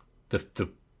 the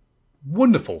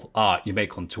wonderful art you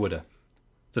make on Twitter,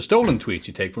 the stolen tweets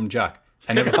you take from Jack,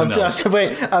 and everything else.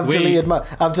 I've deleted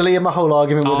my whole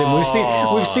argument with him.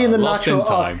 We've seen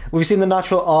the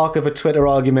natural arc of a Twitter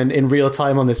argument in real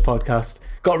time on this podcast.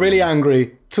 Got really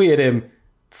angry, tweeted him,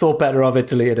 thought better of it,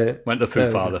 deleted it. Went to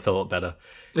Food Father, felt better.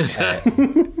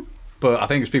 But I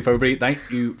think I speak for everybody.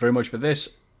 Thank you very much for this.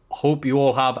 Hope you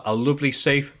all have a lovely,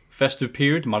 safe, festive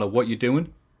period, no matter what you're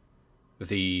doing. With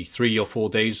the 3 or 4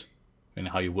 days, and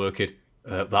how you work it,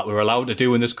 that we're allowed to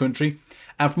do in this country.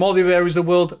 And from all the other areas of the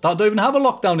world that don't even have a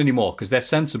lockdown anymore, because they're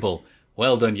sensible.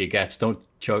 Well done, you gets. Don't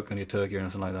choke on your turkey or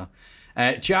anything like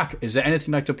that. Jack, is there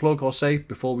anything you'd like to plug or say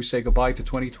before we say goodbye to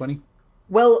 2020?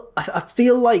 Well, I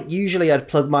feel like usually I'd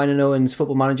plug mine and Owen's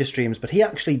Football Manager streams, but he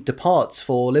actually departs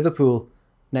for Liverpool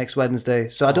next Wednesday,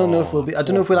 so I don't know if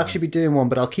we'll actually be doing one,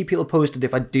 but I'll keep people posted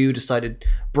if I do decide to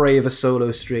brave a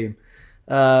solo stream.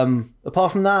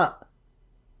 Apart from that,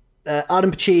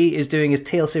 Adam Pachi is doing his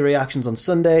TLC reactions on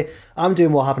Sunday. I'm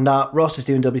doing What Happened At. Ross is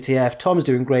doing WTF. Tom's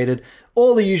doing Graded.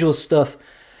 All the usual stuff,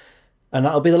 and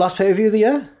that'll be the last pay-per-view of the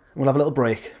year. We'll have a little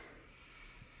break.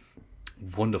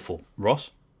 Wonderful.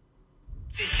 Ross?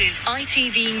 This is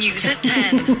ITV News at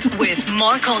 10 with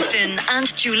Mark Austin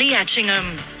and Julie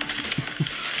Etchingham.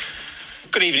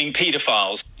 Good evening,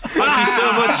 paedophiles. Thank you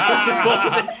so much for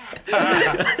supporting.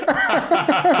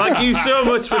 Thank you so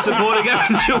much for supporting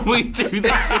everything we do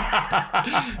this.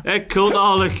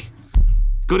 Cultaholic.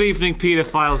 Good evening,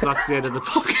 paedophiles. That's the end of the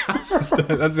podcast.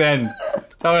 That's the end.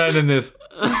 That's how we're ending this.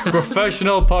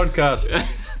 Professional podcast.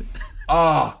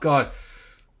 Oh, God.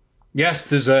 Yes,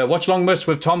 there's a Watch Long Miss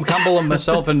with Tom Campbell and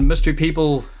myself and mystery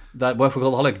people that work for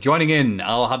Cultaholic joining in.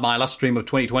 I'll have my last stream of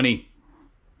 2020,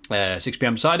 6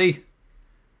 p.m. Saturday.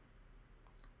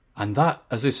 And that,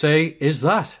 as they say, is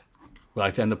that. We'd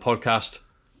like to end the podcast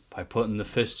by putting the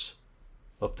fists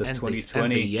up to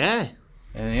 2020.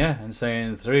 And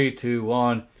saying 3, 2,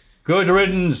 1. Good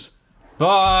riddance.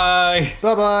 Bye.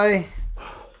 Bye-bye.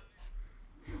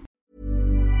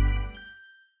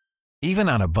 Even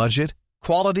on a budget,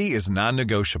 quality is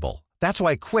non-negotiable. That's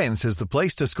why Quince is the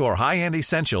place to score high-end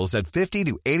essentials at 50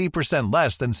 to 80%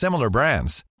 less than similar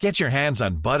brands. Get your hands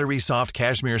on buttery soft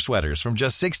cashmere sweaters from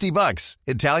just $60,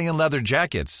 Italian leather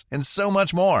jackets, and so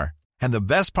much more. And the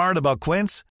best part about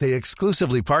Quince, they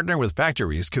exclusively partner with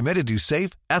factories committed to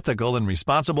safe, ethical, and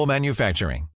responsible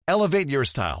manufacturing. Elevate your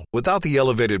style without the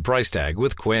elevated price tag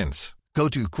with Quince. Go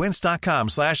to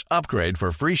quince.com/upgrade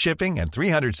for free shipping and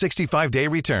 365-day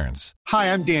returns.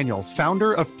 Hi, I'm Daniel,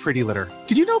 founder of Pretty Litter.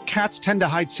 Did you know cats tend to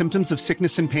hide symptoms of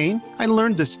sickness and pain? I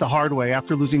learned this the hard way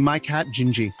after losing my cat,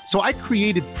 Gingy. So I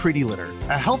created Pretty Litter,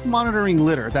 a health monitoring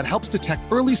litter that helps detect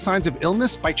early signs of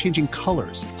illness by changing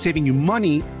colors, saving you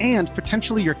money and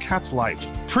potentially your cat's life.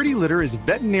 Pretty Litter is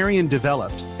veterinarian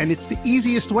developed, and it's the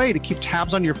easiest way to keep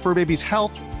tabs on your fur baby's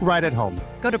health right at home.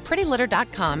 Go to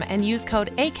prettylitter.com and use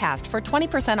code ACAST for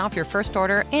 20% off your first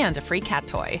order and a free cat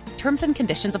toy. Terms and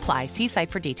conditions apply. See site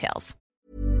for details.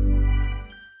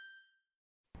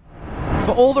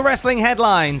 For all the wrestling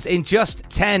headlines in just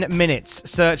 10 minutes,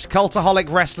 search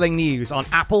Cultaholic Wrestling News on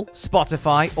Apple,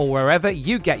 Spotify, or wherever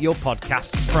you get your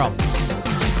podcasts from.